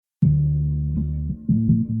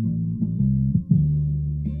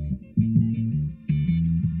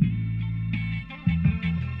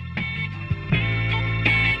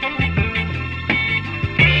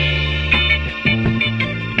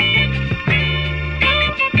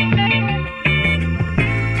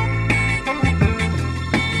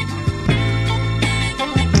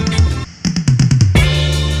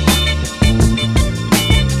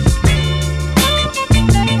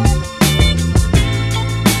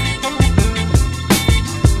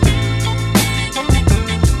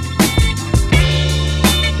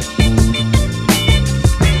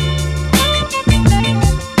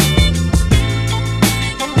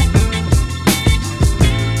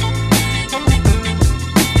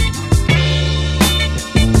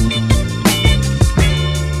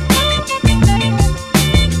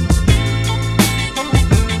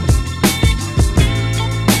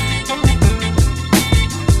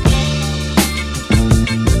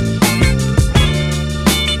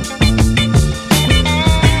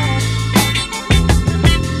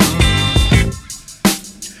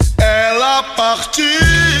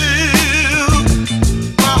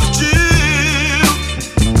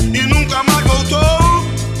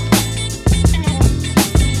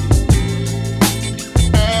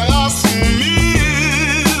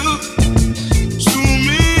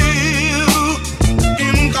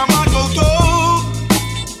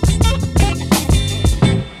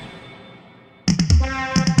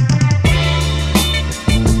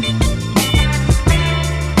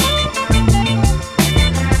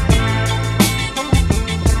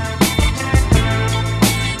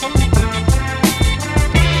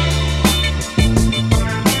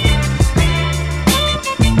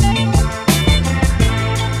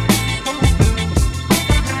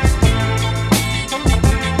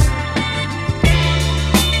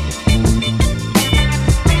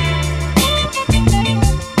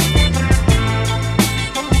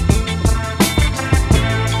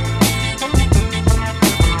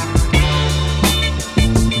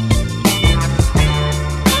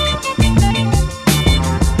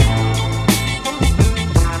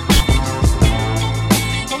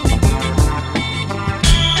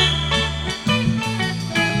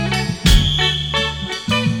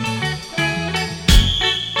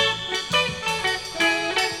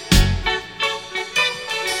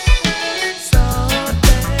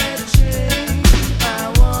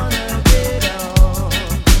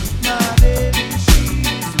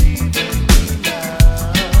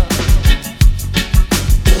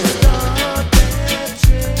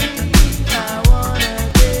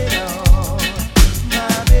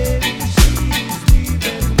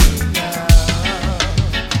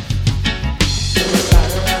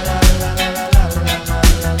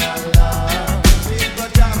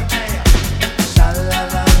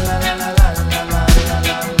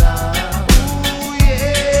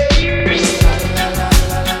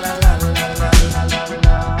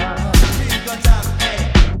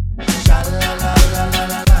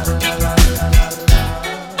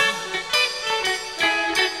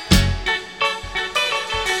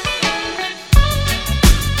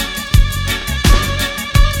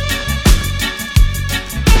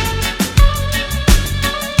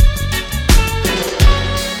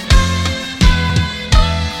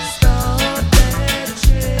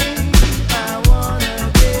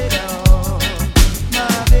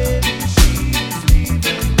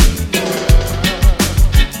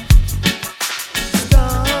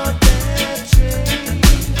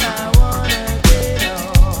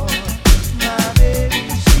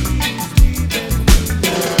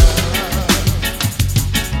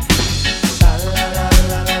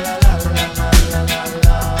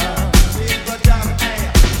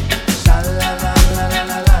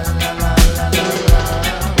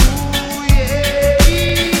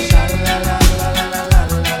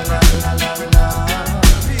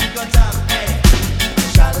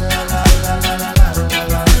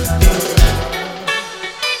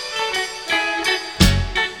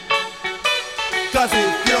'Cause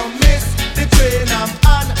if you miss the train I'm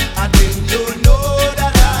on, and then you know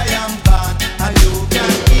that I am gone, and you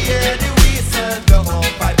can hear the whistle blow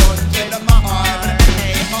 500 miles.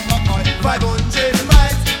 500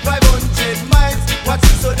 miles, 500 miles. What's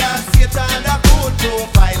so that Satan a good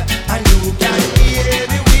profile, and you can hear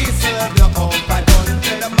the whistle blow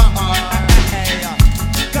 500 miles.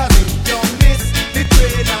 'Cause if you miss the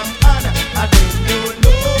train I'm on, and then you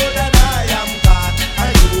know that I am gone,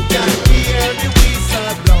 and you can hear the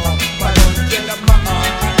whistle blow 500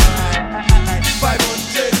 miles.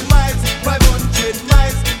 500 miles, 500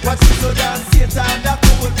 miles. What's so that Satan a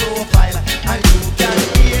good profile, and you can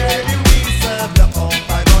hear the whistle blow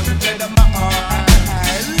 500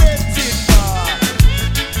 miles. Let it go.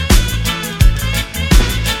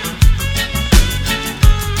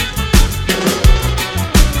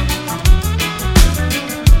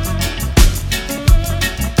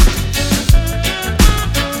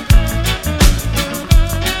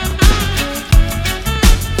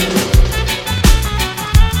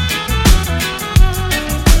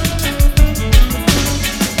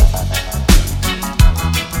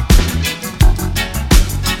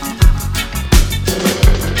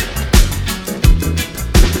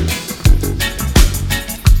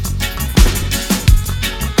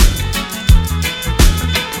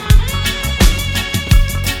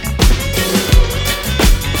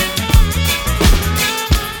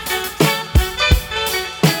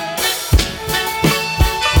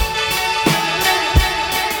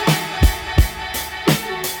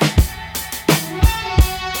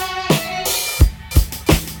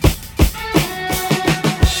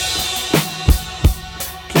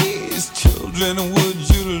 Please, children, would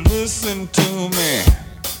you listen to me?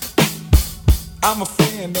 I'm a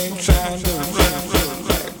friend, ain't trying to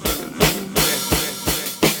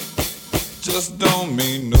just don't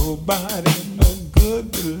mean nobody no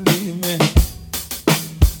good, believe me.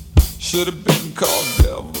 Should have been called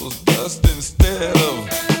devil's dust instead of.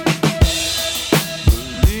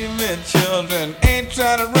 Believe me, children, ain't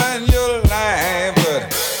trying to run your life, but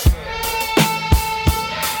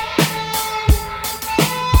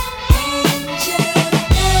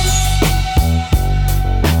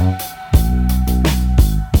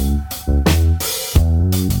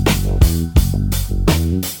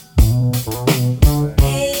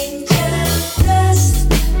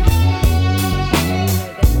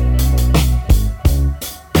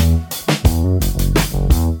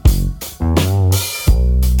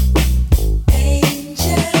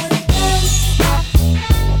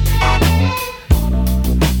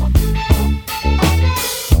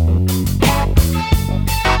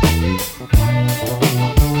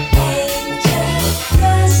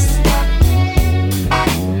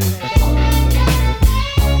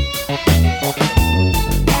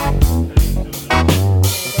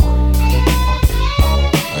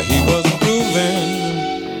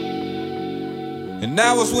and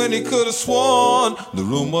that was when he could have sworn the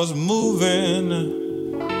room was moving.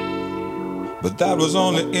 But that was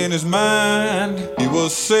only in his mind. He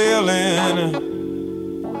was sailing.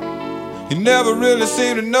 He never really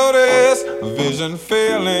seemed to notice a vision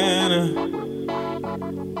failing.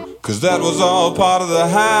 'Cause that was all part of the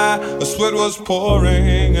high. The sweat was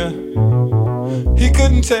pouring. He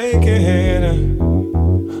couldn't take it.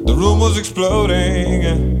 The room was exploding.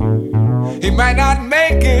 He might not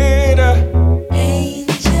make it.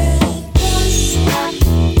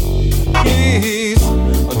 Please,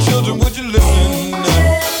 children, would you listen?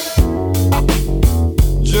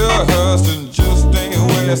 Just ain't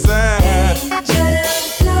where it's at.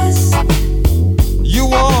 You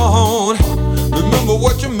won't remember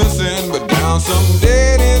what you're missing, but down some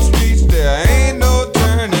dead end streets there ain't no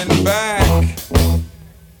turning back.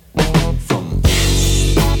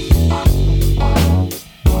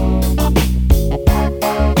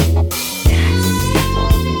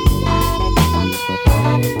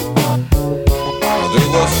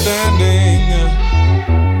 Standing,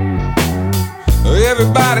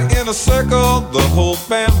 everybody in a circle, the whole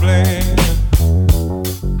family,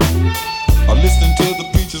 are listening to the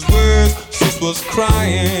preacher's words. Sis was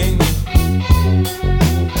crying.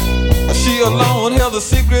 She alone held the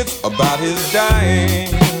secrets about his dying.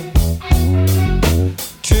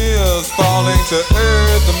 Tears falling to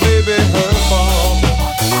earth, and maybe her fault.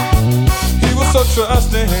 He was so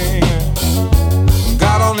trusting,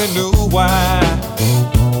 God only knew why.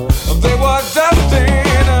 They were dusting.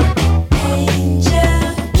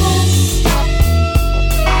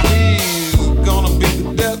 He's gonna be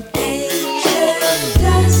the death of you children.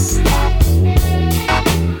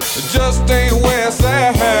 Just ain't where it's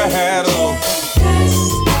at.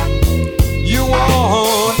 You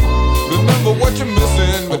won't remember what you're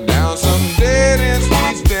missing, but down some dead end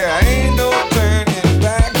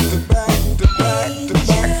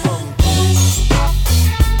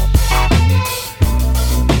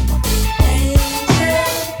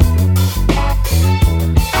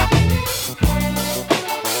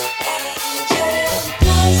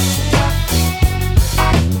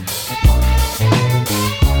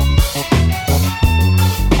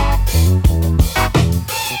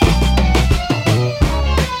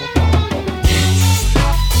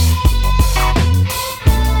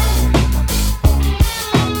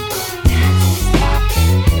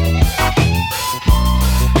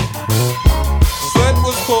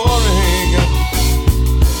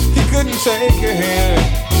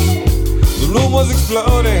was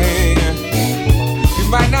exploding. You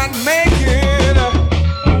might not make it.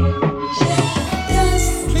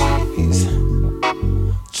 Please,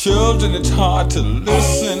 children, it's hard to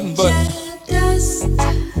listen, but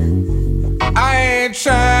I ain't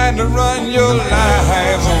trying to run your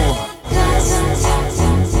life.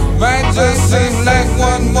 Might just seem like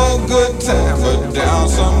one more good time, but down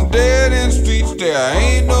some dead end streets there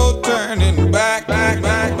ain't no turning back, back,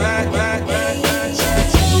 back, back, back, back.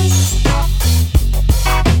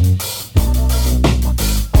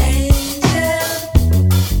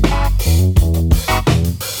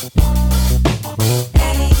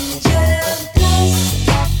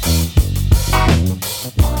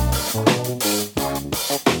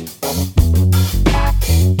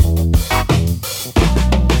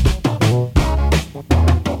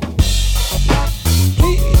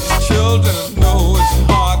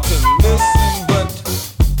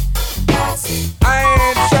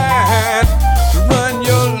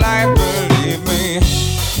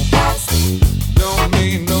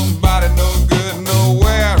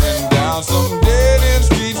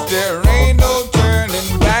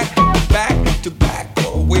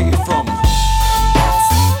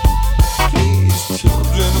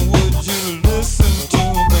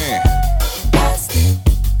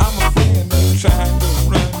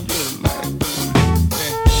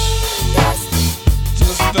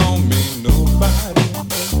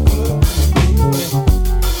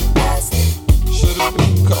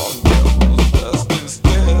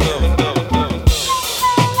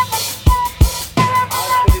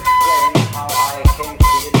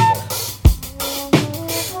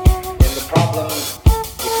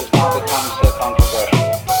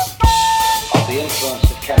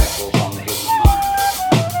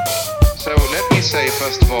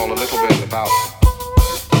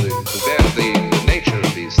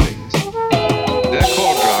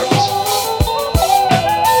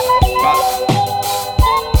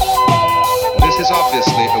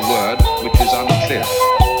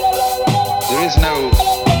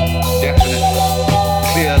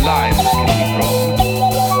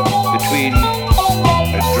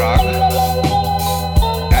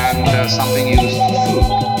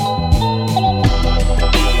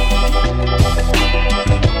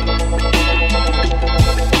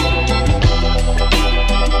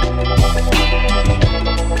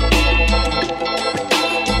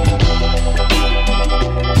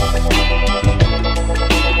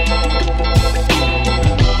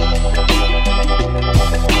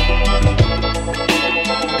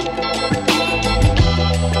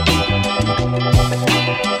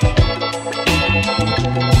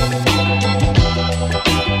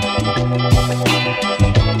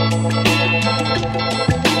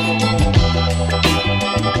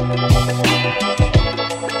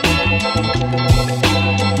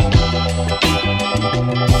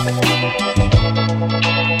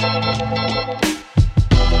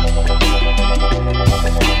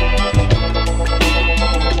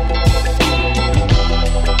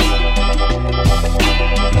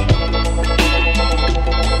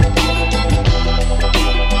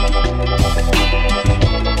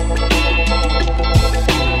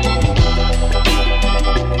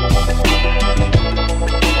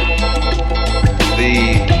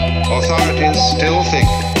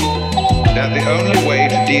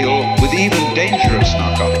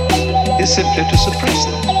 Simply to suppress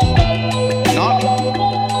them, not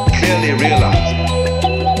clearly realizing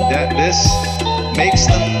that this makes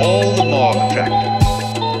them all the more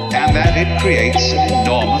attractive and that it creates an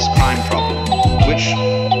enormous crime problem which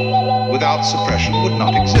without suppression would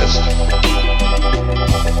not exist.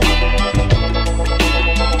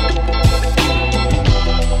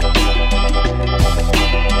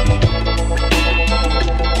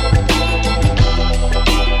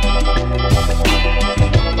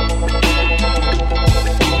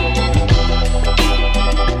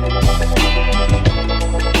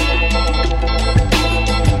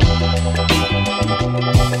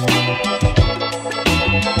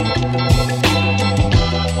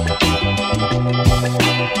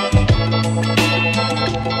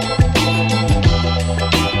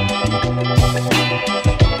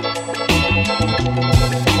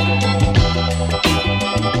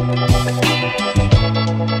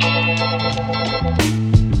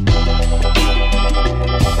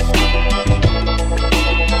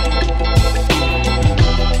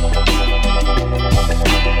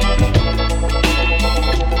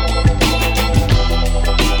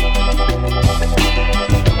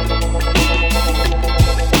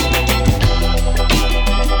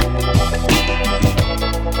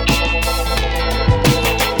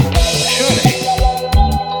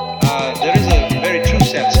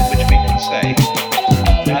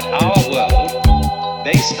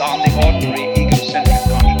 based on the ordinary egocentric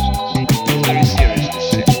consciousness is very seriously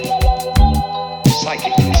sick,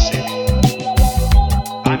 psychically sick.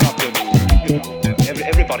 I'm not going to,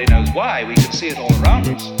 everybody knows why. We can see it all around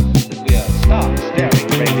us, that we are stark, staring,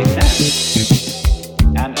 raving mad,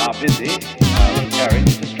 and are busy preparing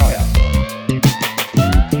to destroy us.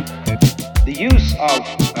 The use of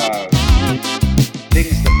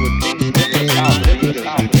things that would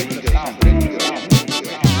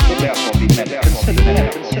could therefore be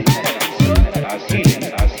considered.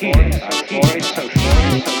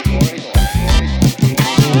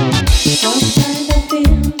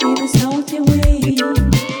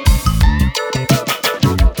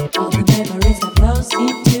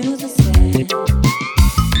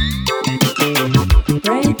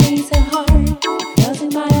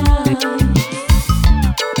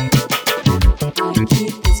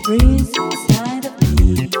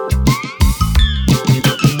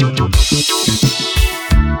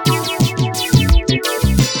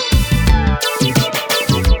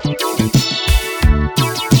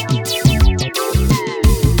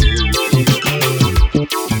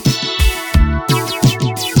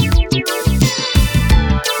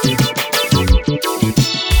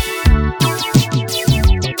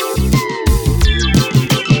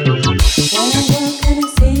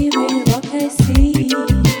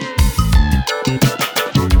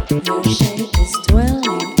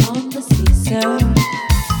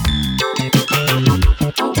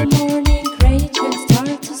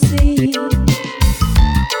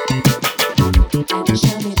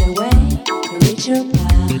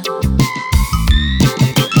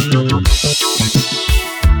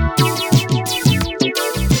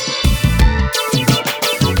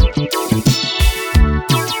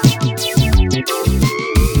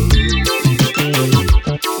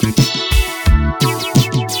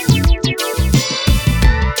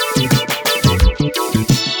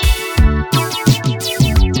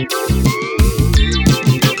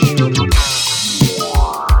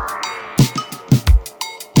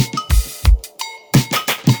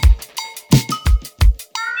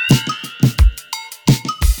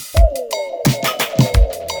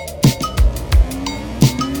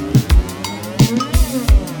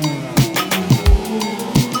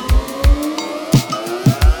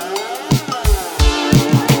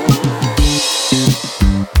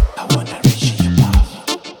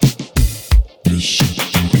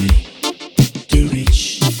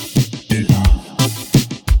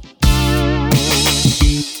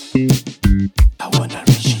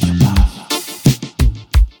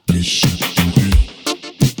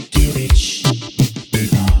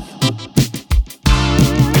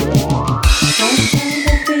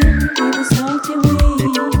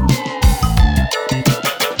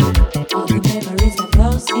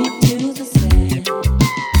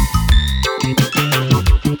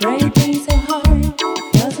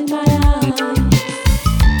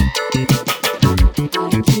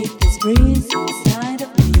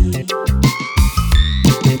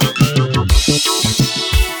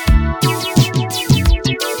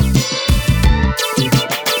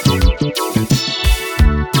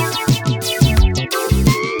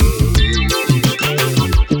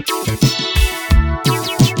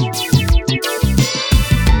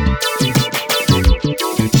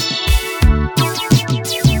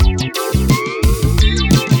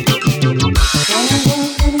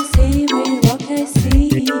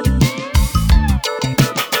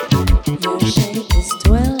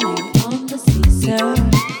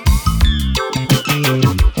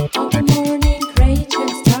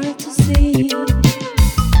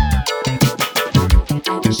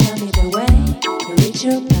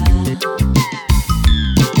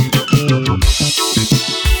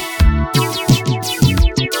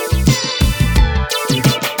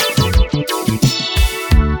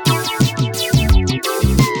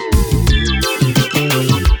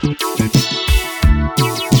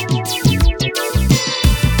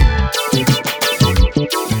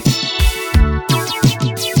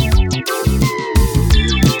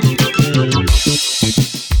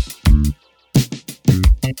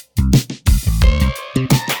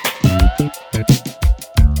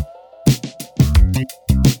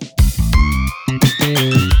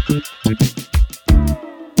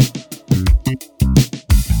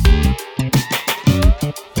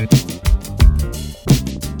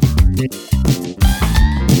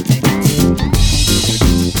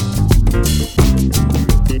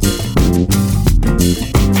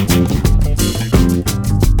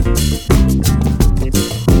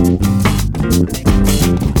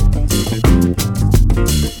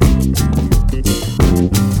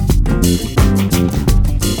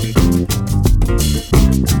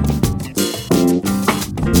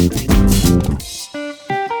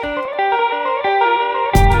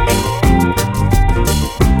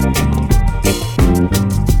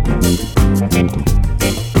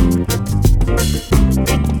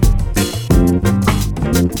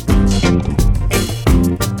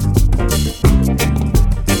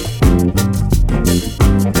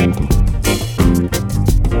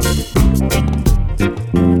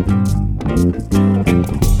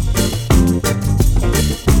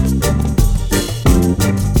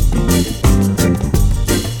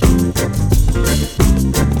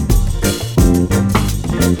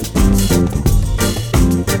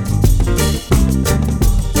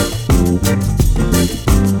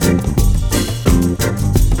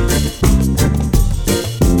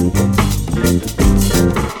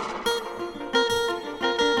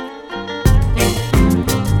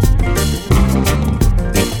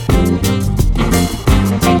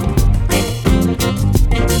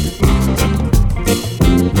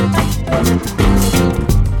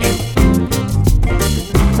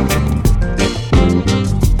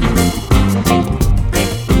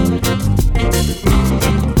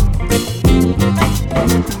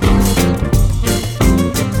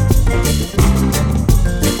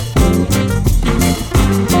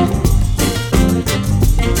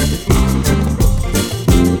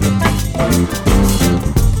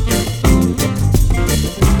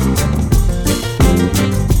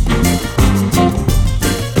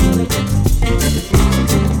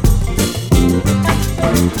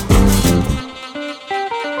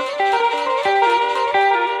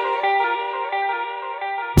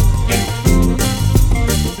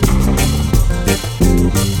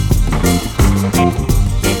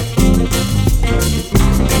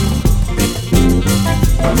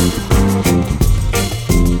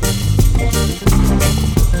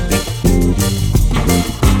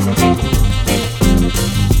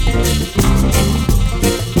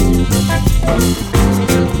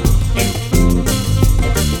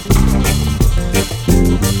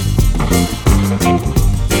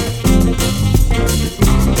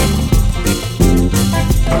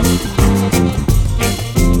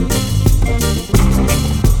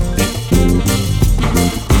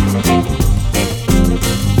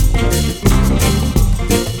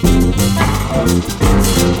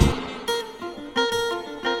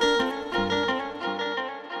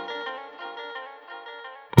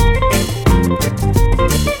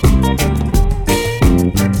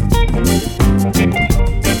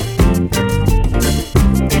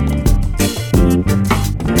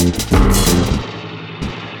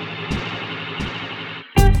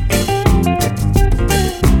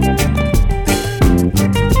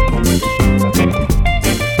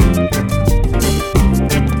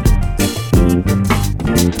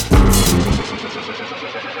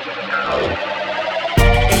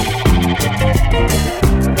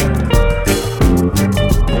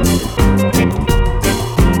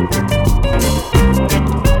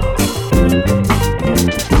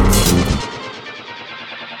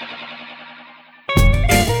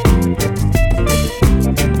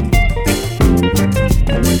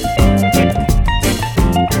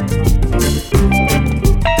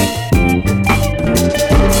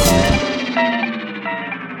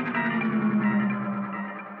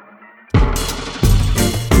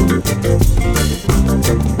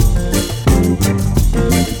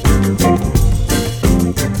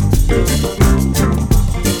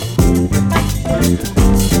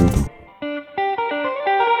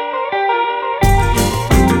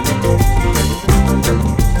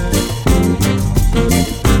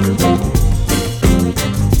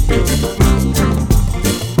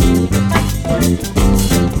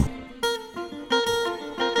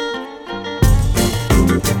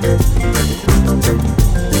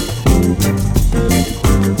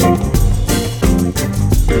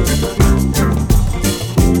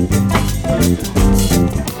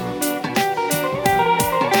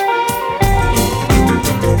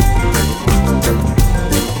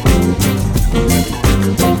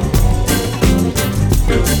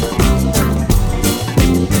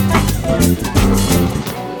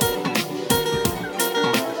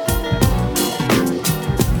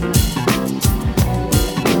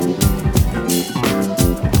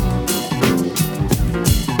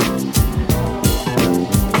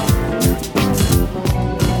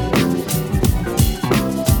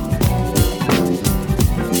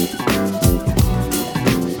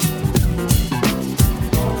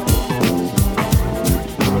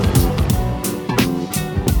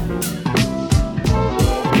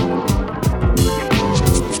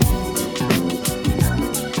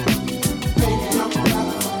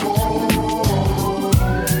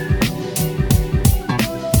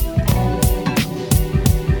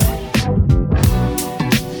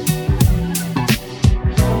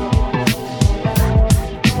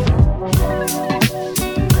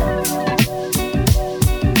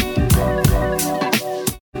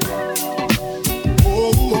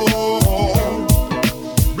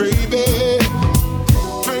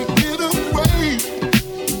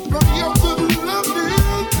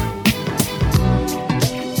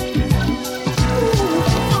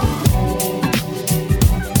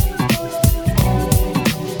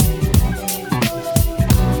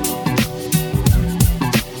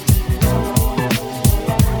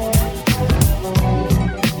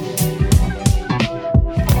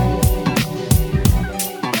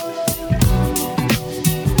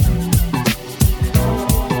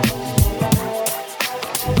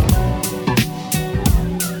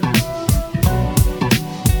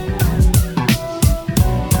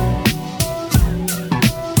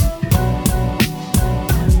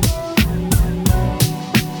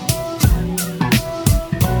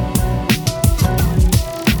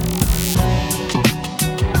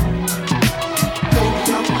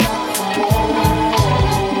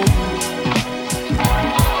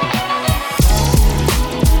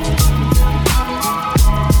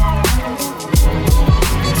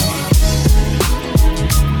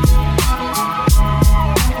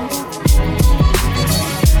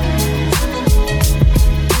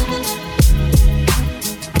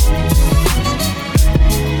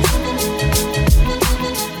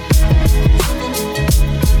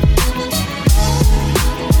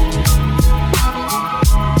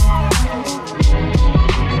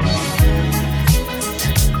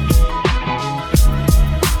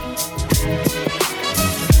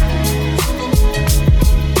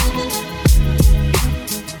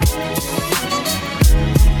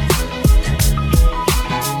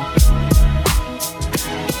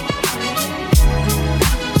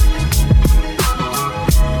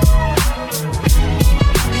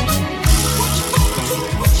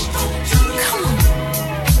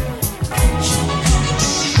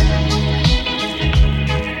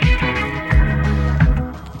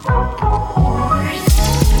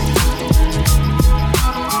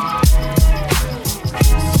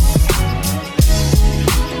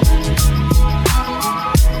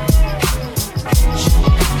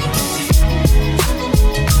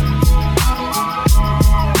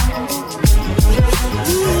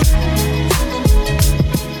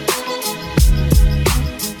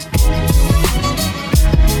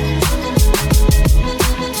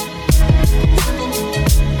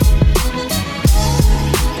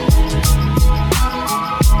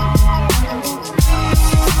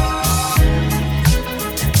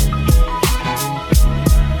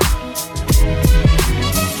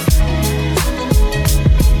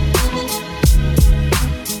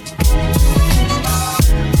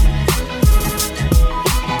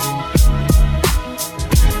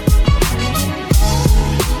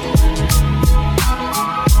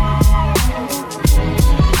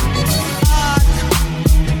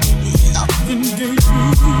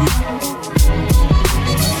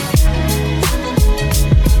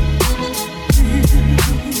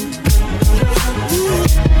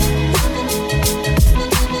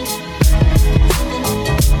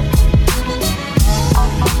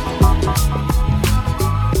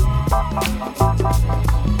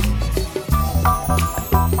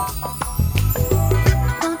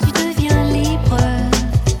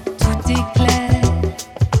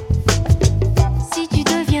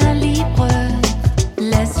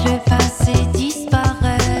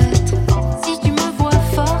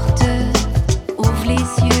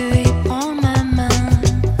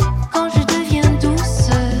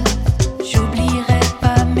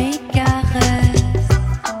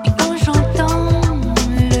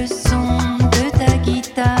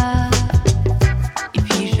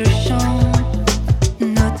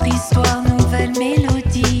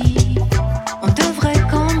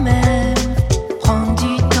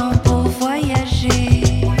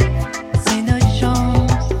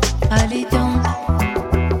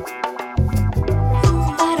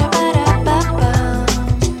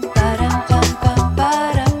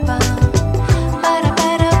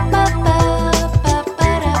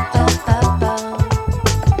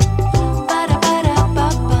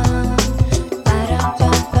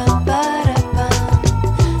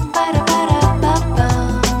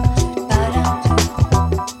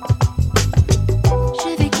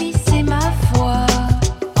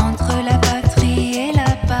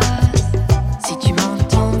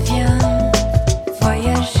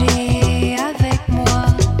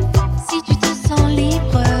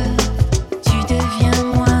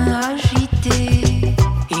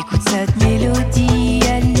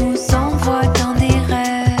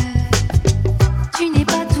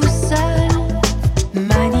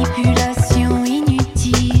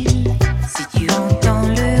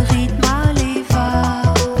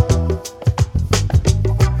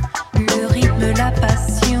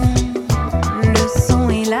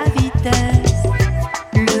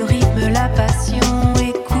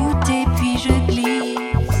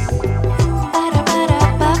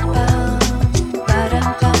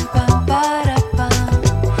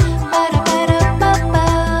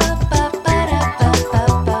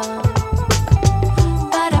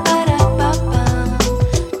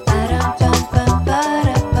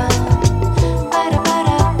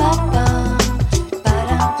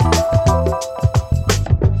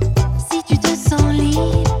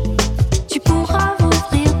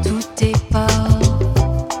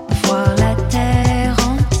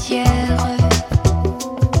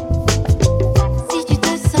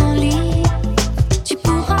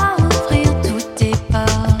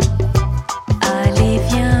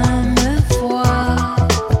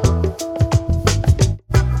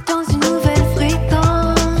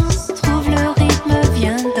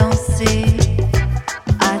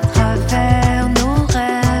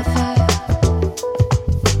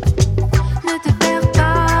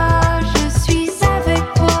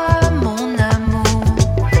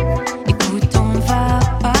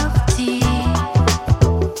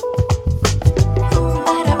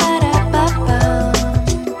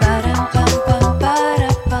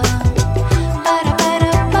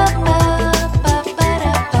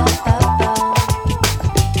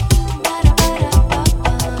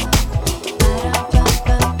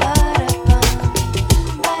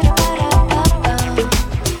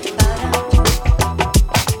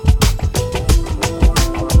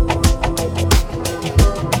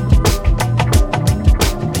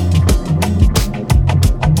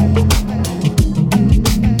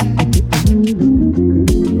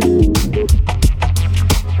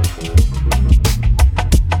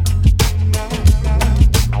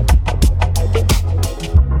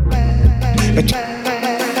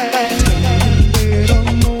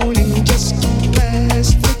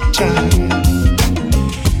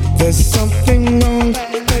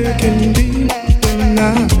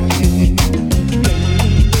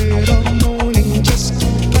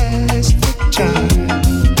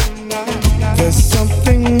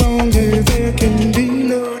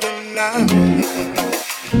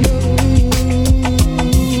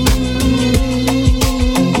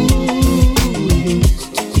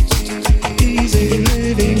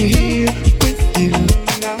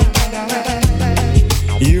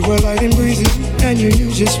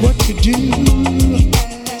 just what to do.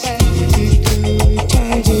 Good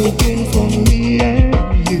times again for me and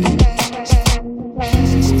you.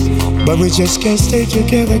 But we just can't stay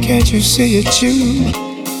together, can't you see it, you?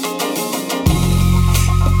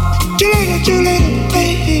 Too little,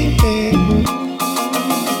 baby.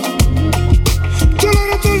 Too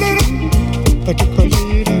little. A too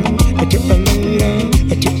little, a too little,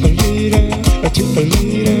 a too little, a too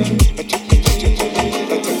little.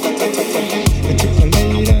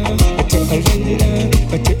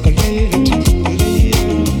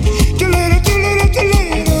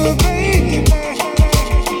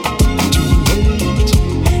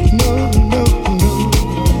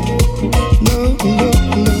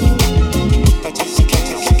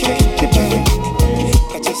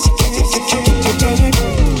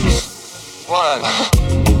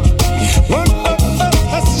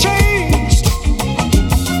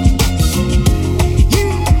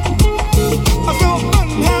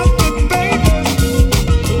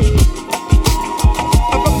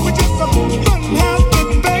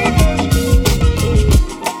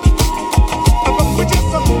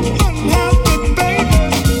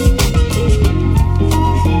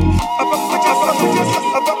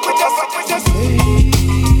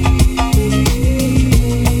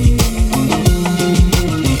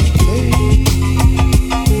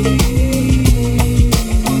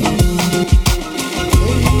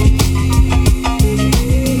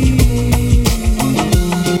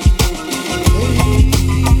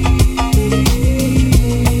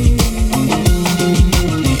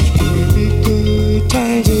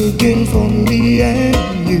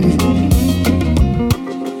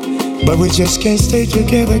 Just can't stay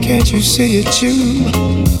together, can't you see it, you?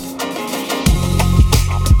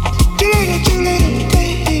 Too little,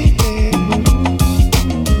 baby.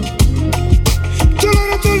 Too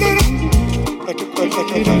little. A too little, a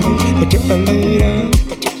too little, a too little,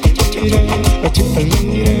 a too little, a too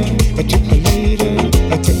little, a too little, a too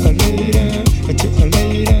little, a too little.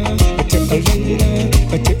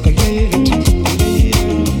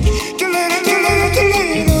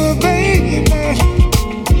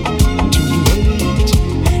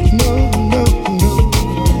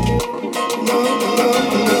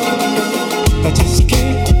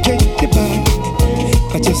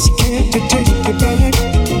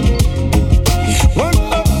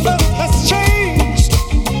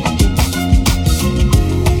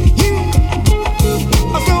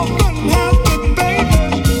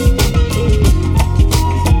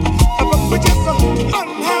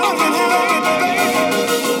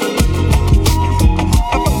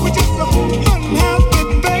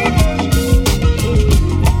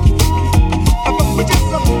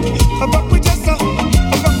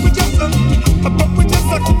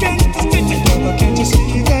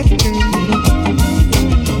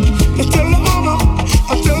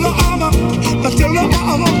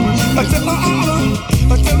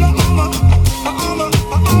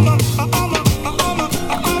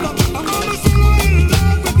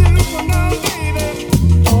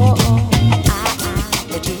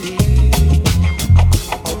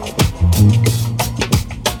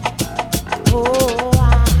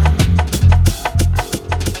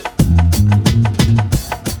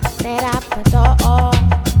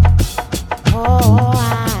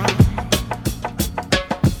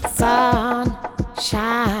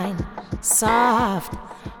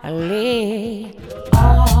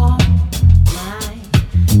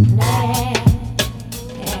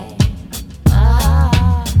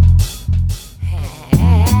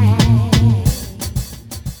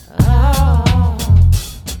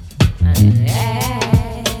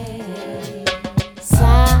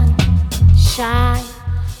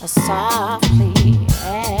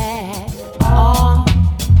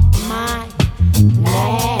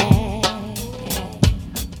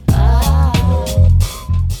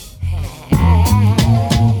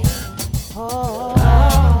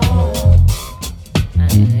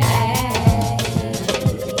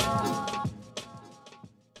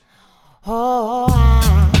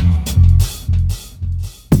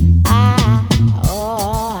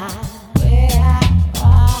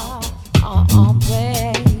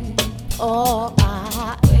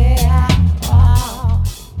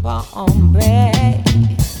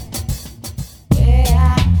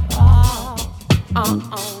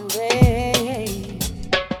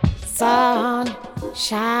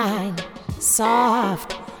 Sunshine,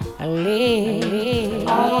 soft, leave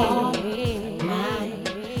my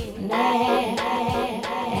name.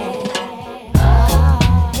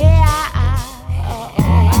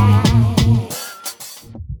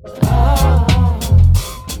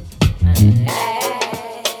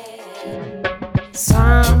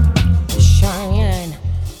 Sunshine,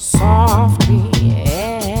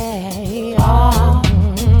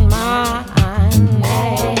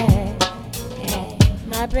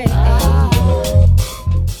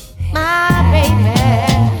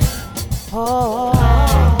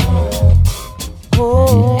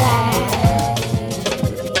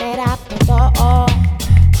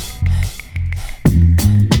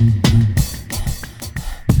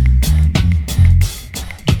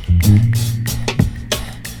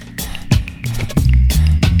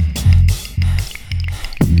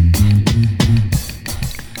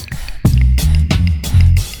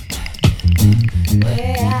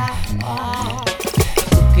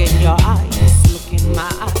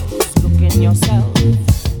 yourself.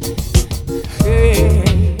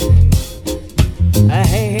 Hey,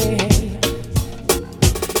 hey,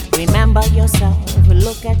 remember yourself.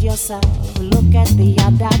 Look at yourself. Look at the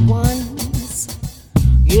other ones.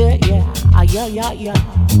 Yeah, yeah, yeah, yeah, yeah.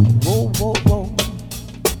 Whoa, whoa, whoa.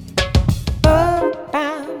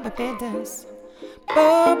 Dance.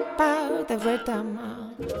 The rhythm.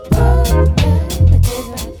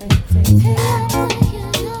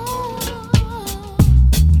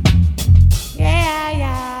 Yeah,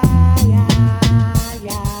 yeah, yeah,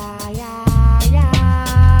 yeah, yeah, yeah.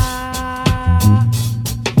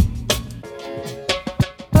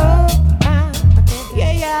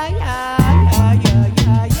 Yeah, yeah, yeah, yeah, yeah,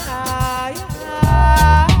 yeah, yeah.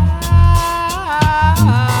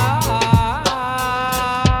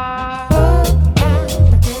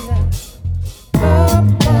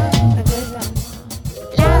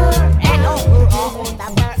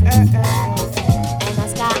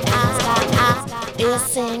 You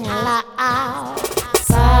sing loud,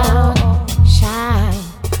 sunshine,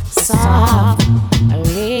 softly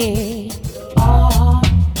on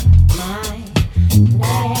my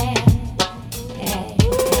name.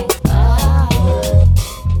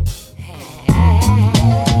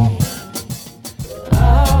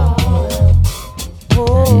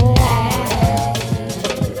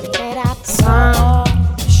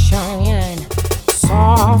 Sunshine,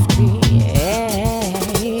 softly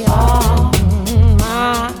on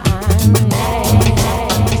my name.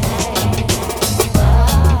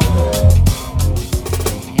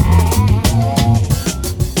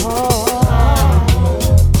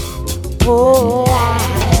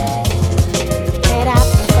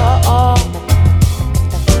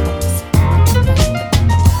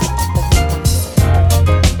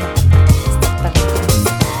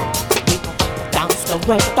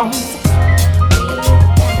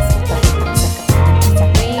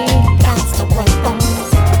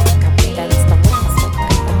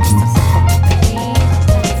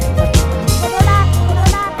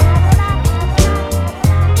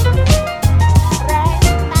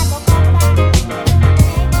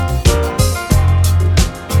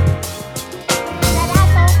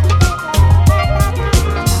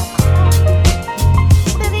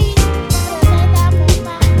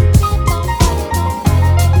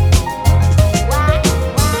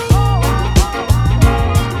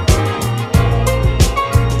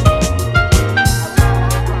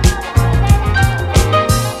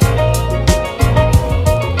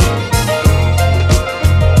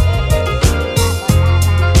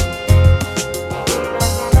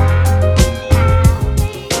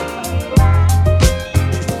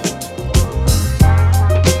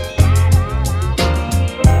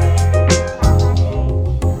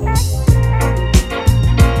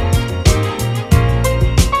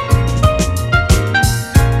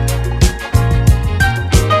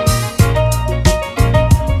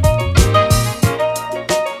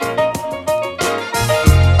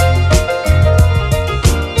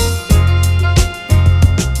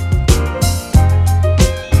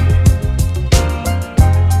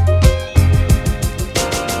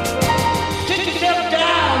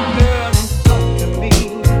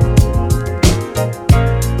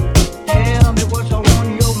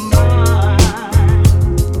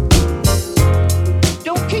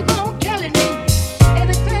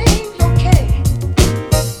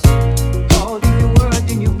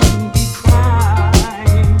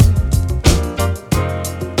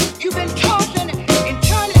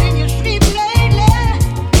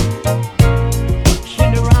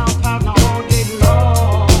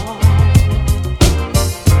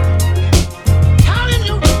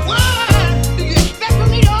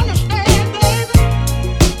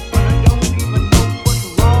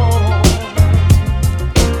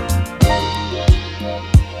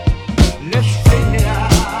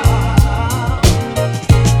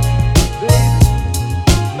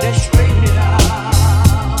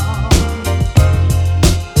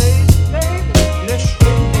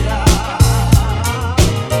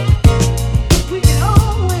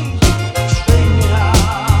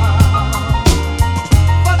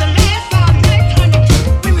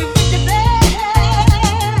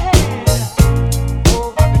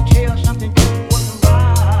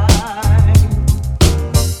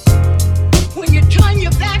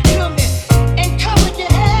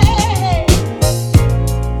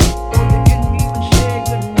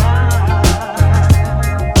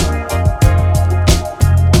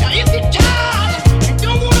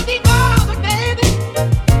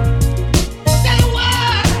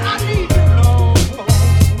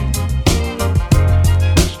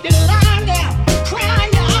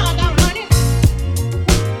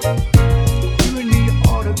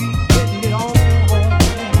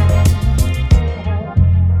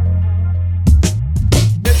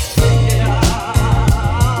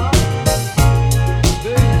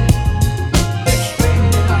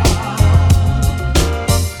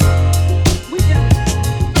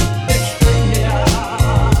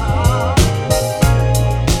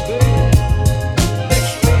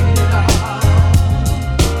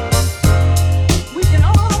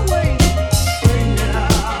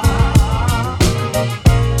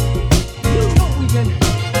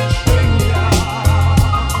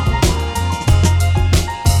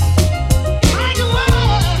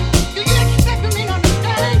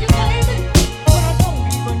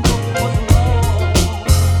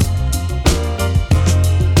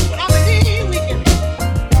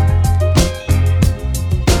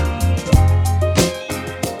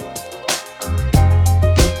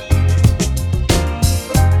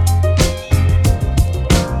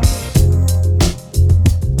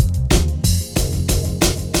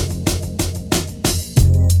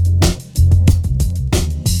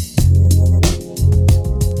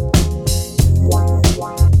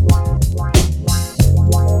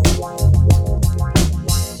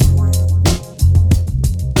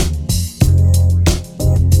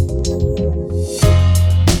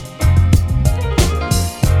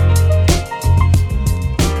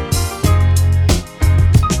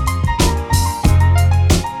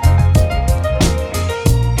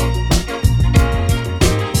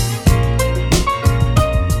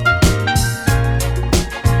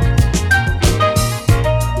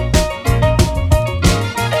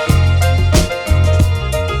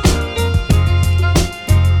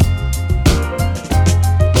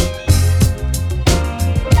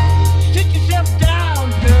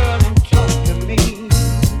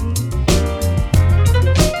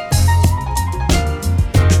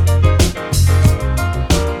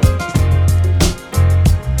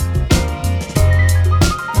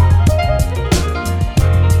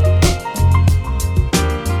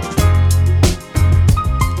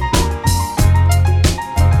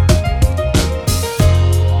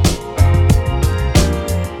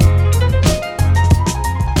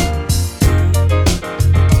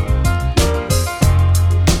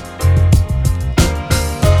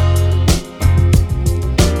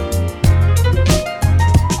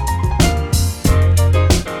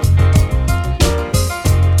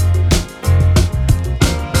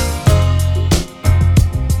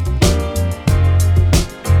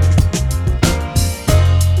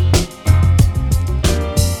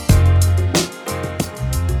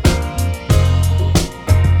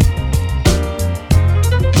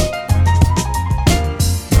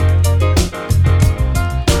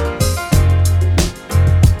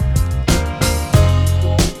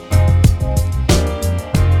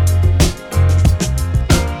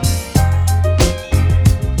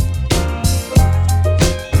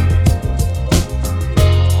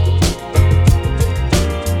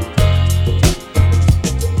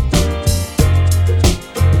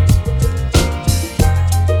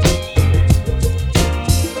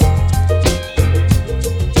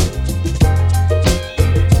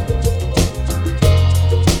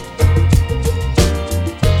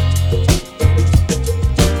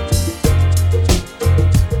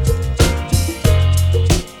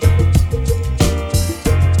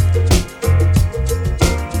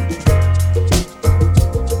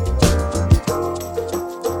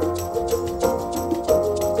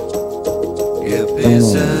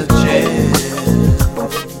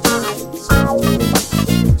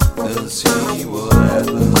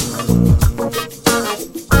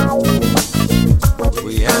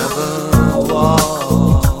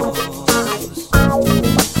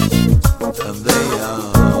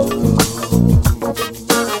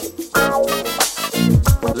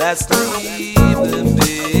 Let's leave the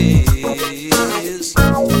peace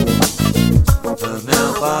and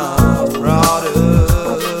help our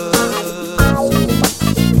brothers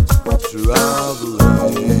throughout the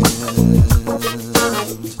land.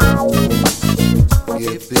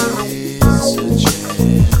 Give peace a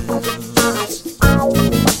chance.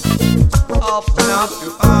 Open up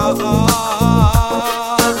your heart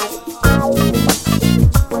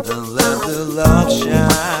and let the love shine.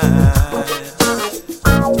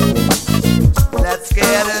 Let's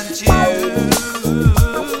get in tune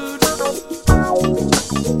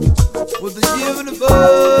with the universe.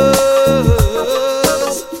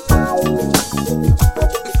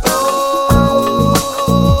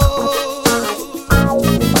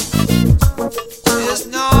 Because it's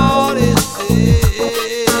not easy,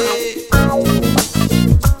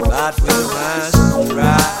 but we must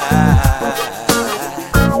try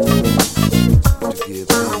to give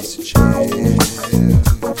peace a chance.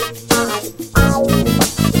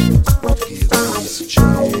 Give peace a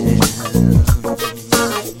chance.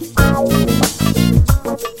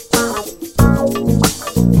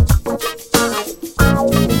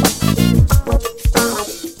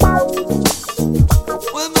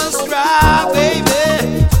 We must try,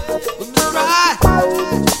 baby. We must try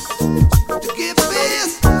to give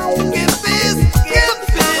peace, give peace, give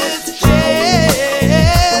peace a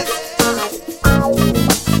chance.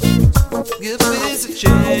 Give peace a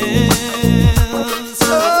chance. Oh.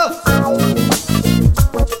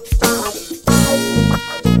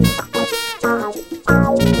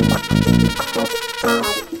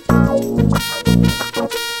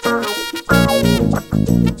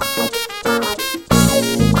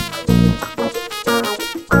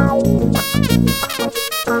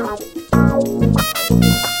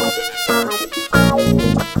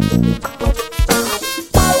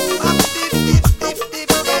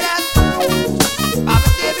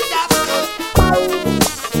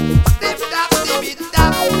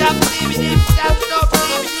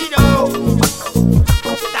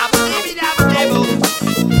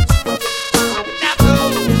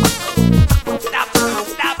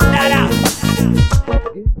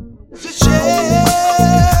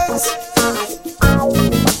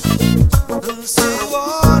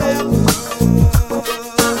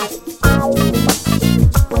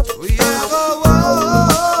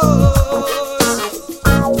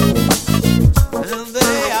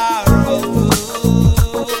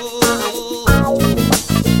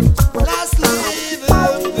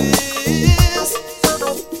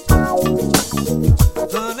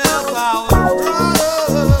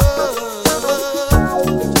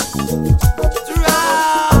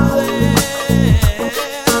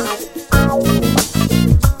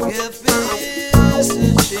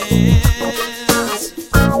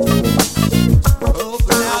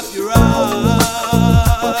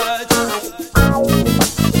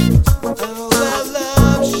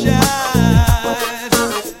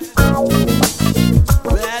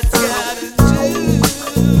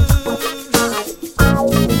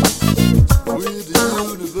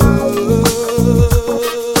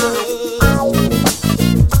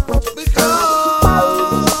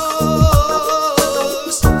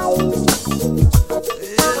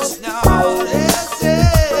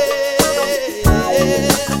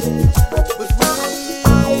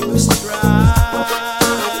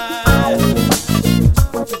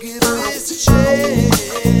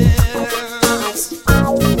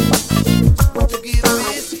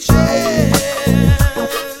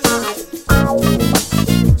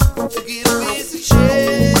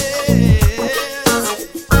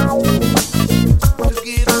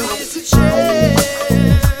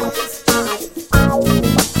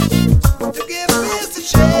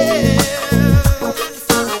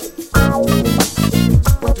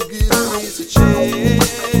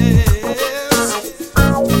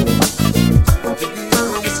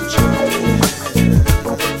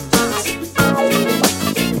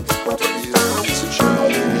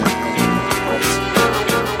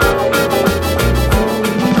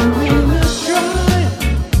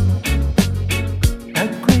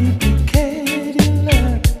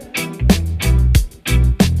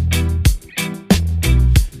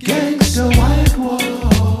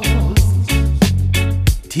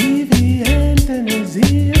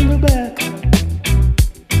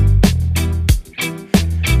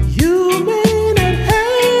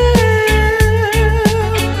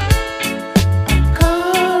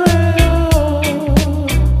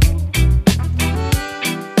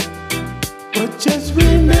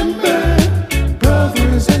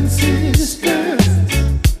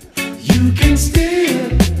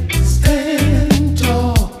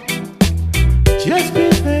 Just be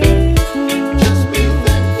thankful. Just be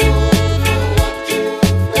thankful.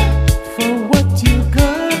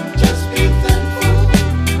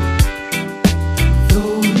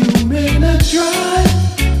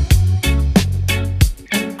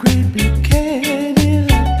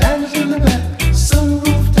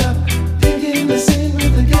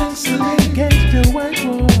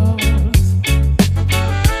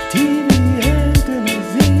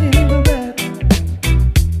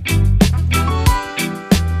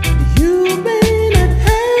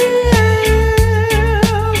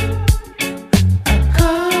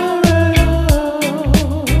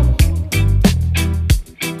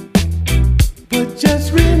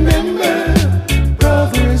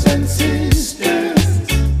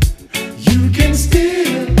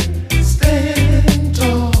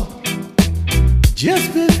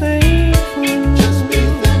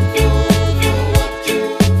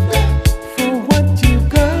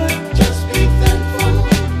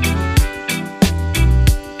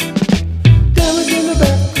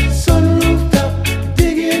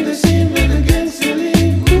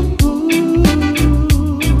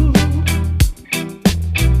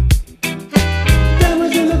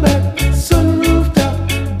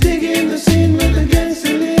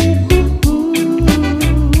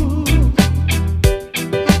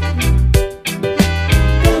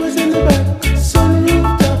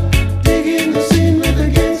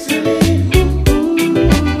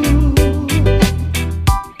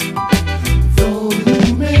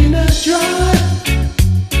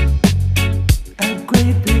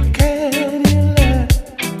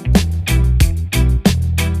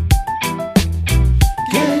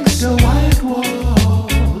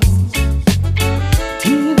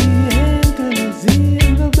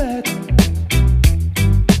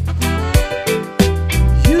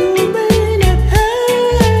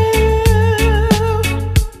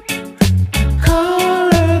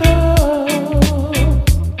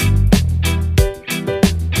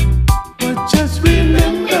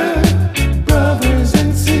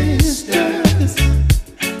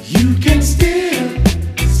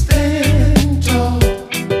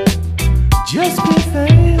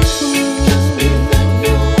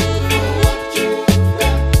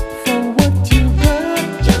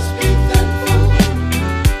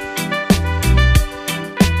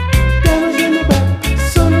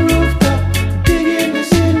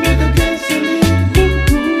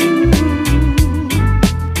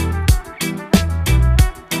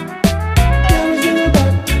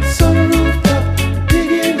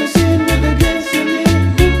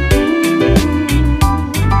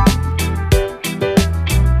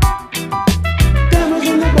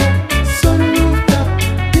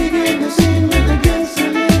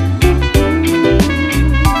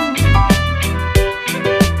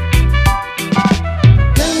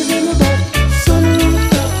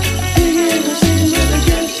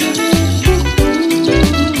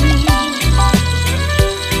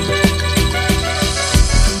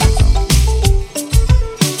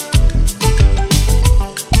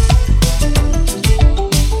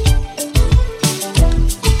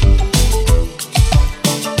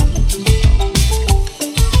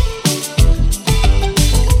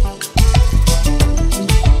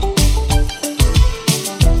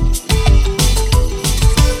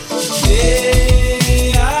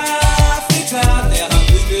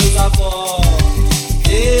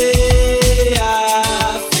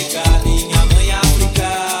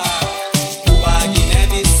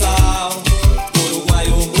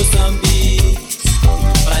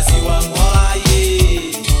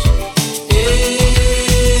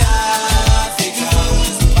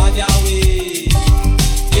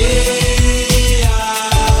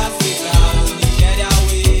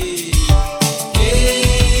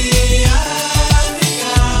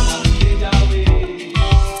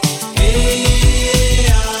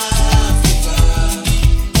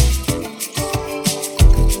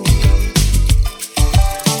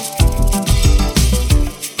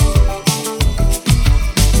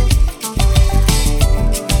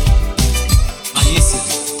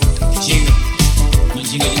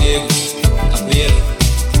 língua de negro, capoeira,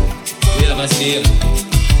 capoeira brasileira.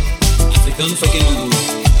 Africano foi quem mandou,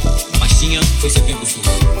 Machinha foi seu tempo sul.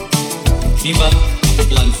 Pimba,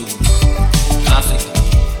 popular no sul. África,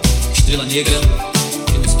 estrela negra,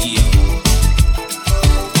 que nos guia.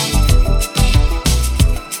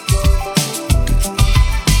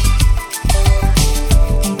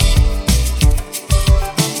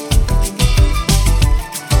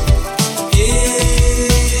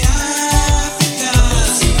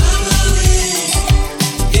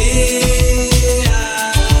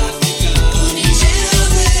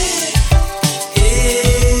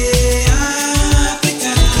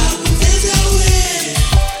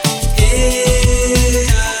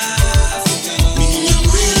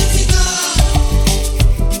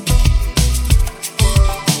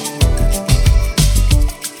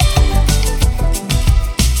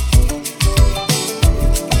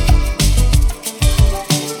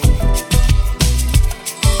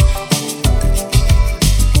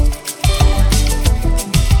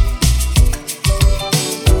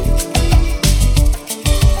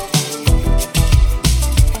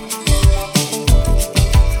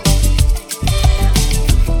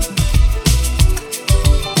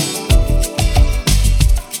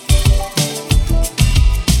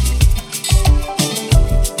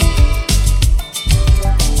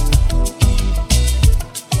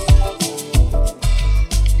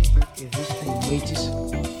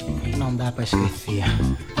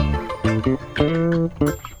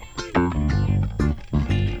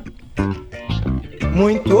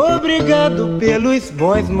 Muito obrigado pelos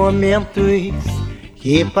bons momentos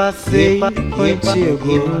que passei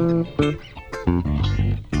contigo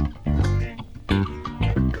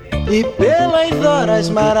e pelas horas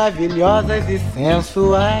maravilhosas e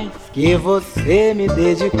sensuais que você me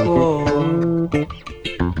dedicou.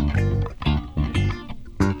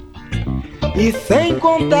 E sem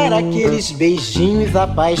contar aqueles beijinhos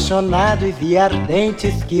apaixonados e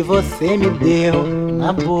ardentes que você me deu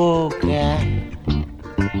na boca,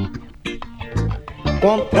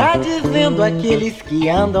 contradizendo aqueles que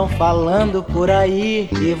andam falando por aí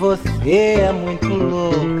que você é muito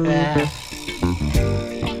louca.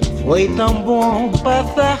 Foi tão bom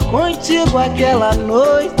passar contigo aquela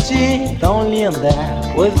noite tão linda,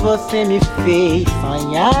 pois você me fez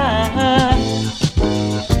sonhar.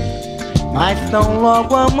 Mas tão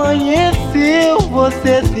logo amanheceu,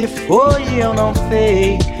 você se foi e eu não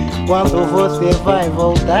sei quando você vai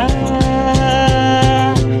voltar.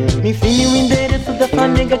 Me ensine o endereço dessa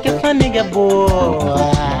nega, que essa nega é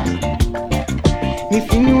boa. Me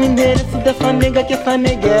ensine o endereço dessa nega, que essa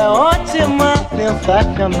nega é ótima,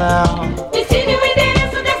 sensacional. Me ensine o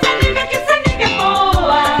endereço dessa nega, que essa nega é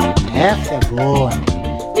boa. Essa é boa.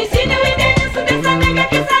 Me ensine o endereço dessa nega,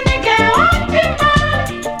 que essa nega é ótima.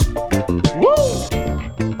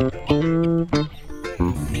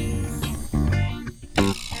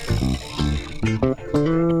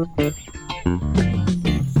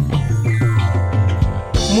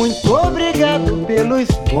 Muito obrigado pelos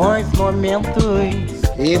bons momentos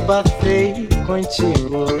que passei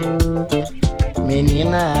contigo,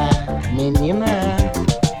 menina, menina,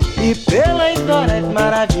 e pelas horas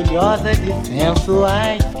maravilhosas e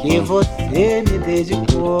sensuais que você me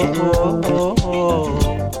dedicou.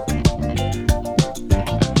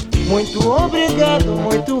 Muito obrigado,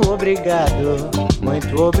 muito obrigado,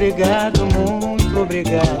 muito obrigado, muito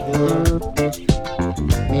obrigado,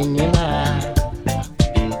 menina.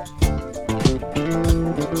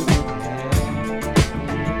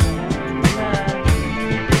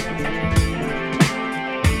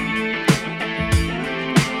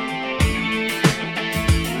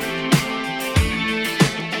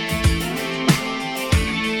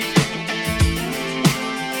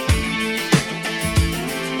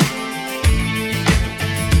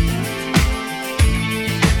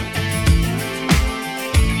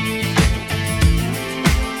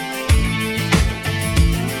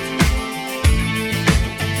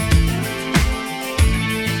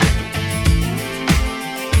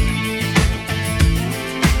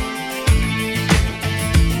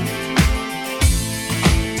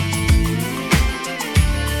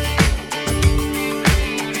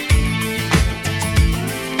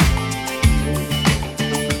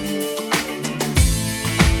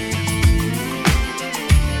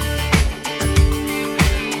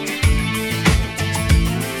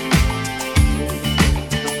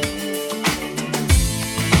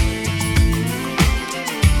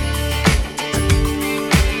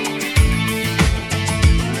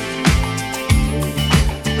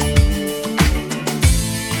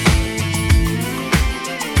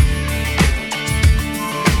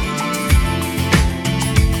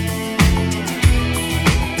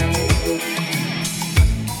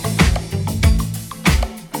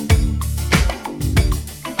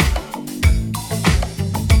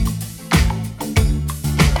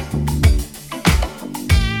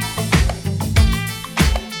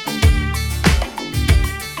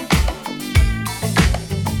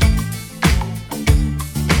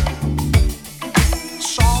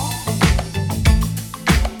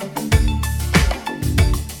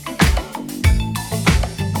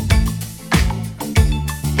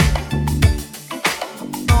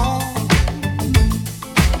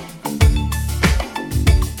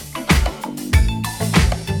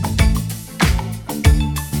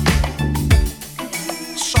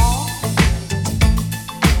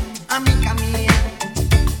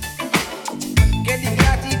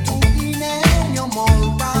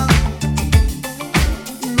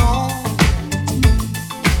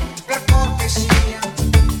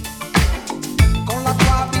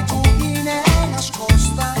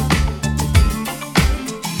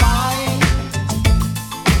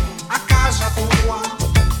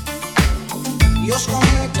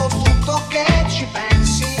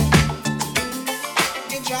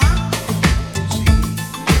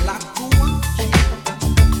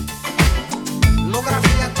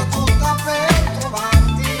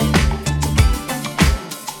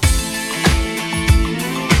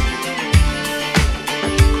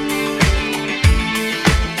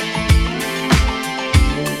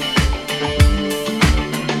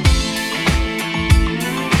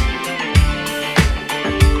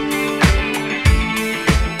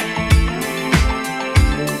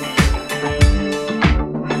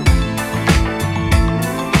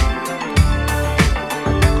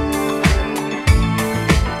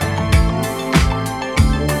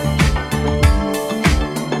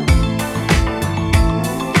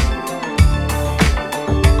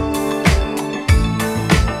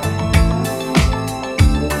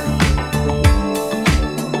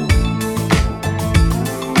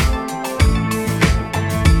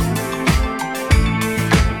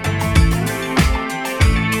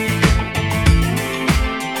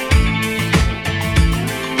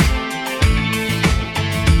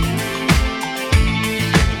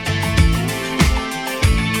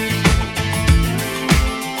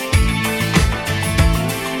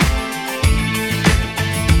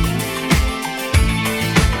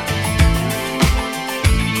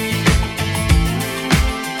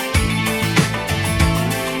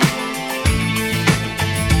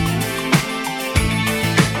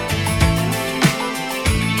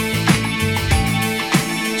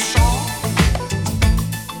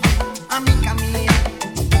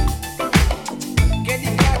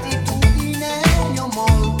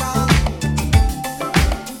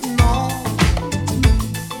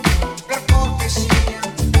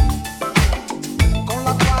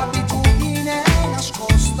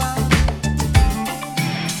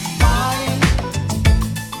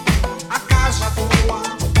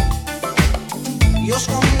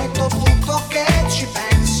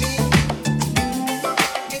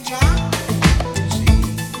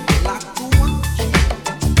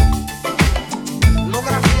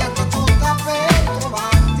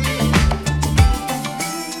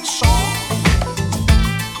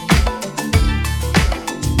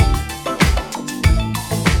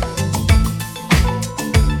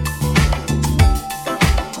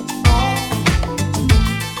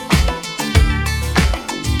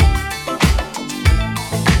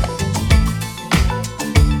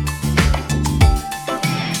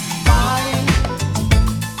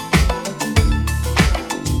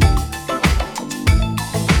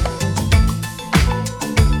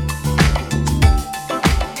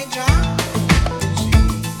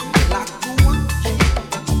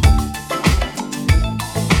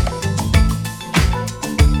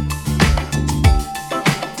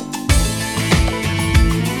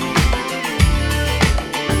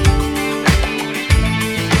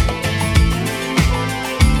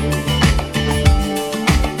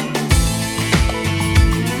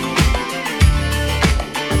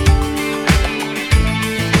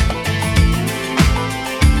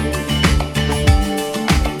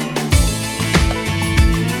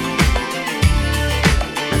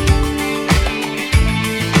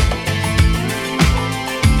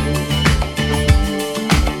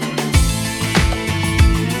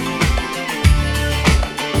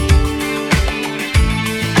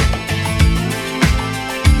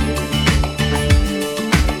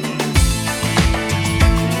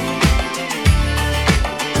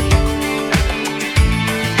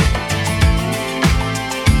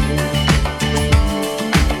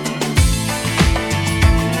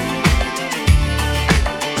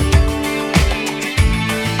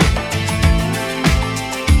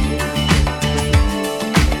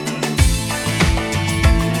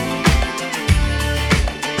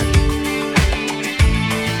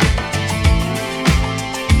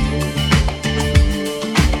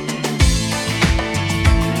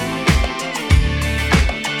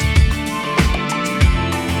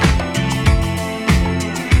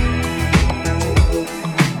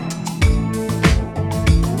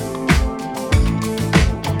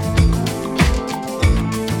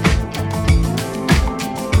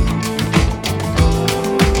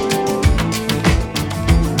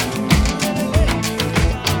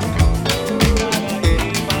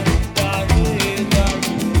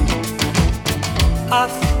 A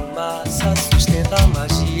fumaça sustenta a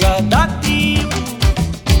magia da tribo.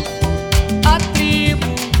 A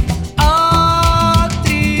tribo, a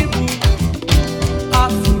tribo. A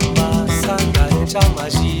fumaça garante a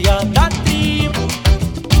magia da tribo,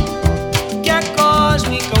 que é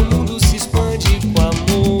cósmica, o mundo se expande com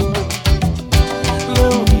amor.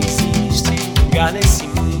 Não existe lugar nesse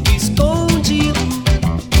mundo escondido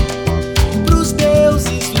pros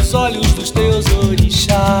deuses dos olhos dos teus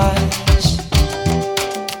orixás.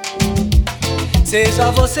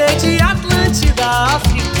 Seja você de Atlântida,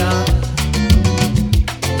 África,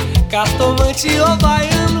 cartomante ou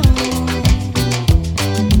baiano,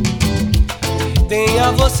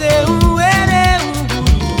 tenha você um erê, um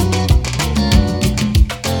guru.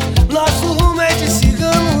 Nosso rumo é de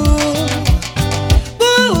cigano.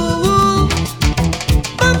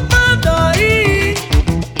 Papadari,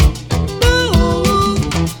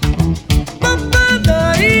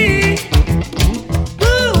 papadari,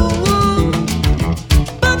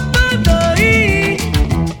 papadari,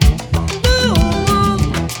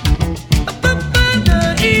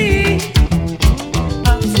 papadari.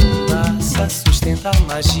 A fumaça sustenta a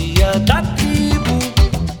magia da tribo.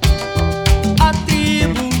 A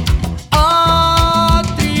tribo, a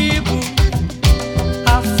tribo.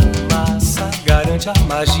 A fumaça garante a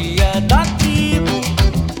magia da tribo,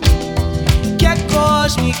 que é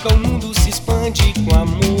cósmica, o mundo se expande com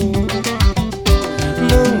amor.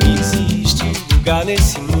 Não existe lugar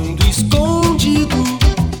nesse mundo escondido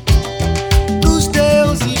pros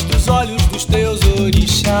deuses dos olhos dos teus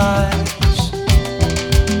orixás.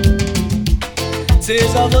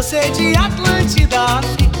 Seja você de Atlântida,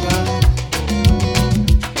 África,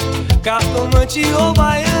 cartomante ou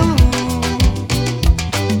baiano,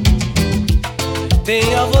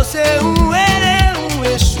 tenha você um erê, um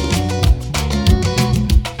exu.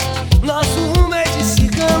 Nosso rumo é de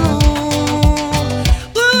cigano.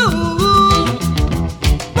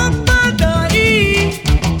 Papadari,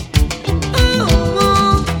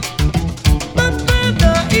 papadari,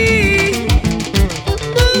 papadari,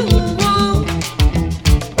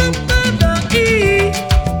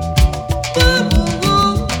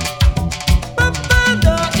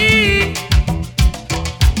 papadari.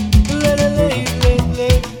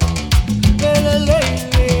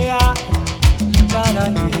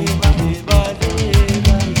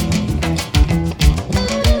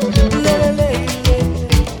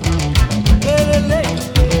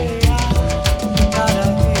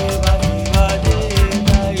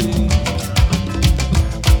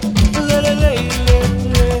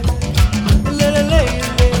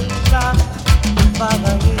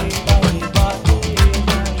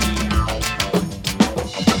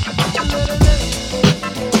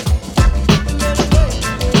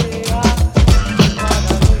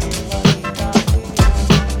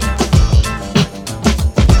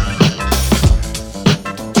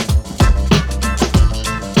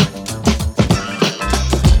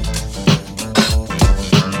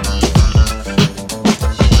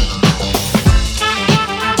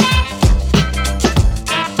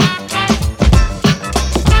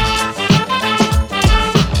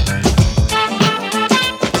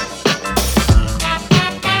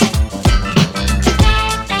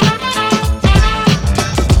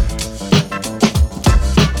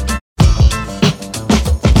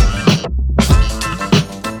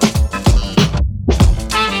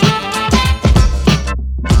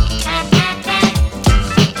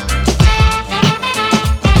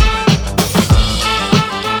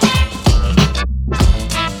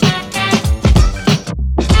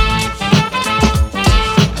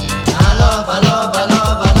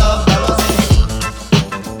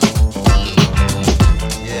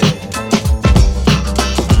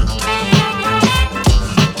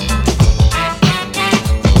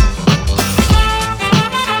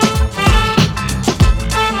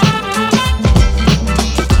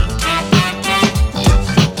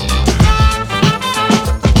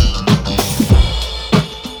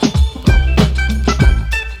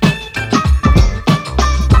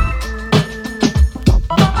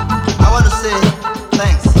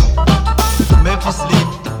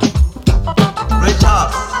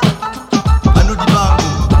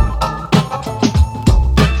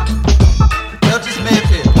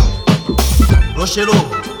 Rochelo,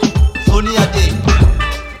 Sony Ade,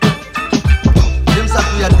 James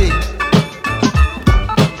Akuyate,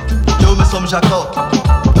 Joe Messom Jacob.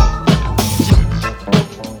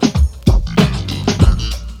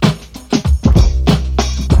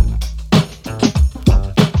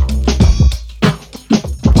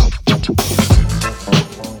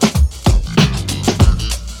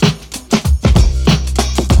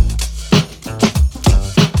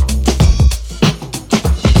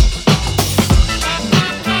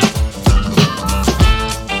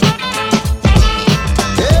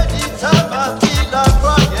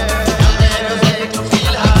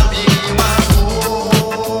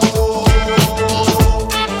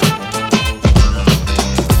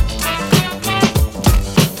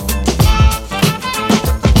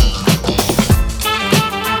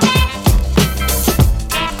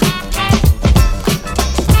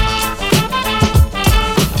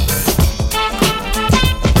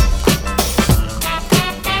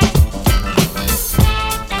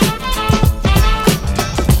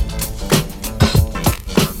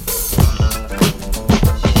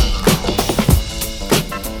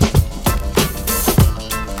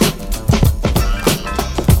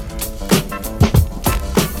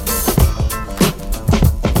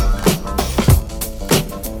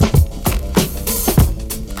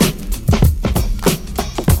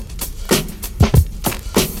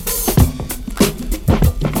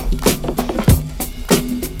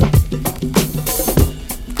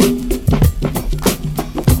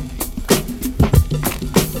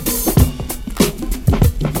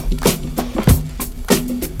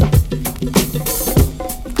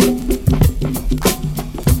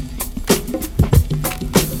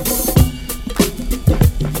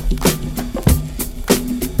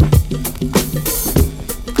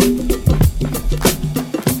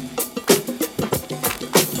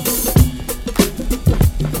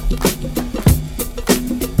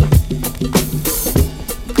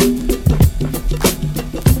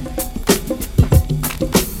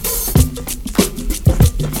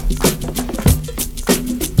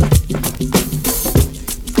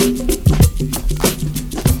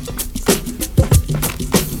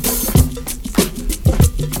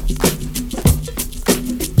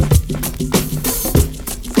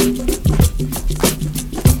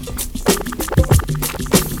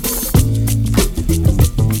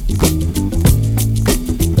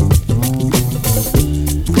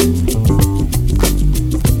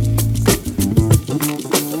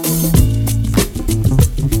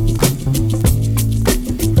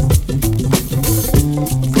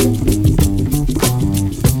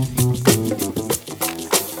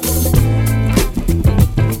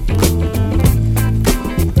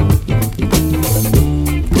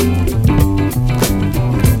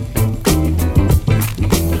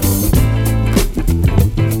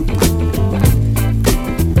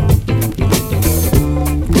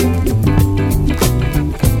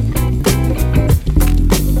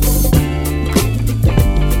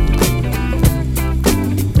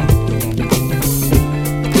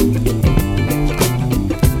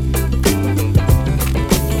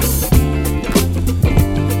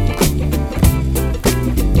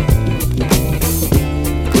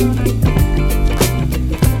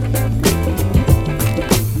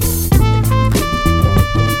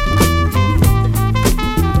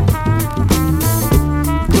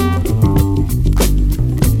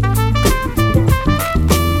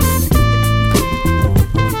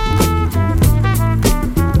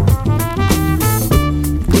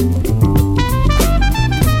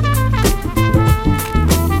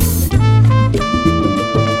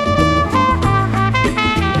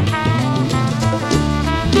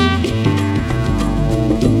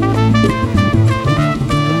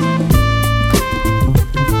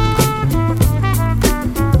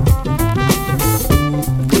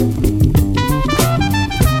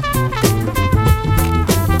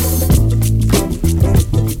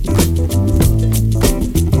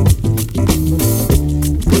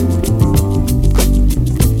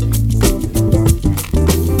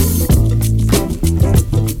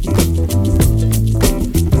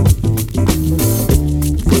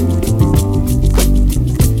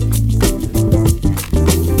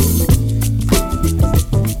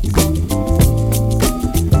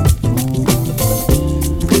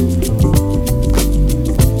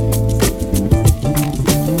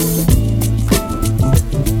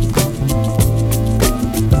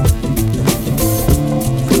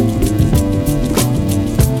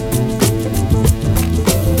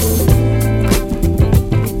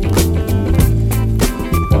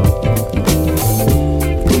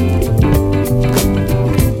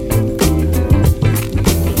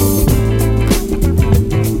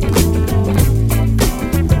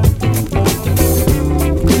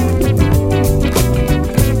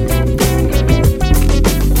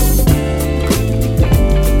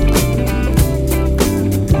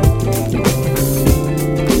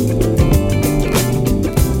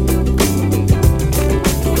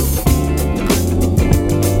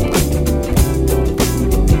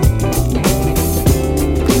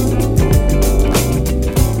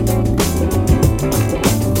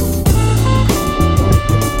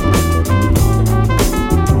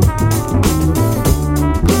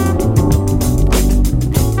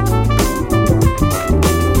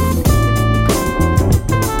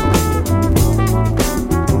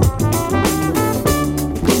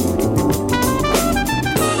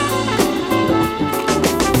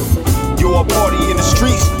 I party in the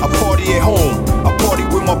streets, I party at home. I party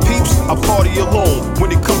with my peeps, I party alone.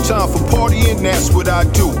 When it come time for partying, that's what I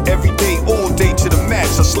do. Every day, all day to the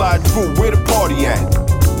max, I slide through. Where the party at?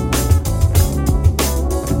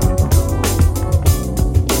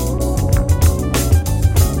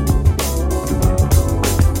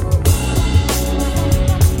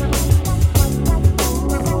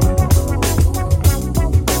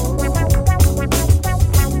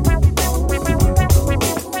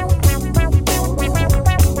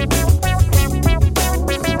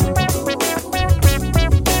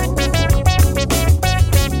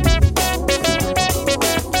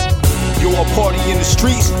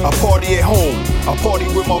 I party at home. I party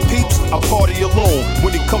with my peeps, I party alone.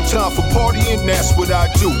 When it come time for partying, that's what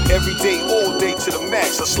I do. Every day, all day to the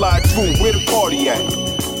max, I slide through. Where the party at?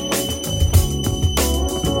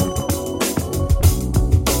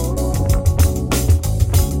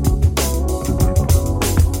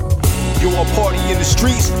 Yo, I party in the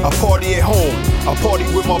streets, I party at home. I party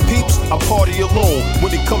with my peeps, I party alone.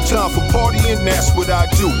 When it come time for partying, that's what I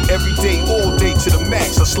do. Every day, all day to the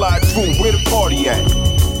max, I slide through. Where the party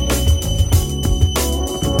at?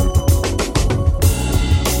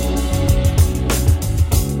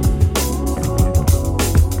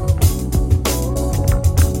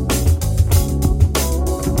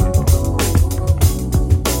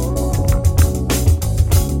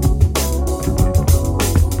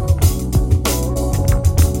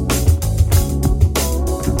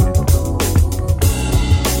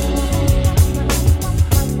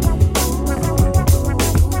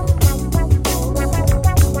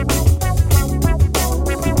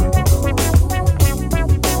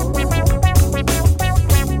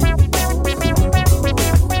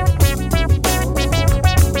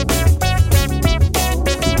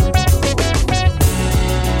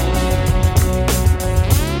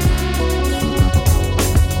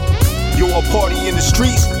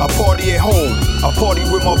 I party at home. I party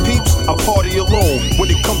with my peeps, I party alone. When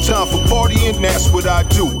it come time for partying, that's what I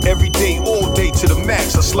do. Every day, all day to the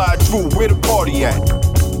max, I slide through. Where the party at?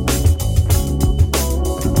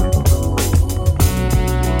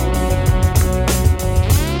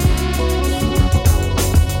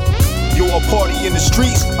 Yo, I party in the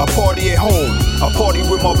streets, I party at home. I party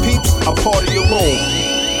with my peeps, I party alone.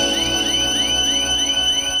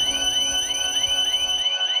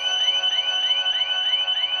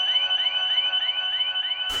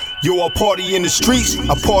 Yo, I party in the streets,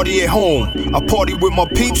 I party at home. I party with my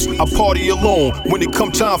peeps, I party alone. When it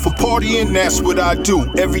come time for partying, that's what I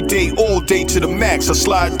do. Every day, all day to the max, I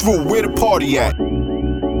slide through. Where the party at?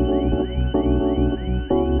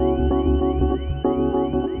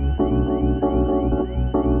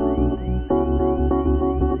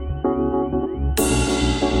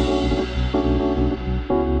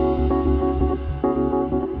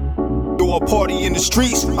 I party in the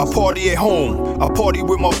streets, I party at home. I party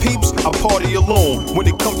with my peeps, I party alone. When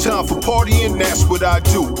it come time for partying, that's what I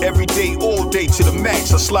do. Every day, all day to the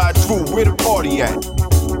max, I slide through. Where the party at?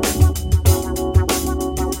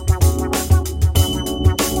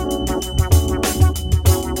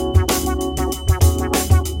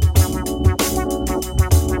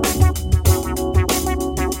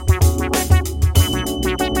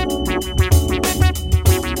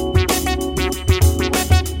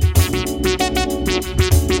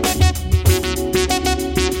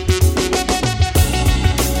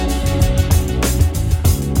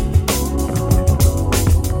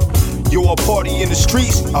 I party in the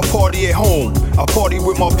streets, I party at home. I party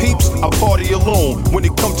with my peeps, I party alone. When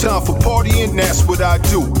it come time for partying, that's what I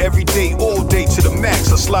do. Every day, all day to the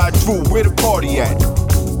max, I slide through. Where the party at?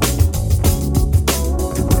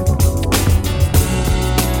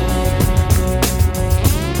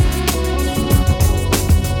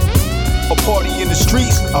 I party in the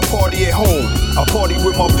streets, I party at home. I party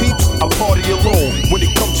with my peeps, I party alone. When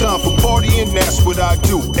it come time for partying, that's what I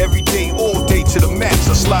do. Every day, all day to the max,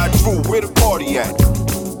 I slide through. Where the party at?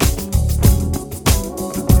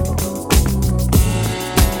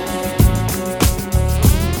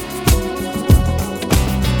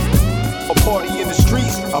 I party in the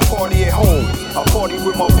streets, I party at home. I party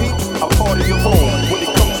with my peeps, I party alone. When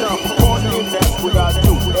it come time for partying, that's what I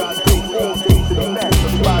do. Every day, all day to the max,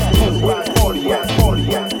 I slide through. Where the party at?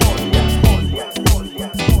 Party at?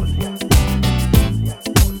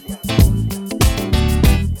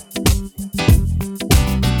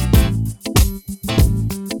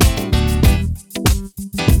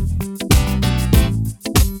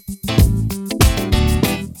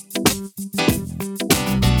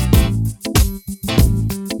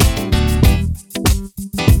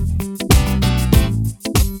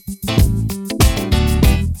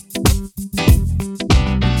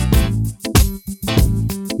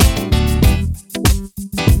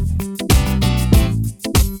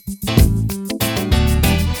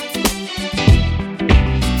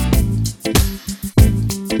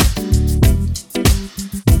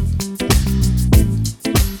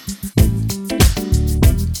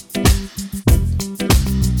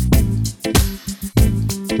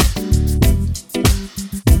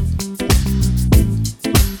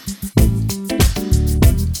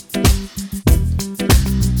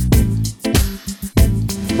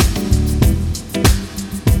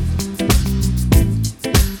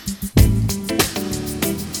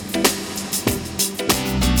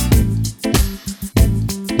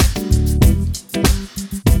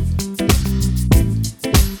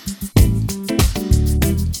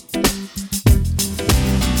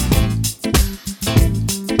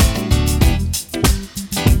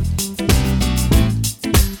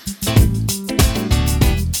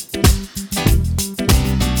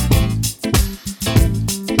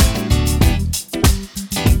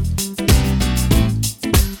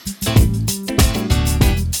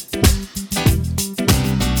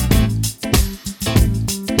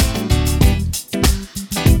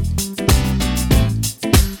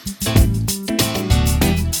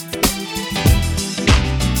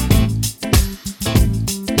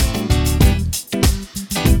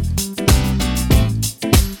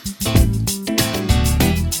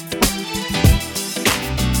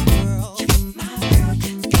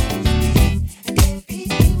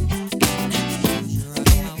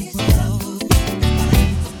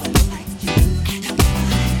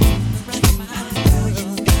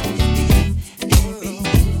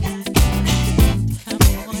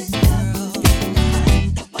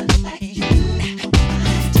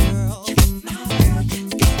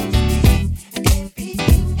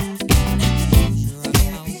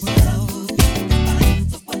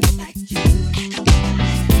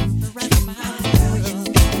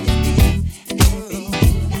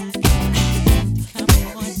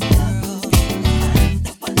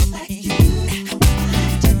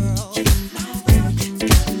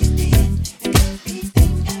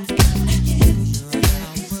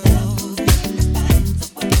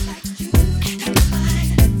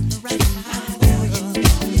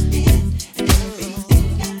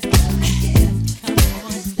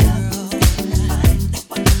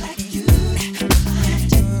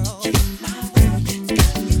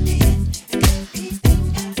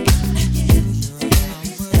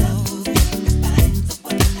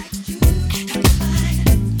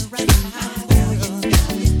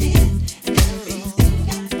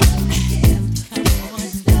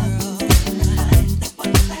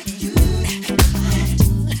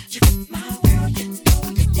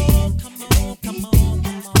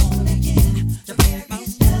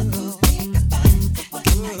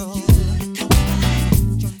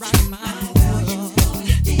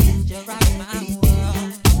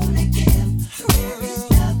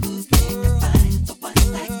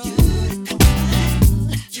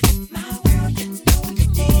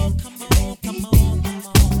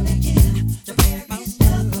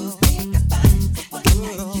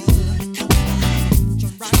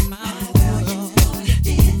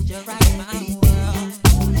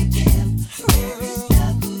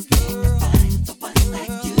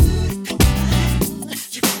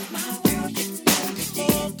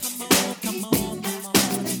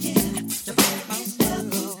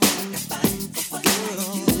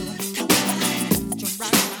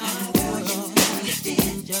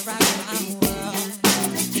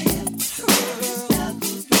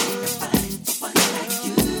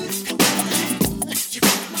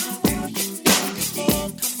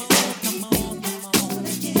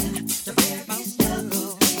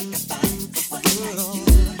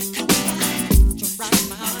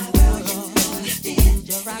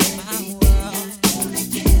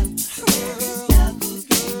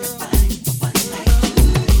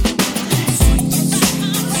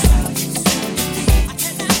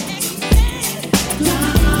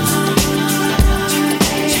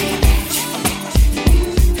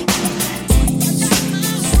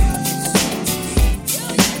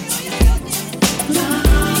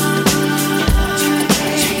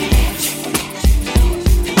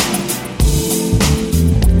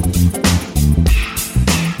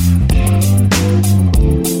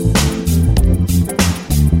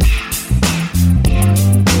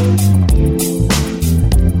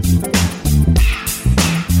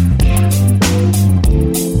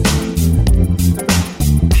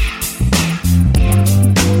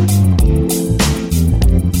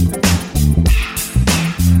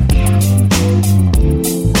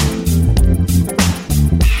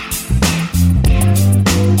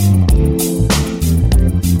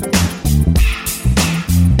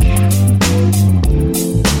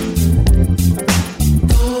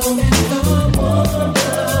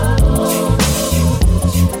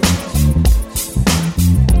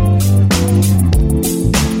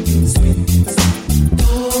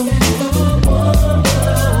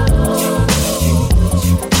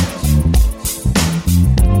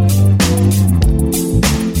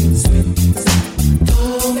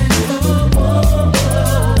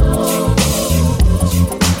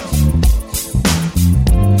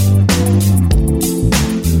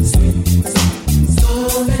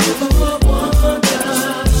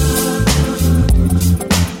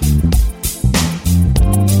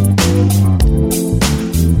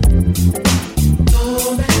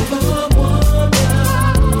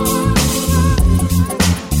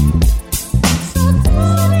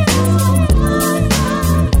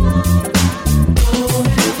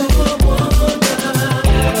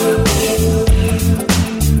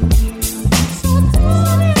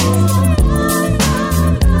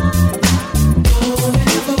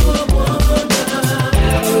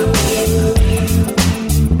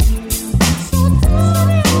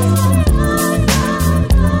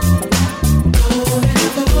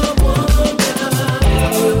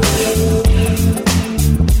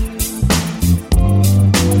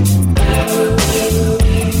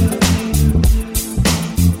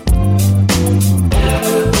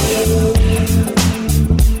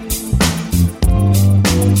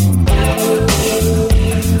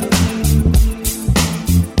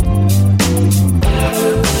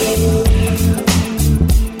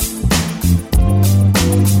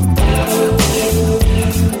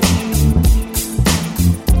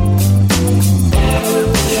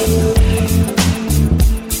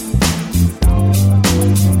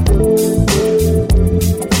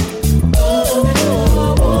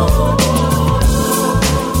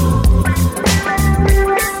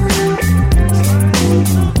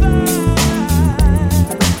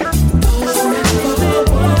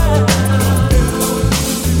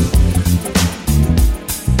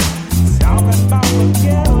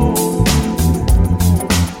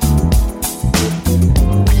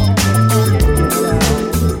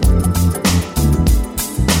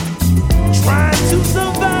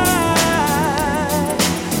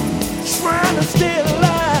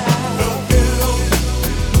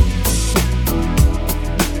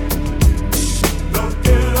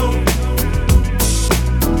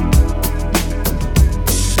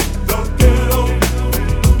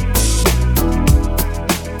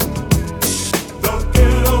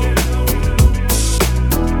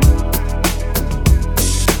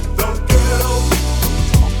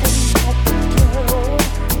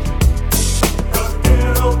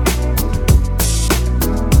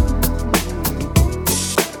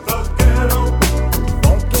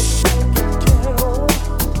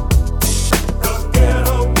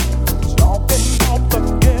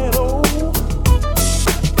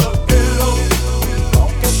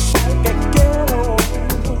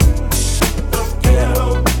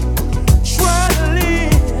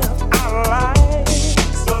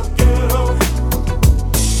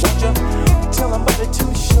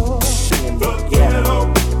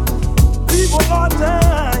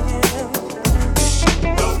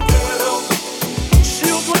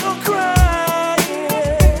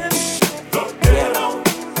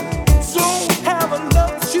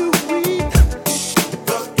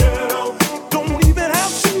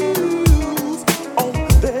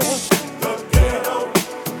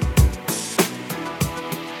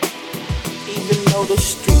 ghetto, the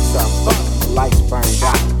streets are fucked, lights burned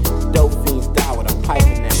out. Dope fiends die with a pipe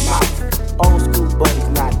in their mouth. Old school buddies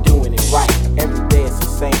not doing it right. Every day it's the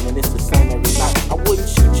same and it's the same every night. I wouldn't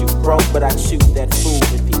shoot you, bro, but I'd shoot that fool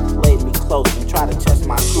if he played me close and try to test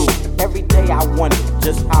my crew. Every day I wonder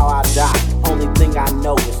just how I die. Only thing I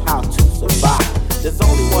know is how to survive. There's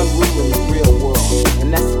only one rule in the real world,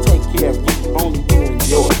 and that's to take care of you, only you and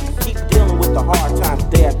yours. Keep dealing with the hard times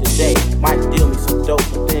day after day. Might deal me some dope,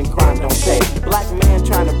 but then crime don't pay. Black man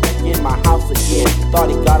trying to break in my house again.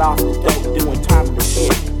 Thought he got off the dope doing time to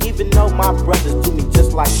end. Even though my brothers do me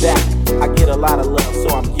just like that, I get a lot of love, so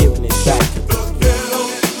I'm giving it back to the ghetto.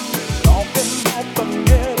 Talking about the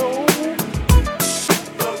ghetto.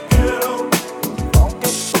 The ghetto.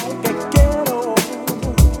 Funky ghetto.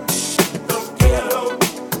 The ghetto.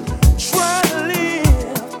 Trying to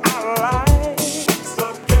live our lives. The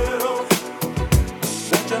ghetto.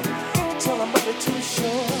 Don't you tell them about it too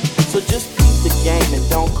short. So just beat the game and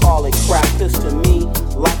don't call it crap. Cause to me,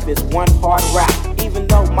 life is one hard rap. Even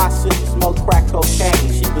though my sister smoked crack cocaine,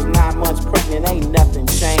 she was 9 months pregnant, ain't nothing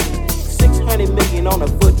changed. 600 million on a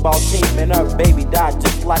football team, and her baby died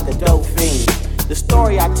just like a dope fiend. The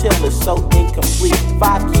story I tell is so incomplete.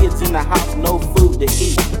 5 kids in the house, no food to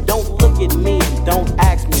eat. Don't look at me and don't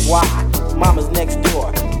ask me why. Mama's next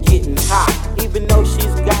door, getting high. Even though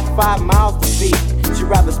she's got 5 miles to feed, she'd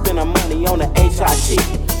rather spend her money on a HIT.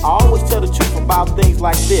 I always tell the truth about things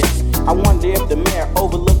like this. I wonder if the mayor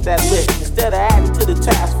overlooked that list. Instead of adding to the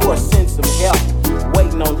task force, send some help.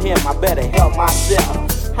 Waiting on him, I better help myself.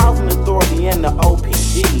 Housing Authority and the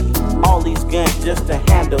OPD. All these guns just to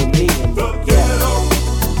handle me in the ghetto.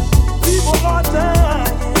 People are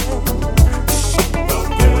dying. The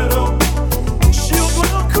ghetto. Children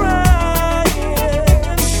are crying.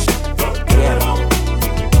 The ghetto.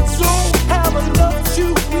 Don't have enough to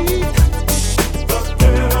eat. The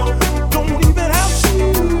ghetto. Don't even have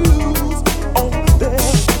shoes on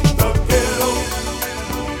there. The ghetto.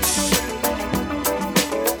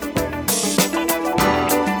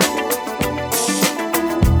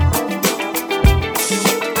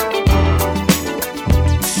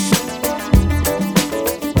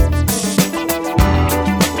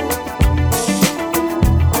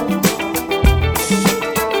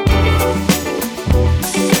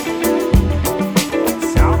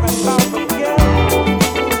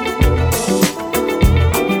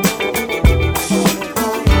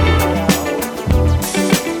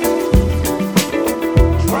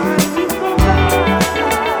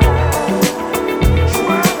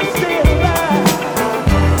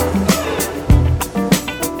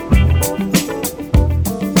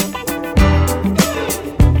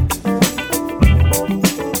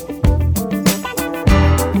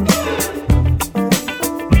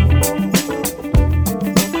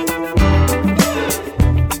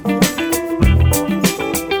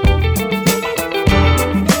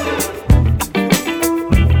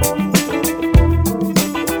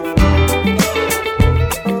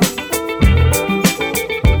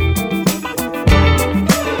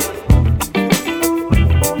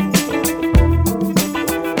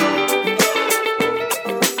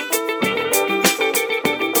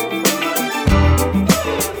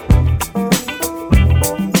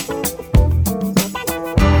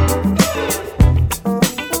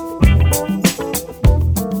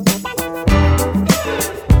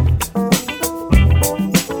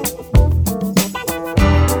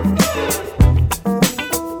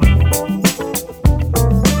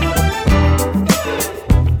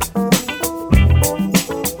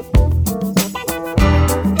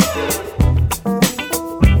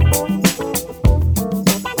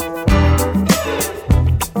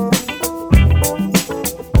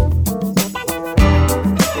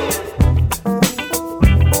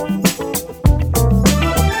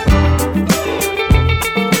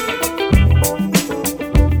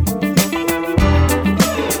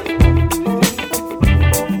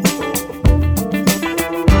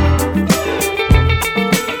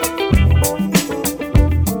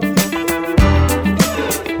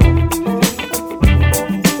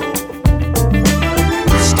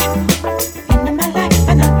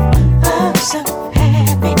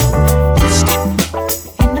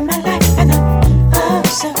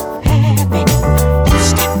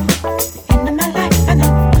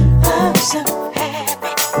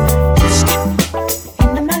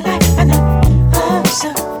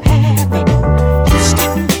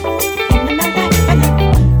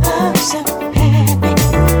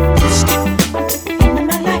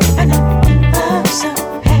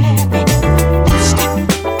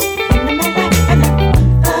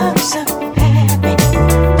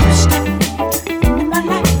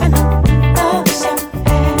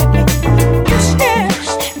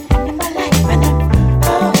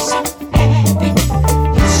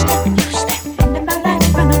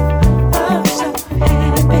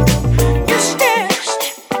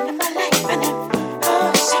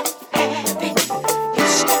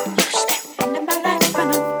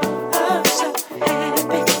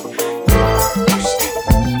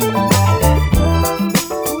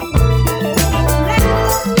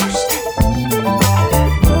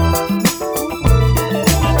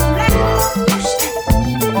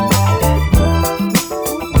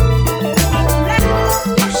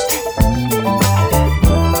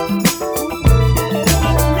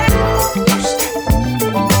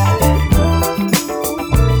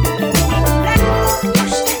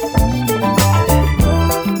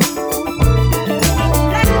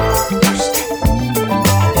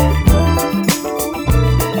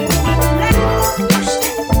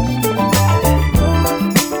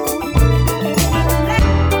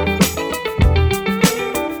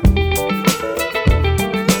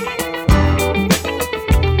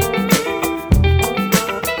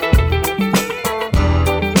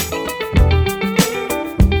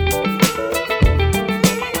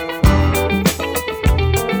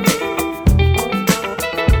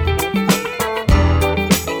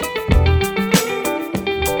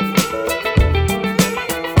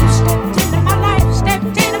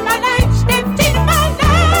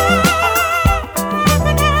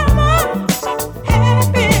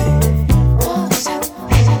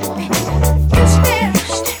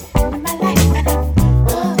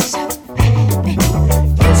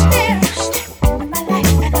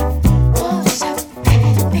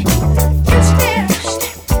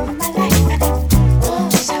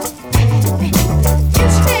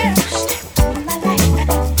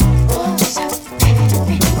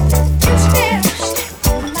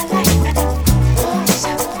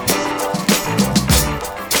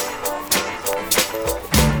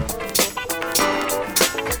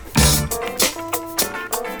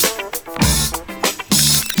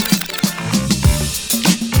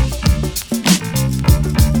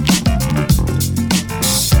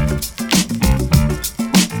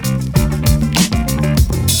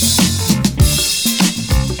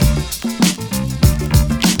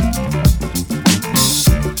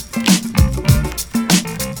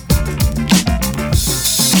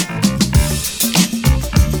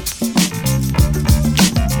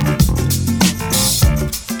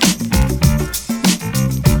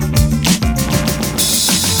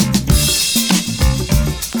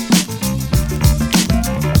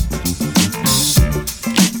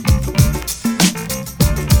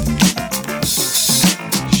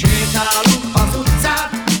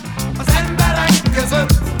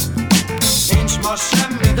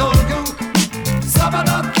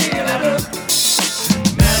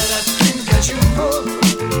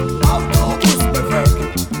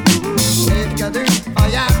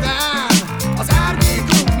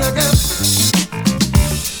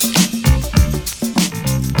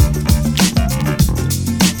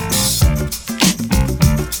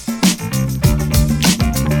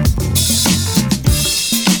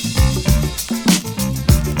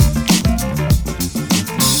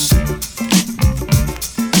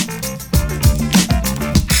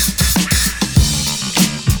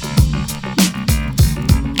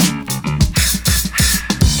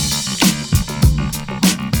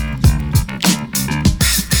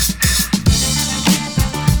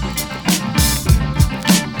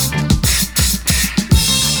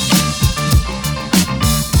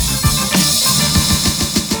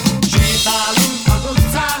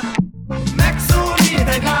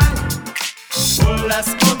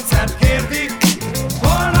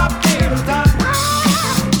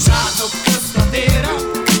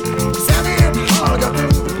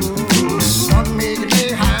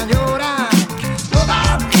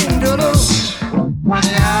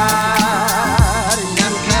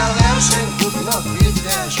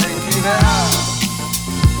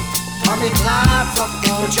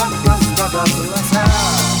 Látszattól csak gazdagabb leszel.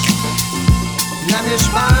 Nem is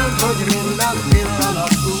bánt, hogy minden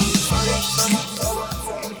pillanat úgy.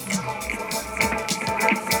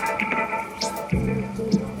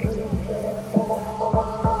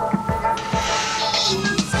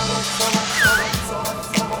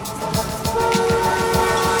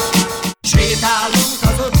 Sétálunk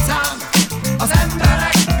az utcán, az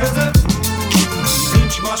emberek között.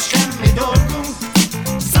 Nincs most semmi dolgunk,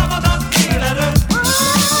 szabad a délelőtt.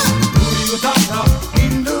 Új utakra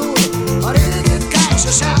indul a régi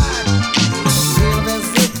társaság.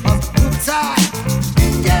 Élvezzük az utcát,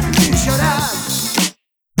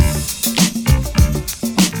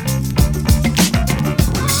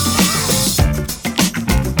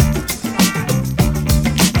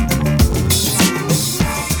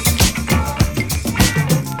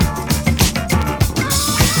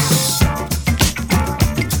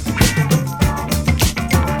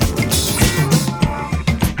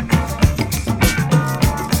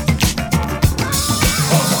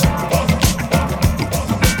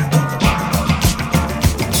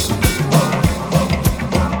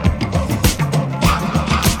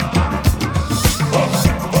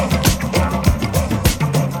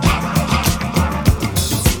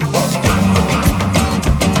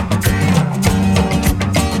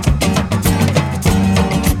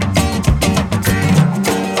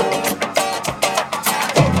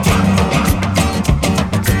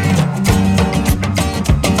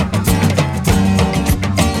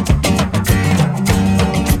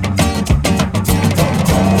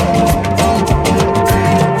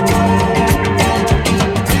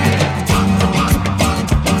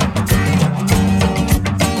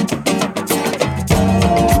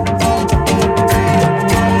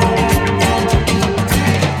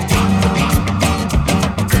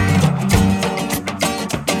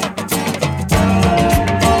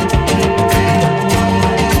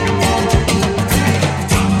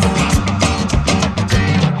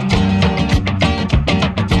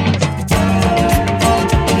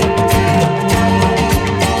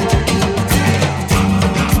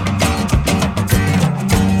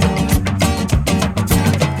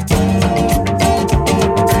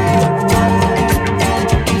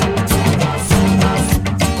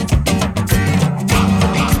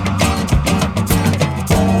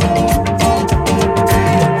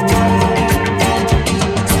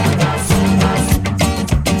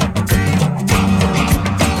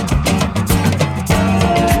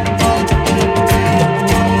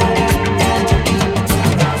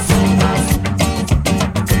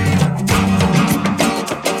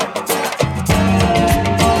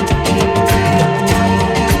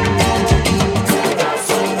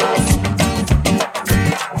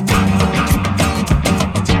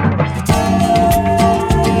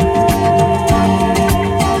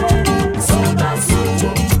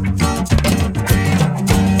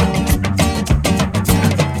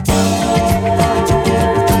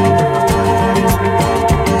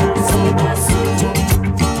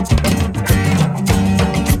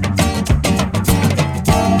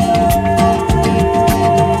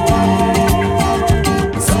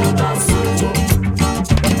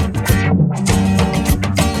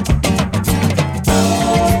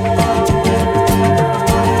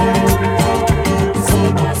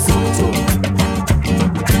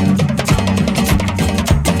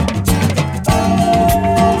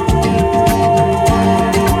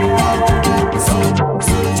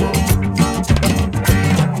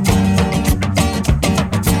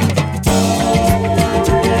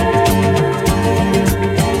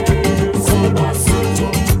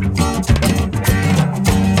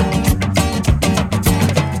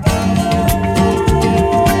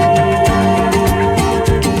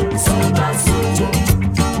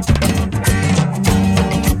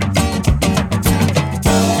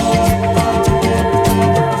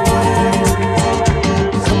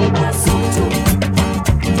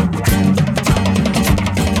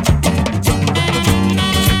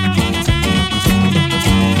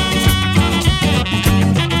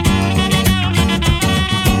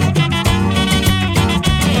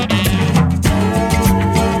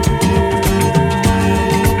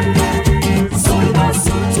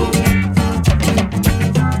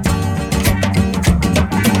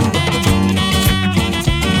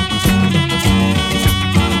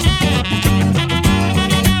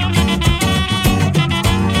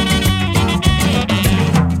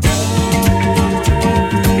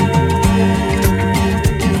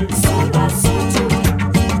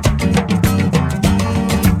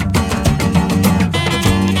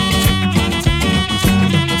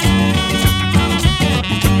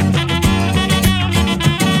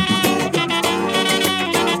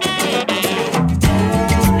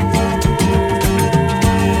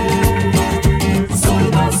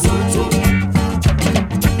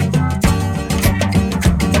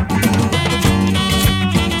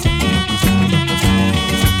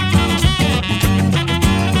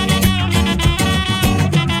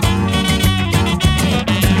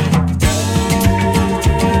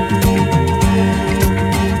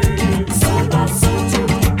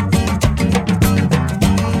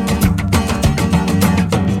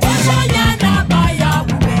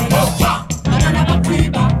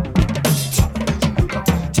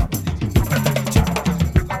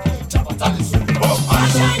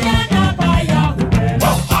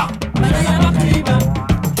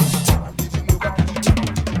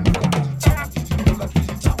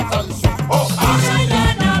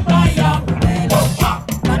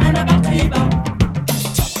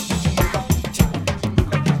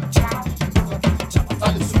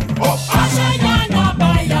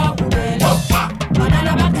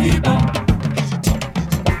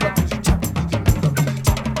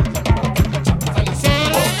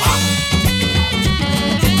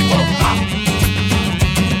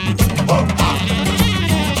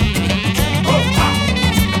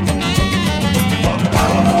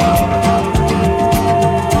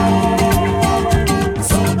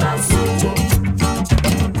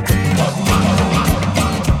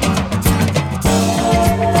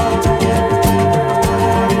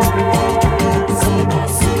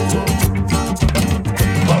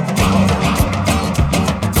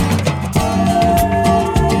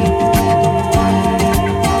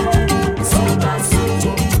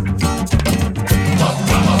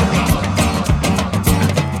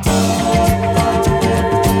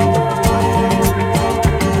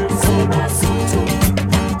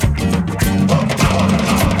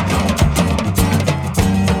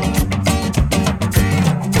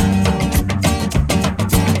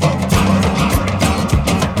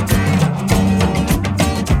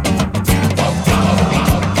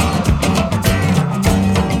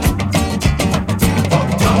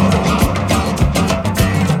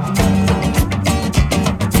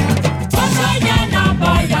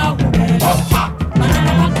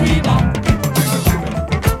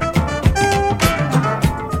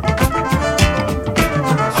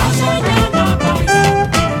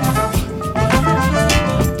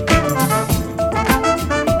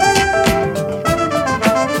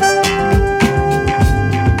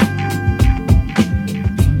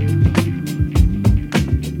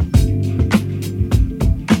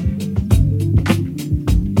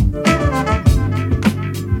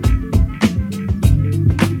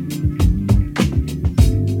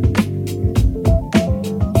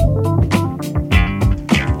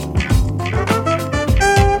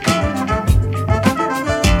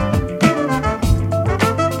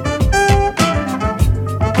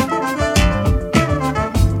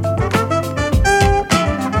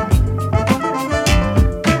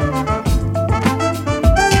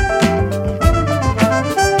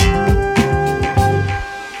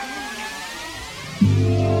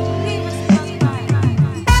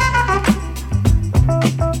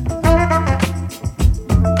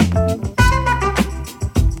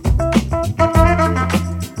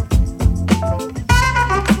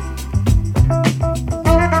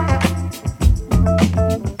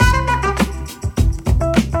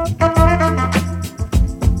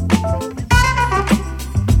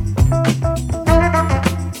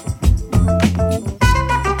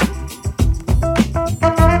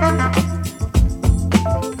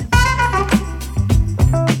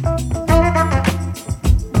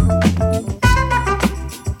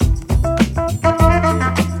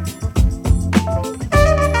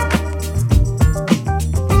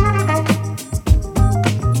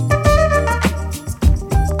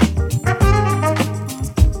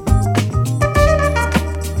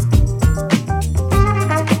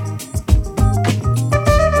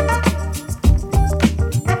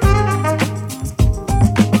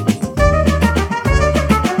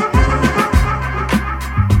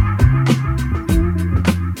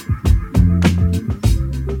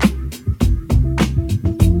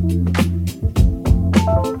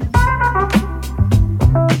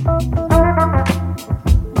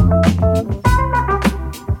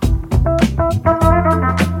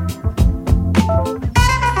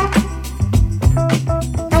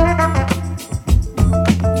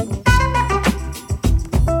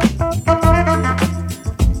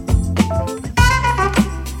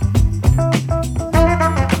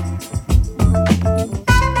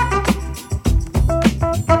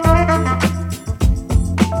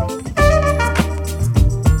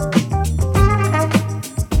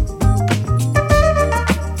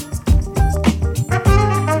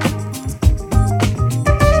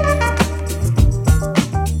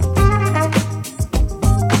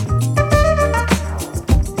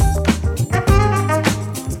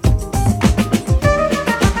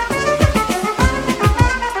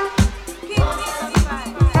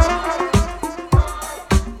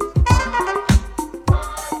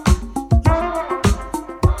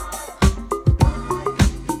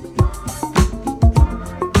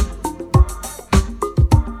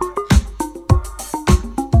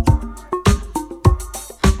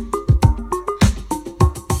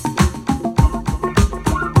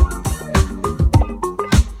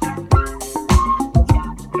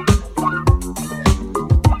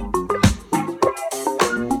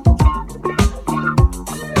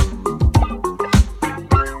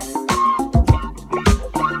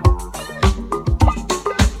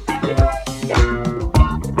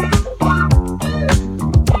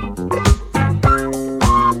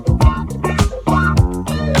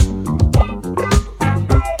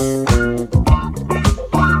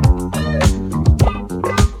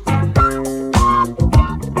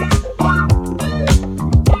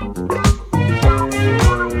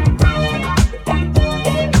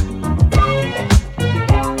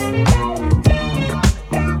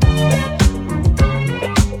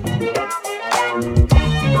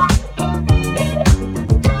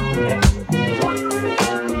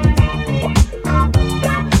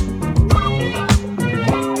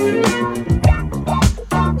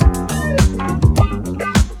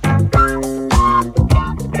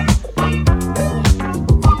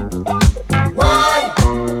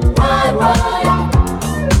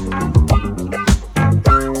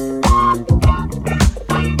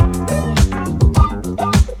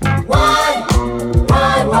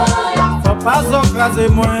 c'est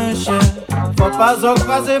moins cher. Faut pas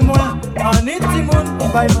ocraser moins. En itimoun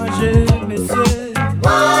pour pas y manger, messieurs.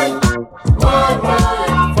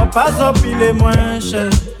 Faut pas empiler moins cher.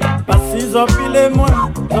 Pas si empiler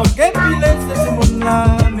moins. Donc épiler c'est ce monde là,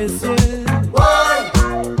 messieurs.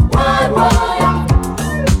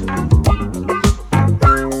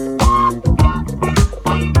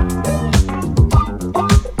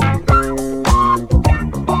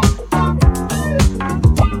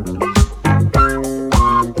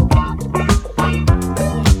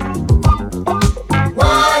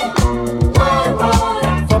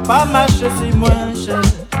 Si moins cher,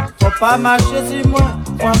 faut pas marcher si moins.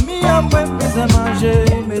 Famille en moins plus à manger,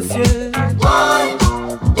 messieurs.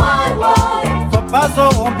 Faut pas en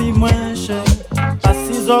rompi moins cher, pas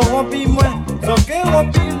si en rompi moins. So que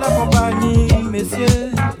rompi la compagnie,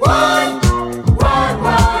 messieurs.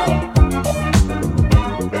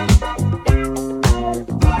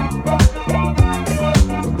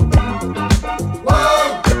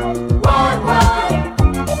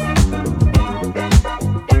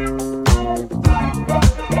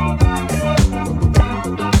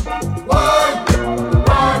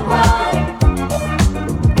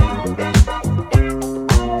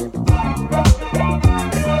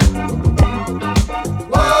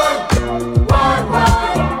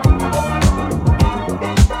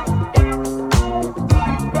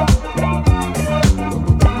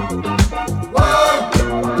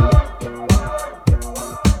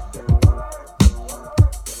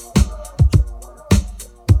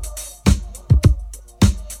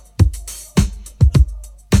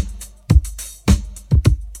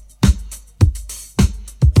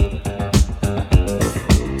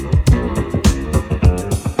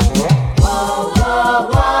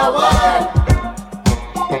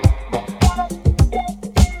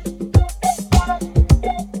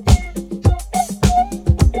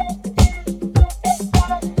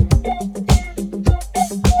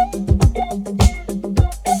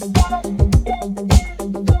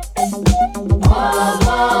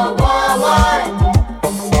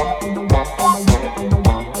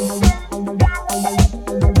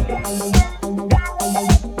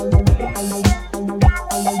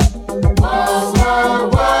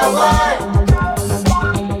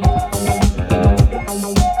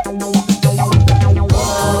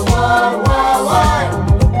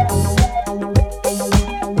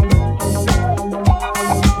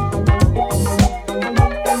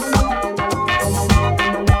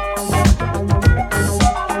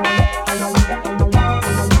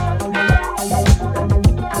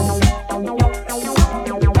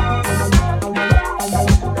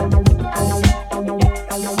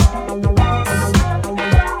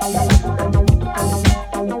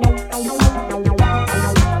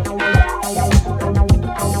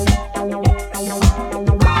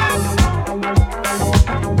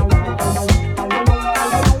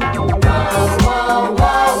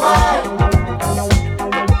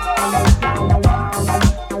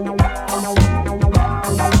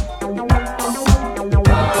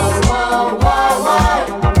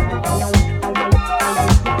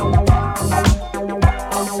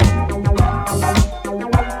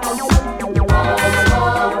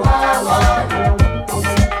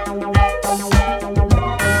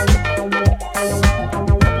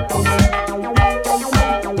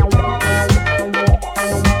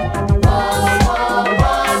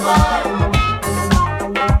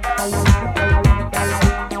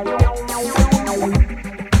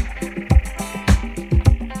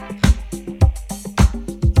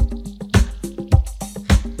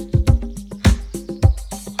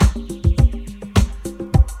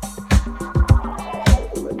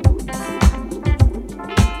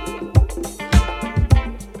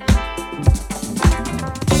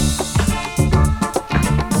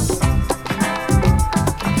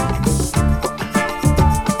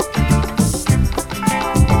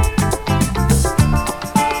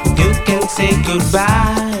 say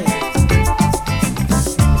goodbye,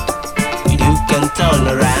 you can turn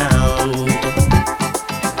around.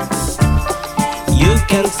 You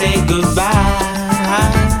can say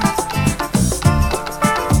goodbye,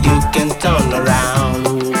 you can turn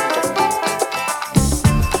around.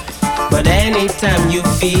 But anytime you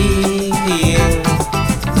feel,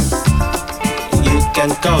 you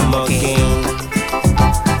can come again.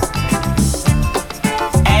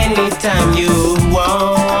 Anytime you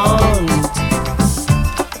want,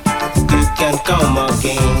 you can come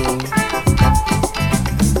again.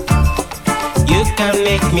 You can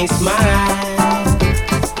make me smile,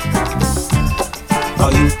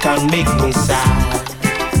 or you can make me sad.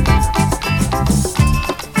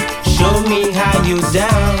 Show me how you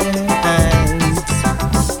dance,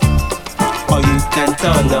 or you can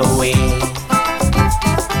turn away.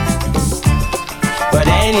 But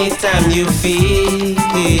anytime you feel,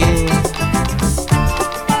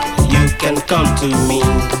 you can come to me.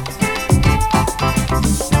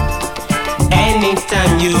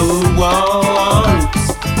 Anytime you want,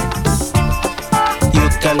 you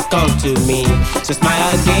can come to me. So smile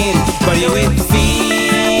again, but you will feel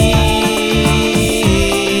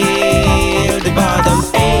the bottom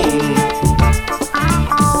pain.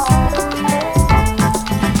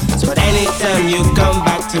 So anytime you come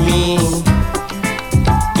back to me,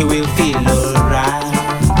 you will feel alright.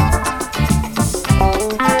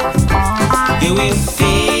 You will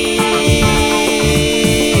feel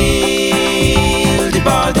the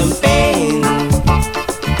bottom pain.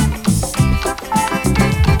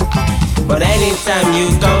 But anytime you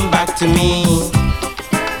come back to me,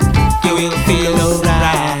 you will feel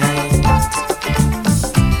alright.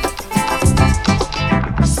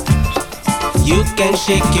 You can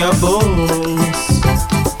shake your bones,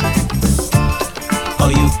 or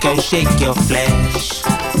you can shake your flesh.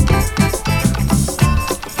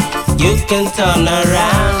 You can turn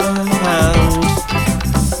around,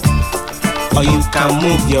 or you can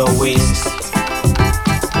move your waist.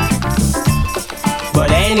 But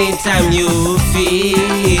anytime you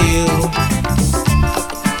feel,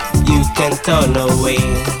 you can turn away.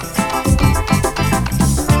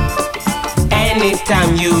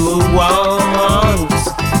 Anytime you want,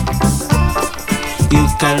 you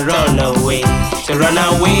can run away. So run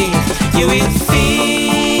away, you will feel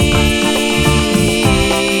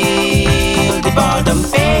the bottom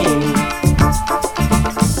pain.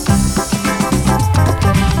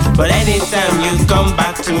 But anytime you come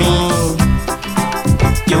back to me,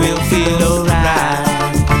 you will feel alright.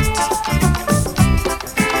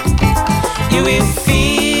 You will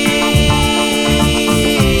feel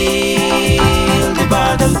the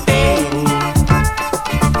bottom pain.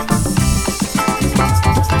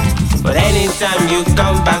 But anytime you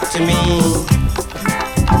come back to me,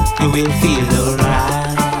 you will feel alright.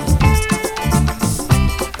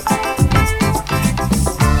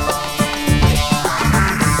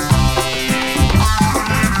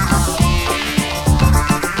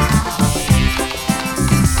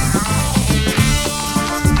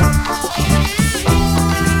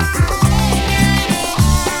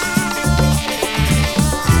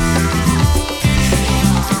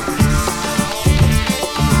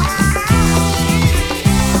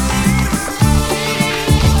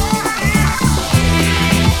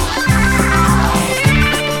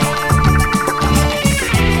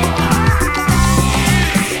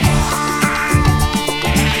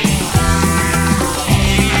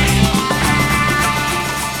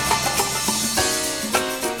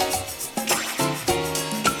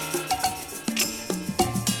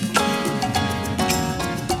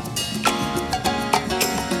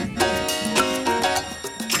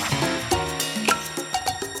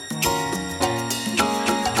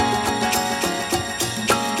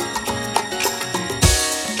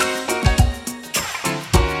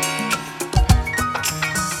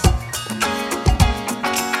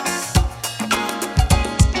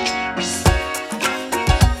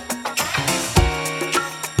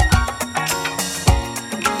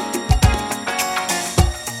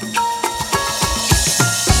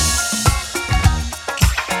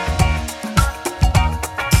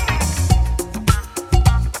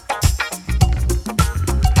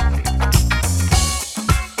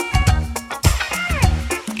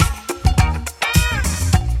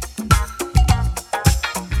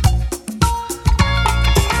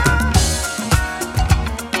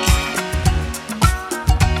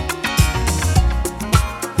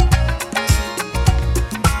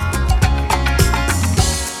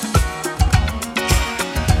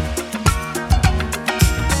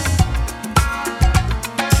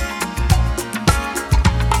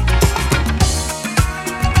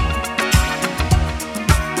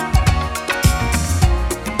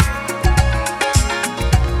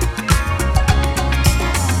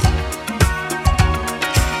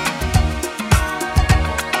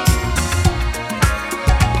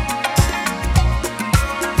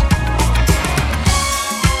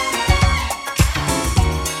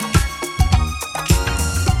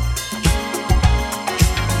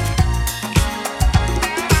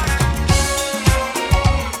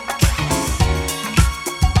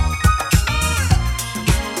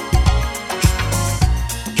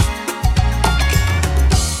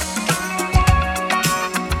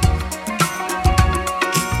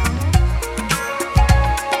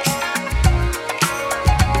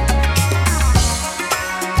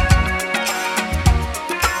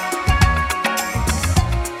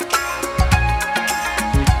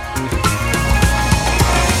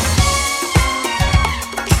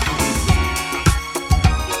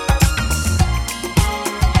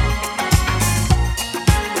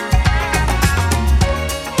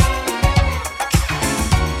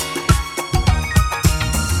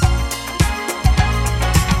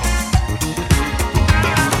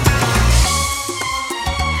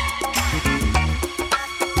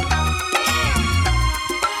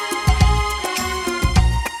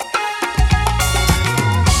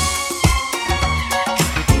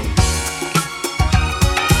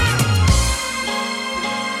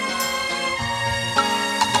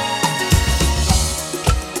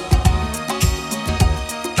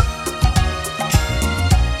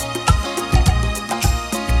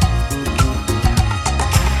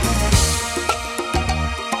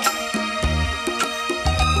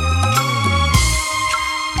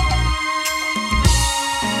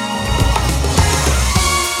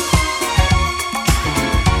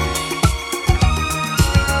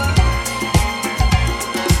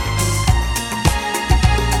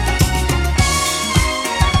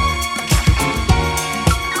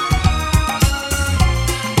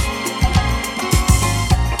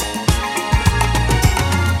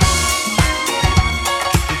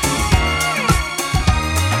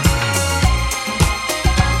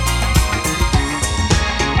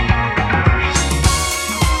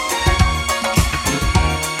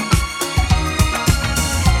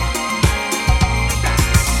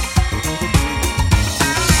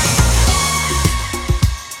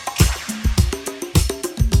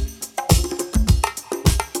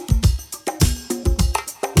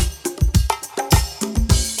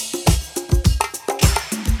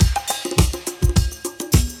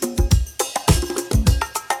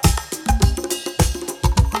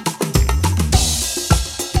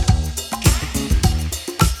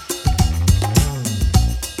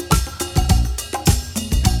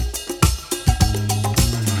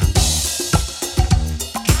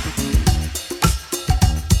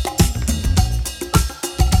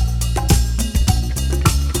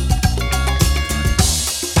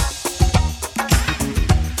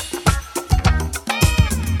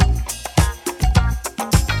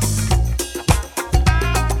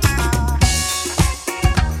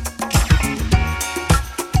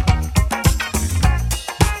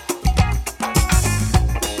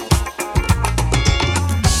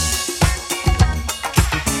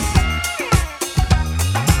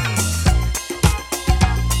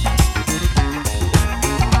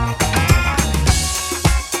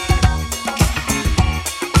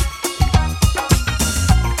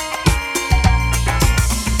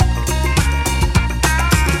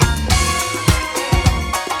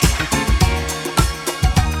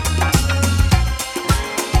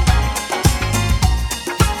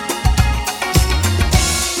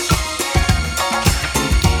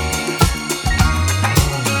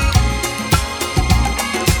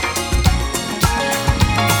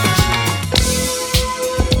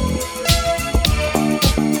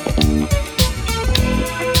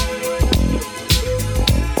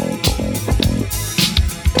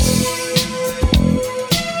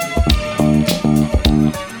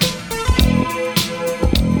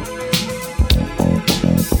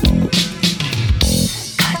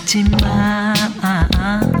 가지마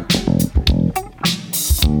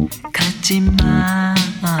가지마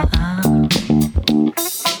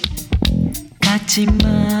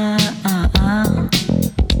가지마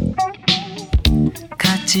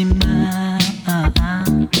가지마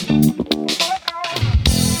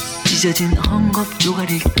찢어진 헝겊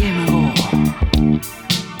조각을 깨물고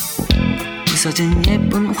부서진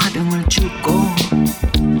예쁜 화병을 줍고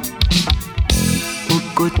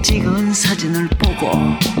웃고 찍은 사진을 보고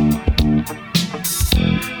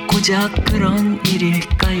고작 그런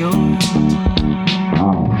일일까요?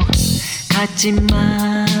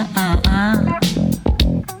 가지마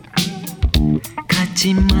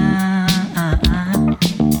가지마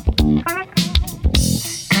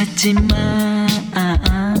가지마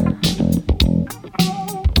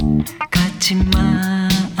가지마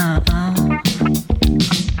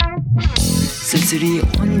쓸쓸히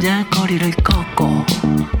혼자 거리를 걷고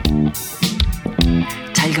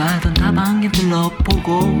잘 가던 다방에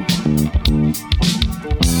둘러보고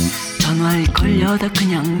전화를 걸려다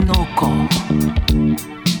그냥 놓고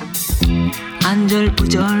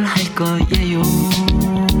안절부절할 거예요.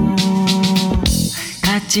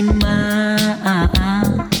 가지마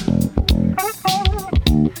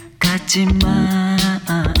가지마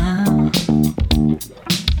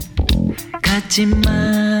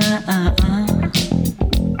가지마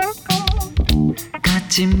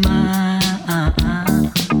가지마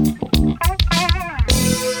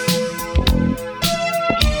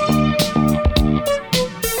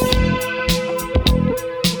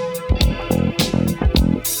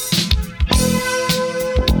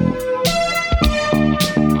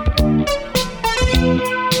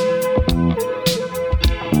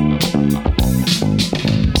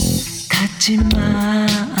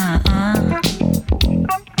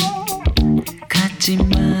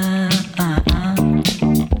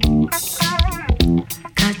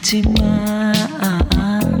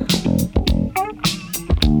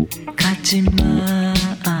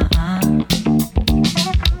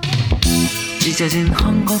찢어진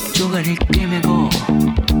헝겊 조각을 꿰매고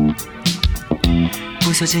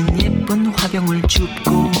부서진 예쁜 화병을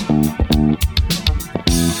줍고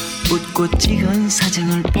웃고 찍은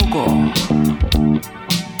사진을 보고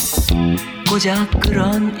고작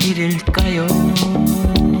그런 일일까요?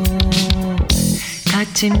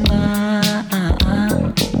 가지마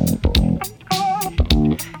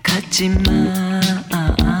가지마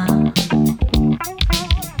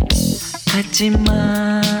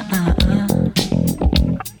가지마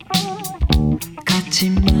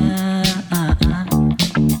가지마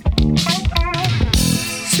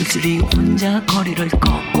쓸쓸히 혼자 거리를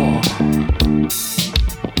걷고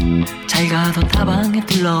잘 가던 다방에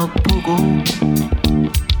둘러보고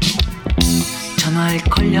전화를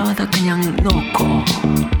걸려다 그냥 놓고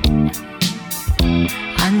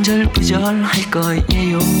안절부절할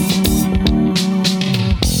거예요.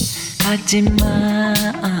 가지마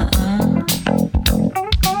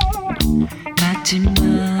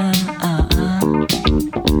가지마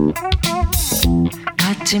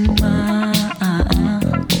가지마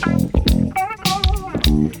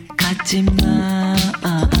가지마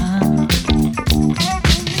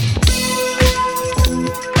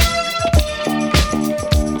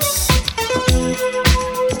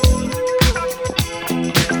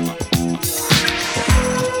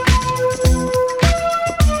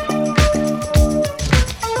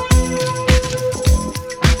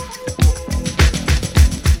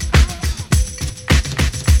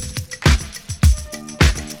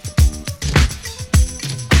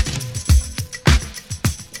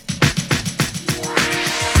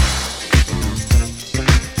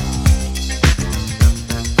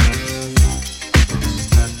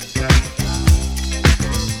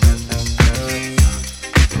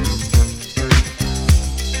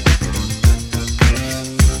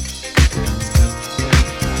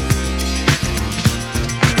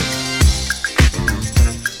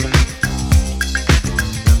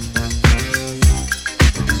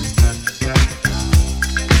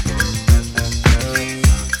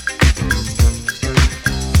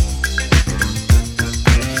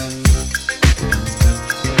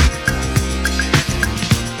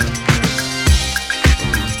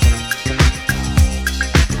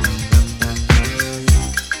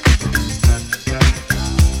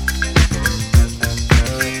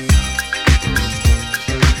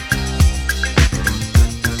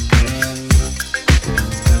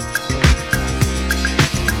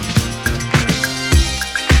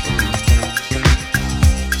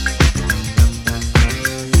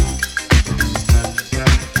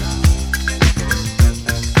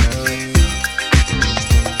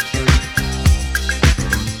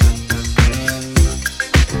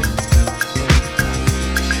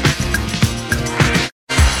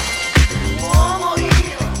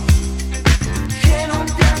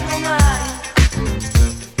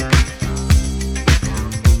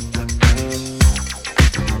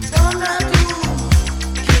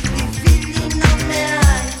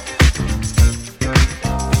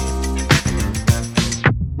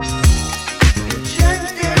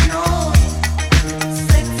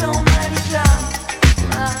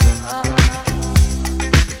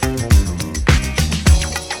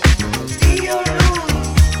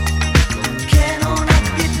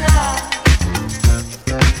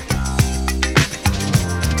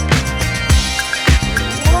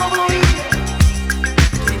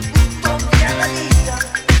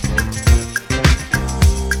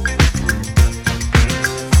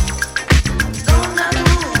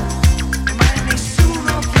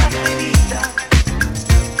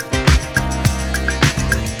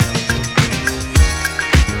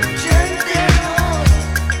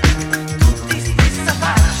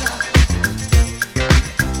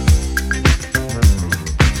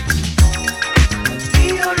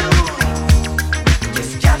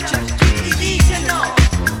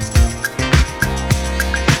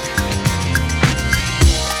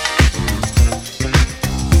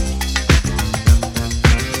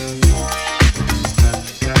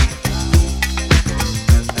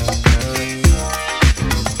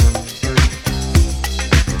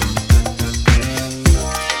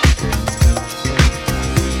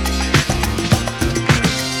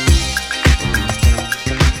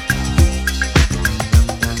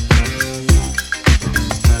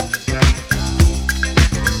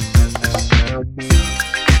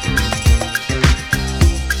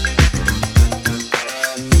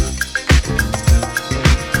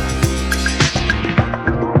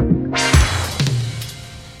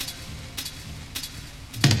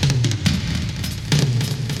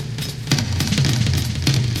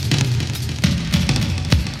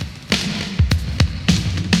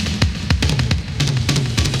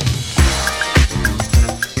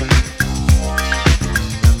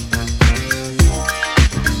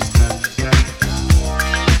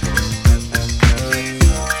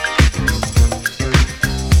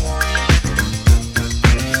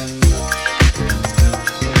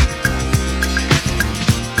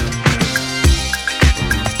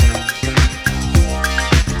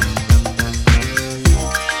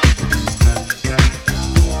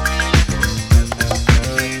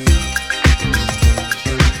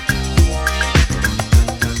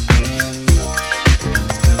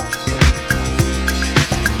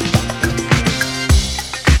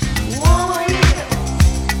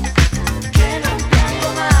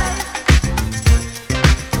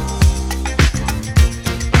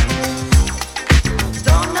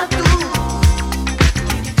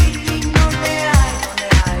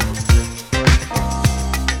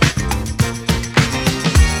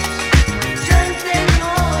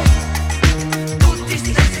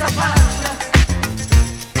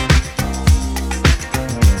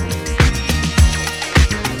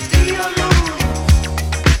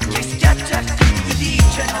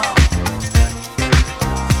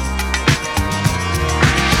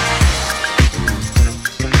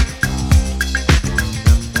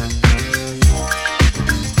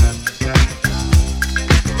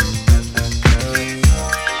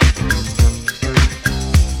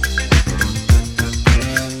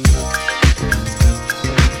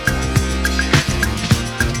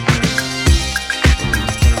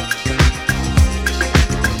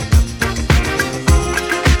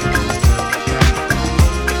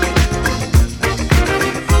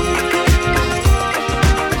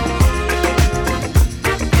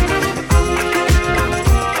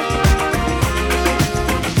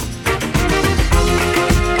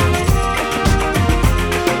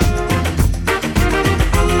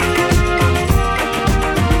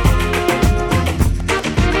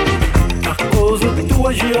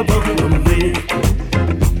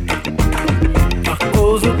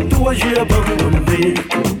toi j'ai abandonné.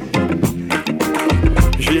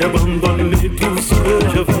 J'ai abandonné tout ce que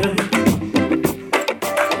j'avais.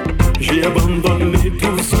 J'ai abandonné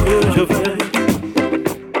tout ce que j'avais.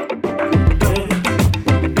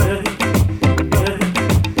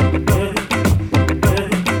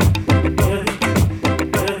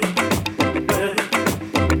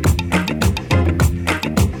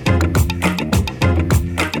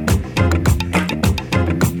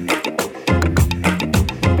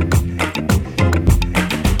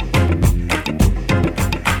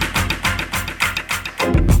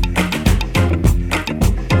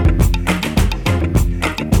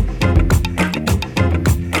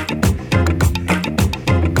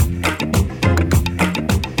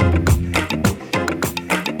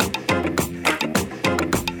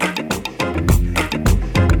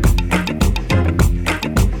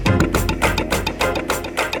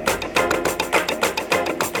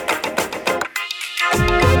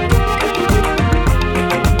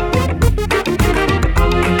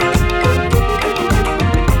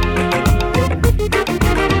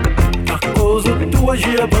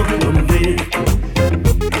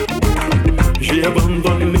 J'ai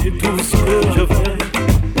abandonné tout ce que j'avais.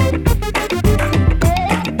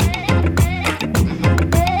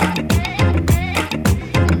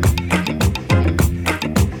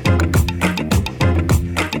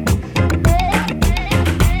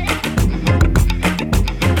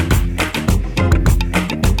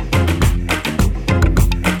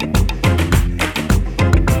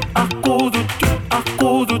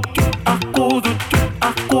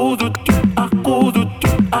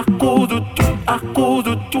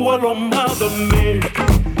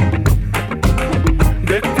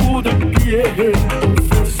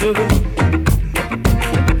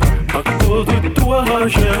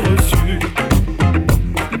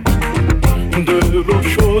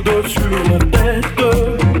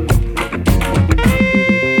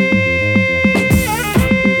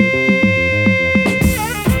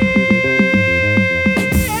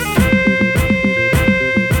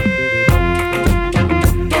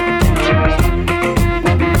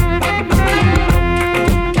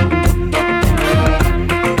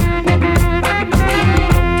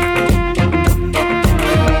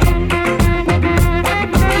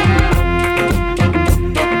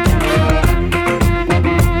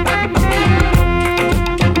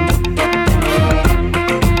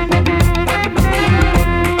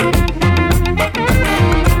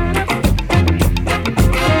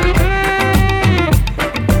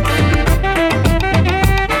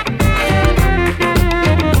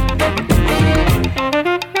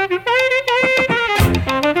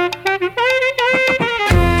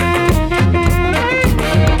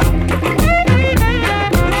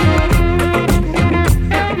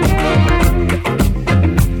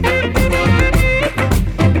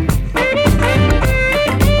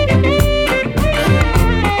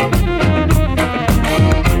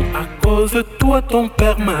 Ton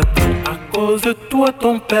père m'a dit, à cause de toi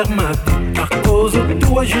ton père m'a dit, à cause de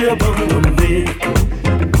toi j'ai abandonné.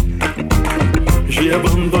 J'ai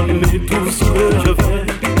abandonné tout ce que j'avais.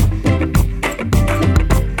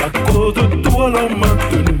 À cause de toi l'on m'a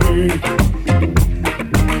tenu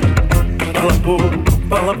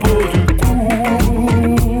par la peau du cou.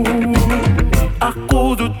 À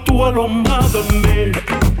cause de toi l'on m'a donné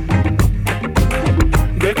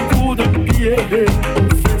des coups de pied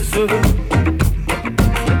aux fesses.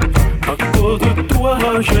 À cause de toi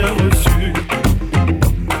j'ai reçu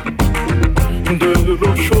de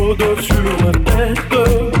l'eau chaude sur la tête.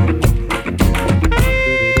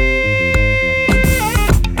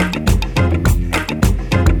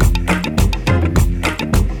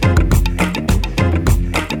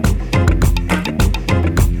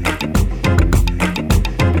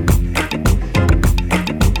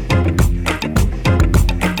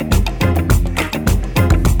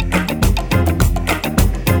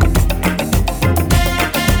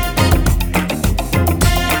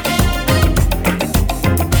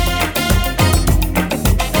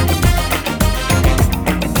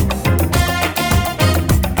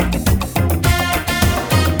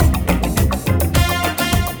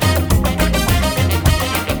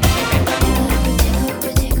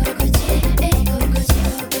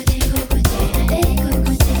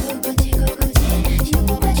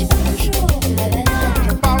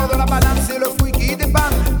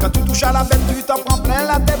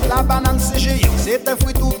 C'est un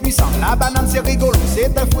fruit tout puissant, la banane c'est rigolo,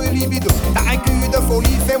 c'est un fruit libido. T'as un cul de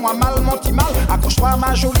folie, fais-moi mal mon petit mal. Accroche-toi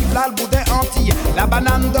ma jolie plat, le boudin entier. La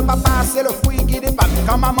banane de papa c'est le fruit qui dépanne.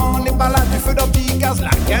 Quand maman n'est pas là, du feu d'un petit gaz là.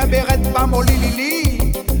 Qu'un béret de pas molli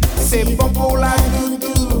lili, c'est bon pour la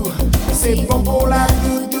doudou. c'est bon pour la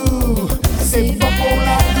doudou, c'est bon pour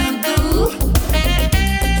la doudou.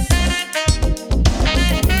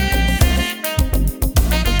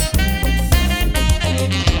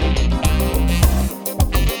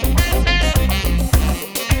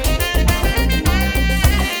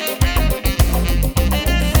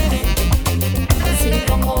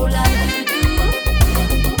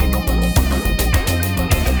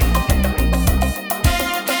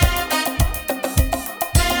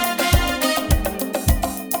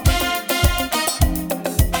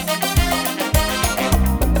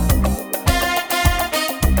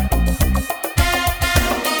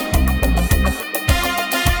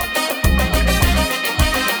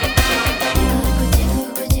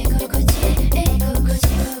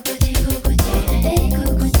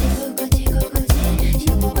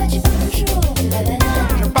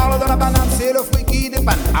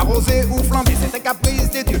 Arrosé ou flambé, c'est un caprice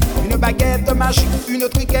des dieux. Une baguette magique, une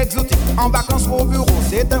truc exotique. En vacances au bureau,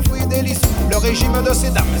 c'est un fruit délicieux. Le régime de ces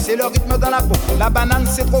dames, c'est le rythme dans la peau. La banane,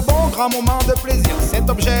 c'est trop bon, grand moment de plaisir. Cet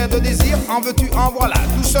objet de désir, en veux-tu, en voilà.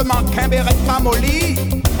 Doucement, qu'un béret pas molli.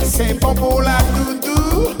 C'est bon pour la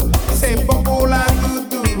doudou, c'est bon pour la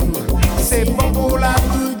doudou. C'est bon pour la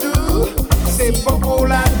doudou, c'est bon pour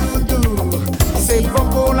la doudou. C'est bon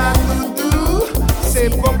pour la doudou, c'est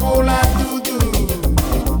bon pour la doudou.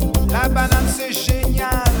 La banane c'est génial,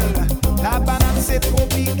 la banane c'est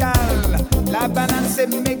tropical, la banane c'est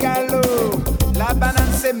mégalo, la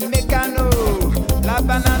banane c'est mécano, la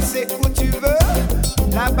banane c'est où tu veux,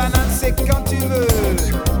 la banane c'est quand tu veux,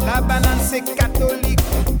 la banane c'est catholique,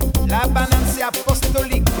 la banane c'est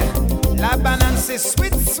apostolique, la banane c'est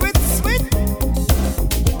sweet, sweet, sweet.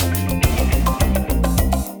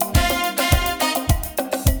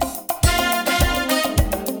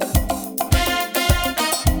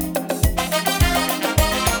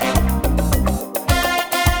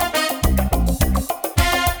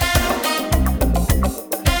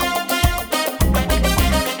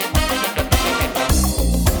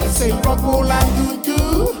 C'est bon pour la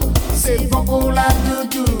doudou, c'est bon pour la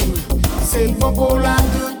doudou, c'est bon pour la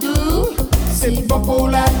doudou, c'est bon pour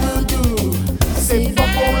la doudou, c'est bon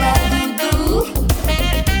pour la doudou.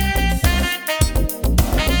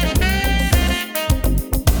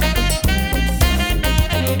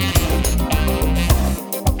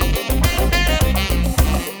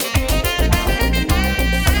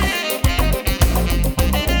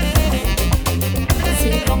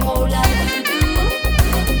 C'est bon pour la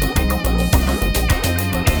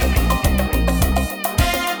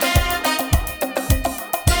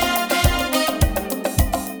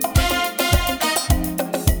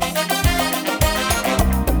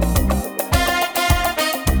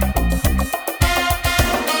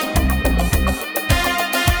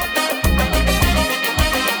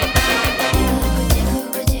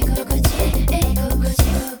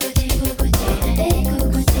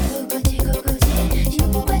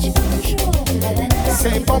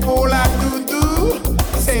C'est bon pour la doudou,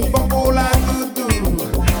 c'est bon pour la doudou,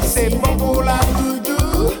 c'est bon pour la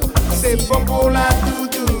doudou, c'est bon pour la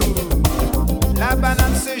doudou. La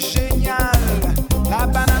banane c'est génial, la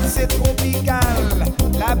banane c'est tropical,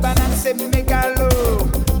 la banane c'est mégalo,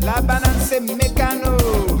 la banane c'est mécano,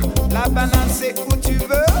 la banane c'est où tu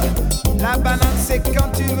veux, la banane c'est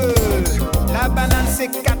quand tu veux, la banane c'est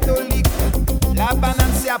catholique, la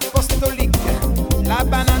banane c'est apostolique, la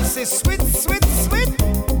banane c'est sweet, sweet, sweet.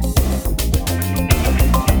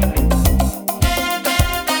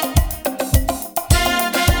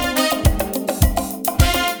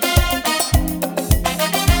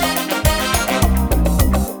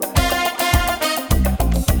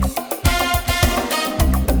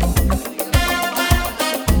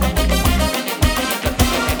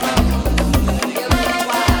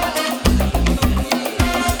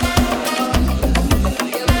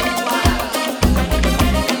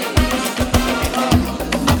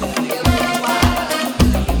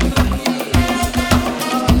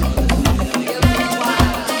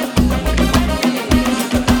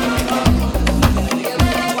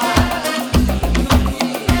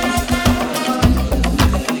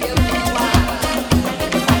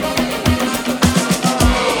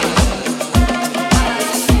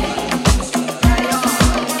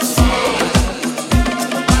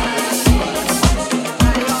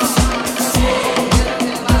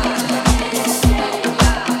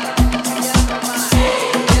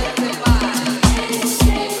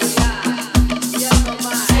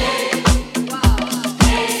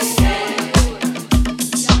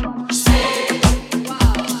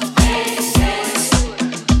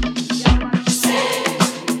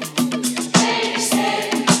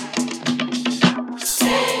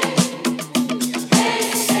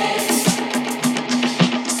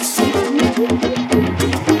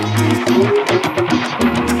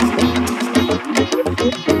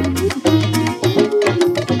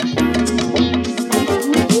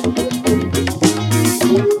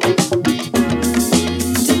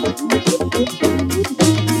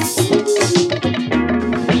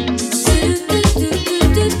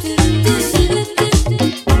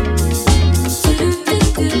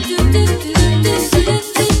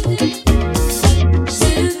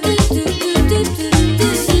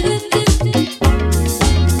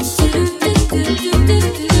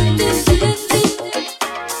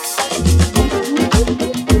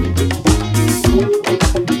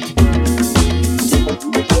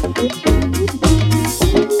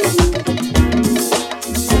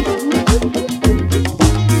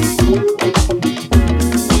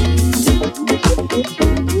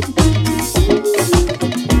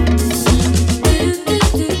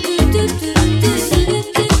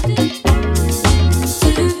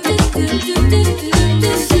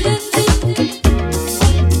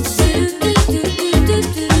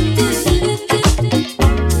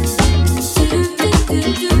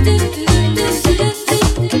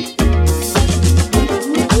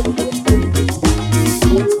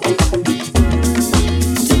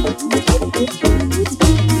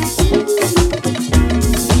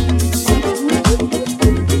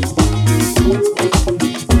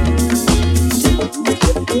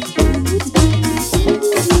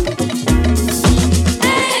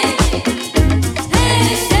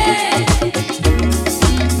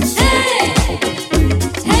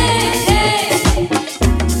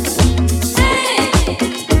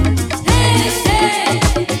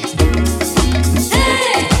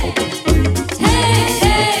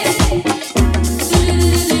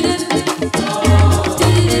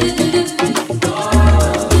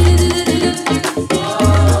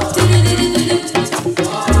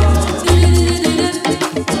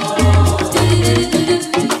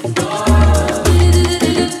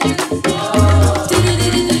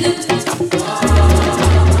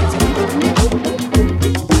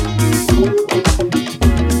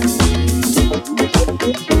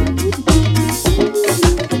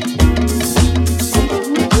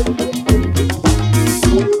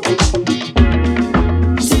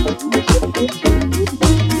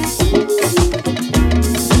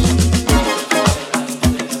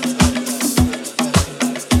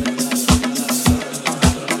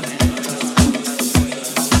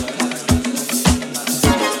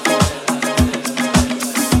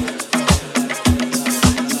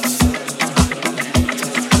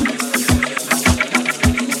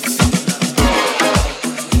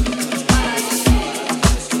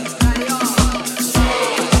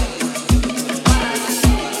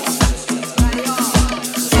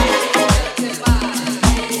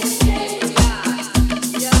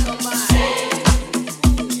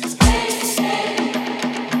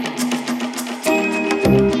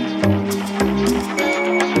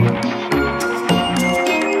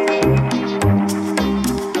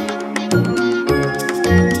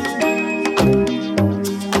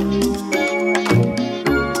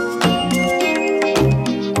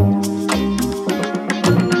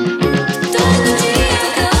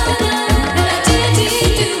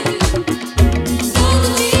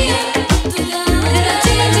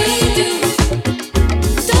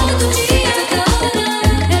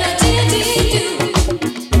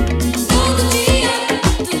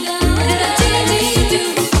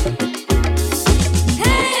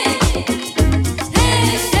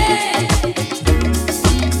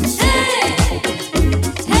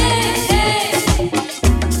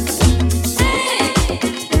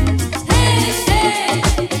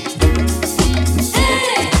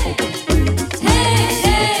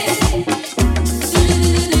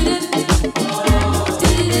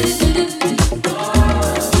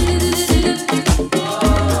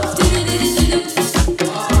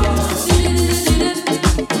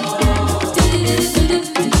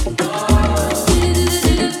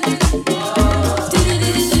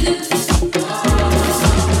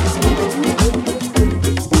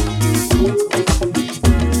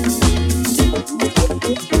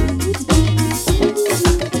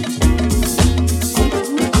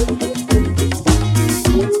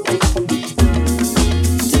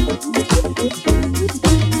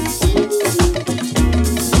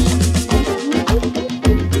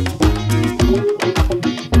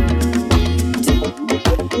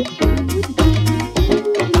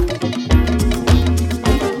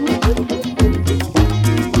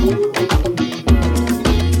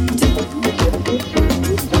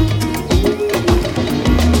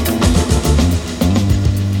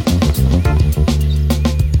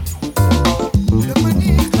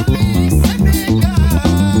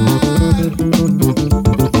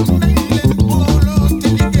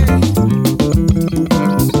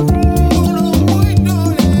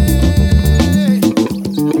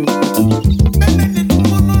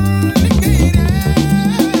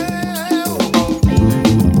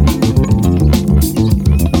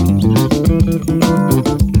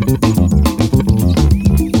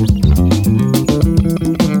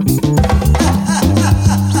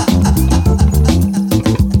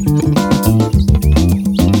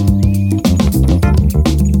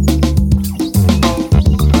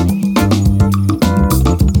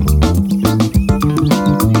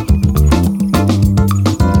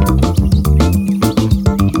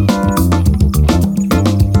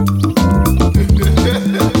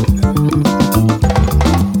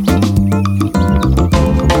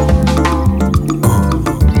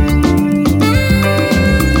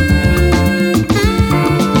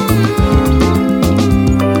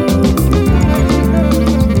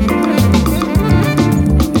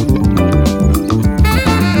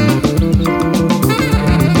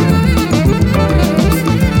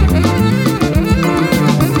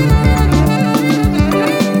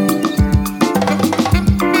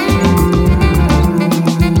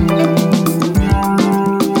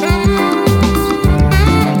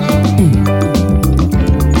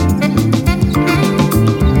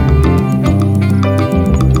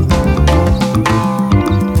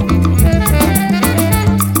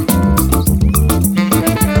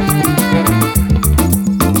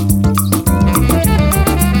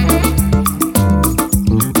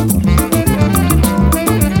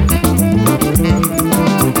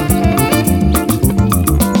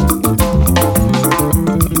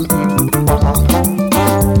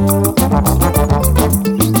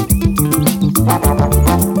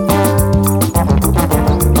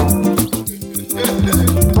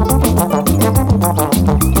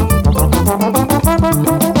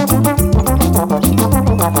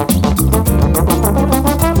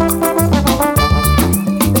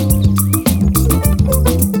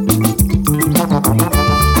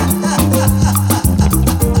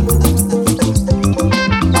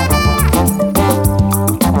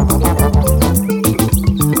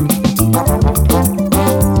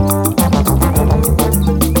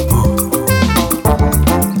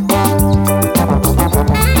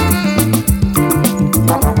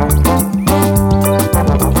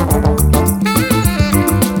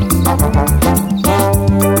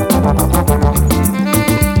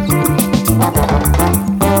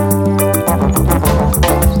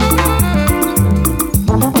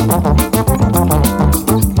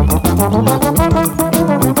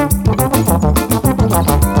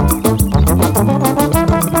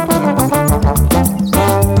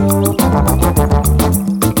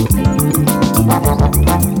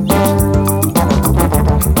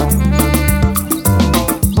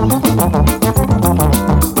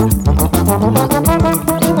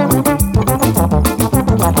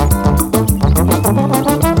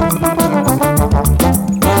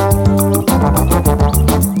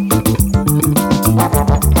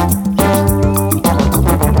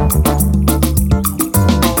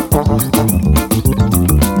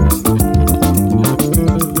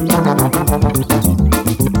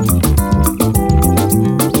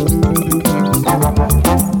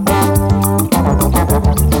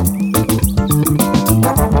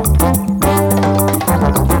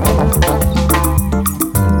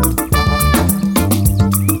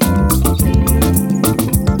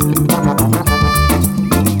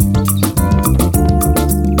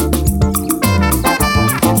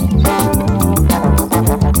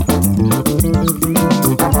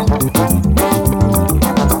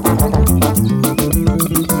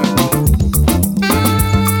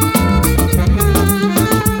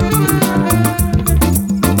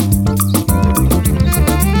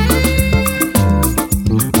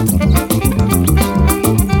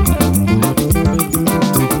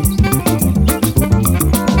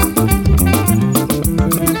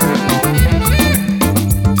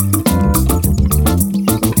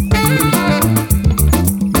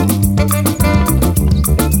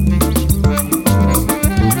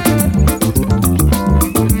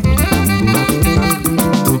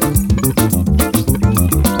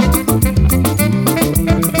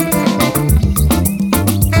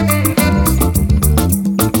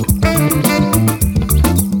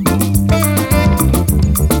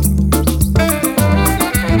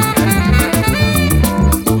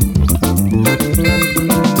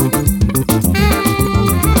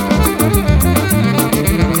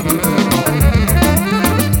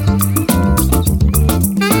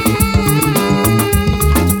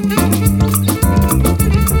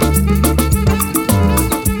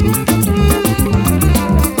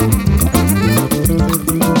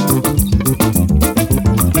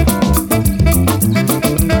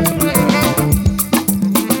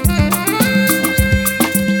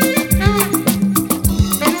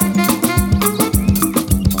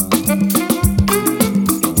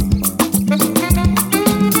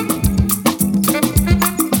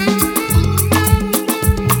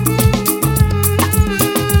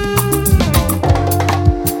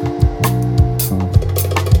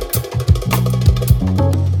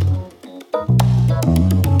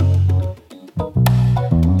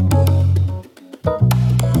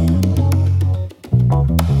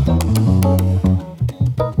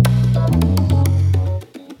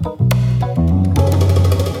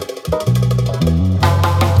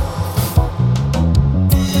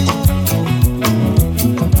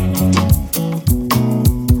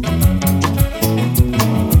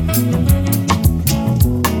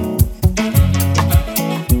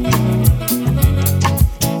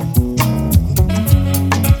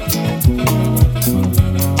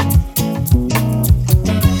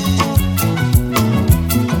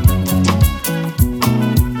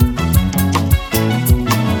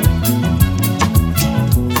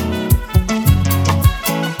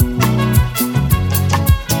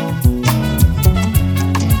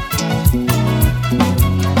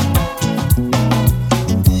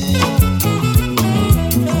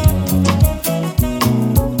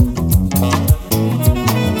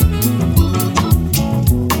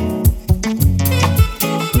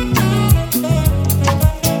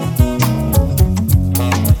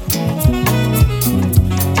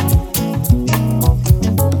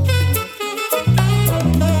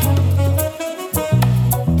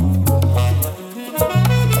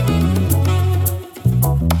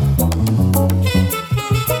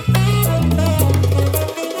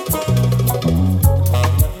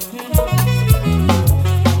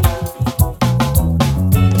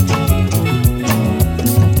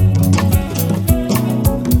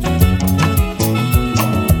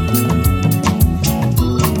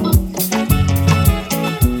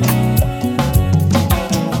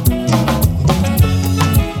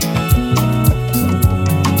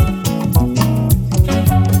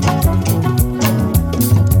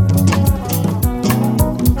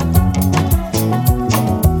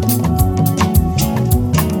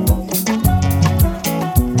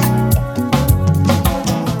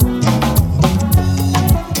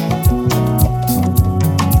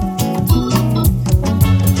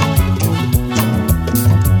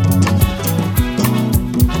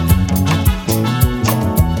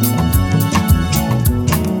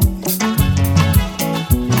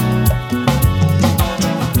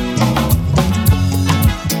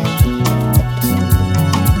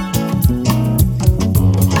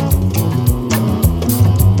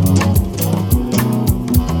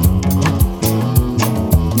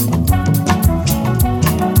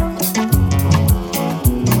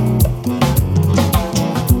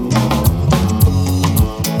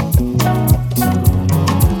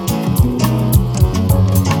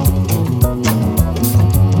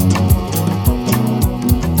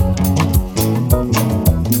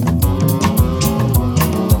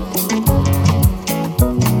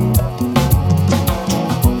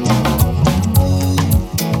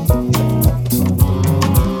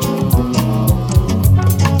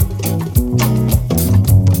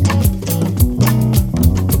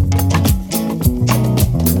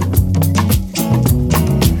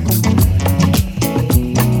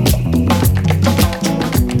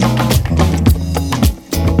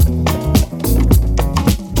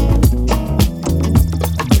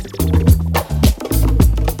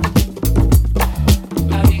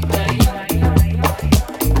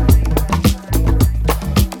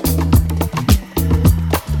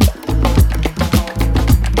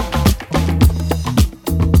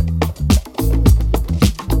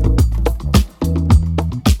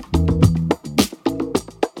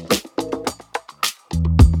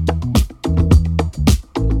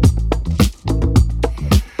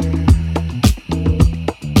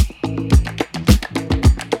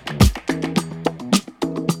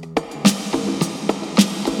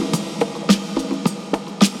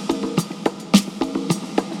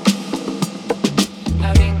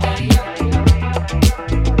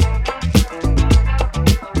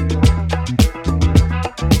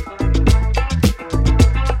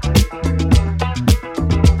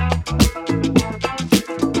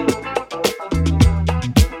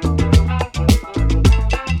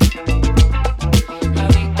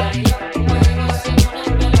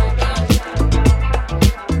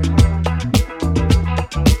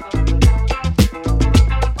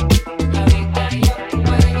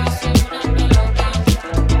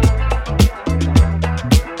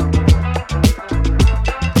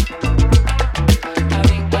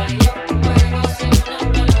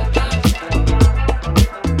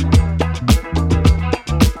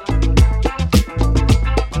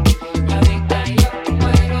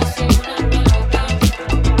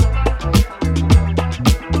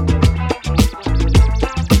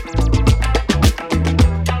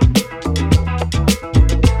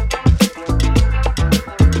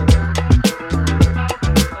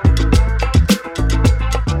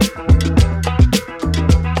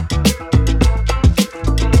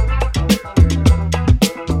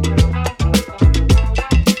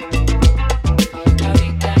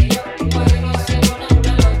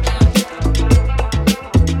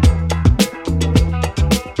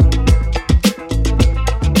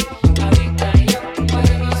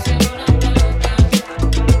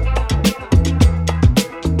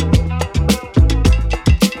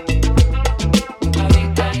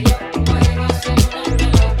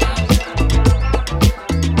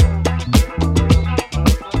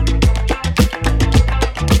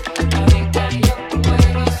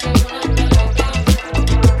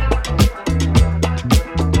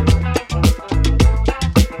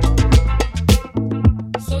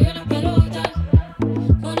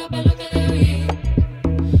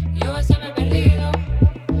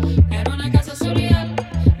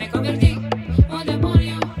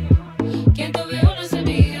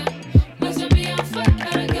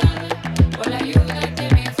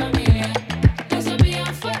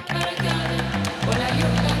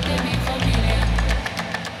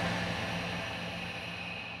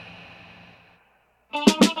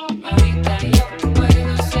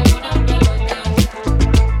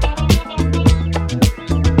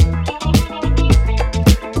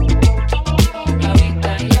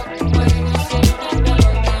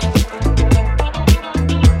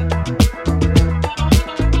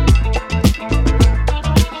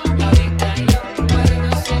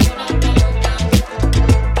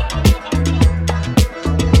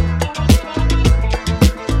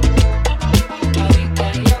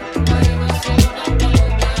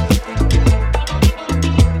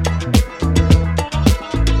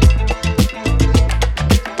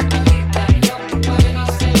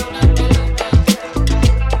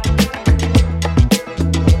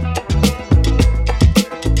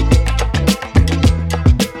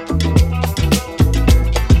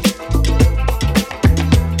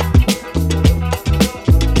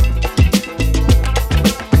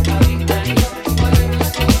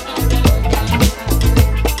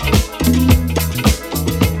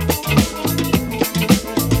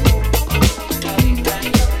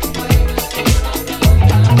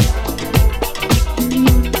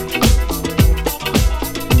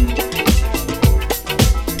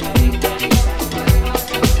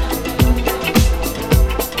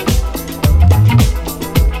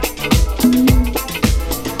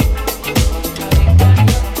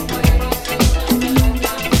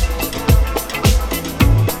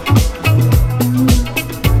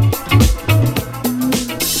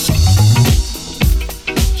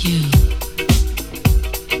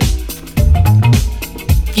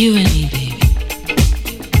 You and me, baby.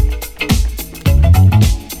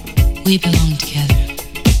 We belong together.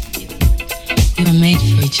 We were made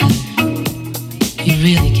for each other. You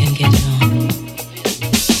really can get it on.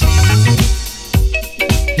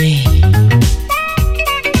 Me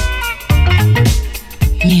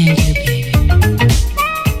and you, baby.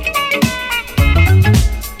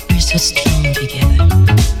 We're so strong together.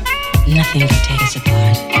 Nothing can take us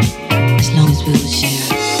apart. As long as we will share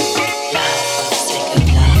love for the sake of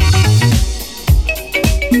love.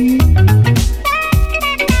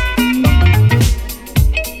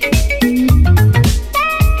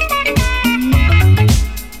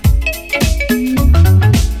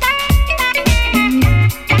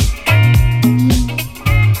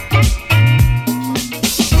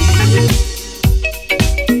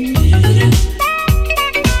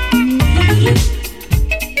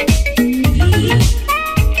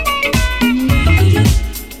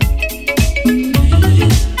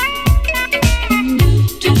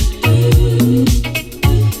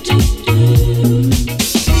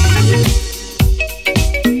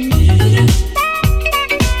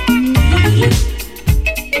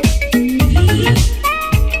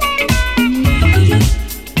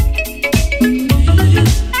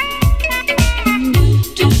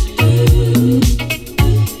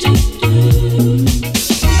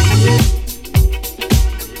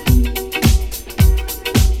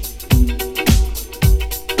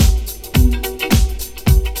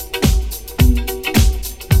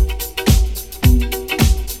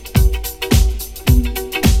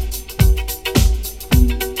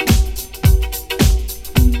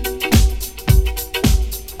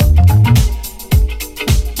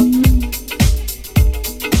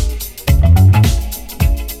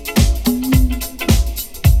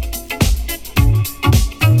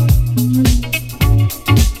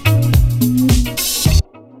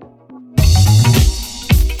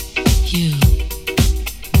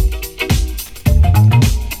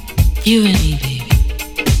 You and me, baby.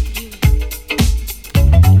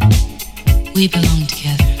 We belong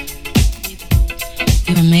together.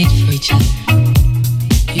 We were made for each other.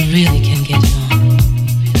 You really can get it on.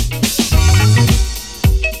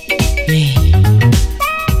 Me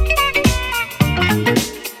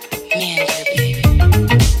and you, baby.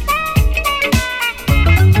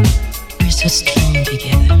 We're so strong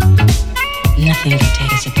together. Nothing can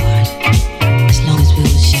take us apart. As long as we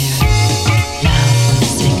will share love for the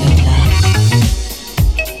sake of love.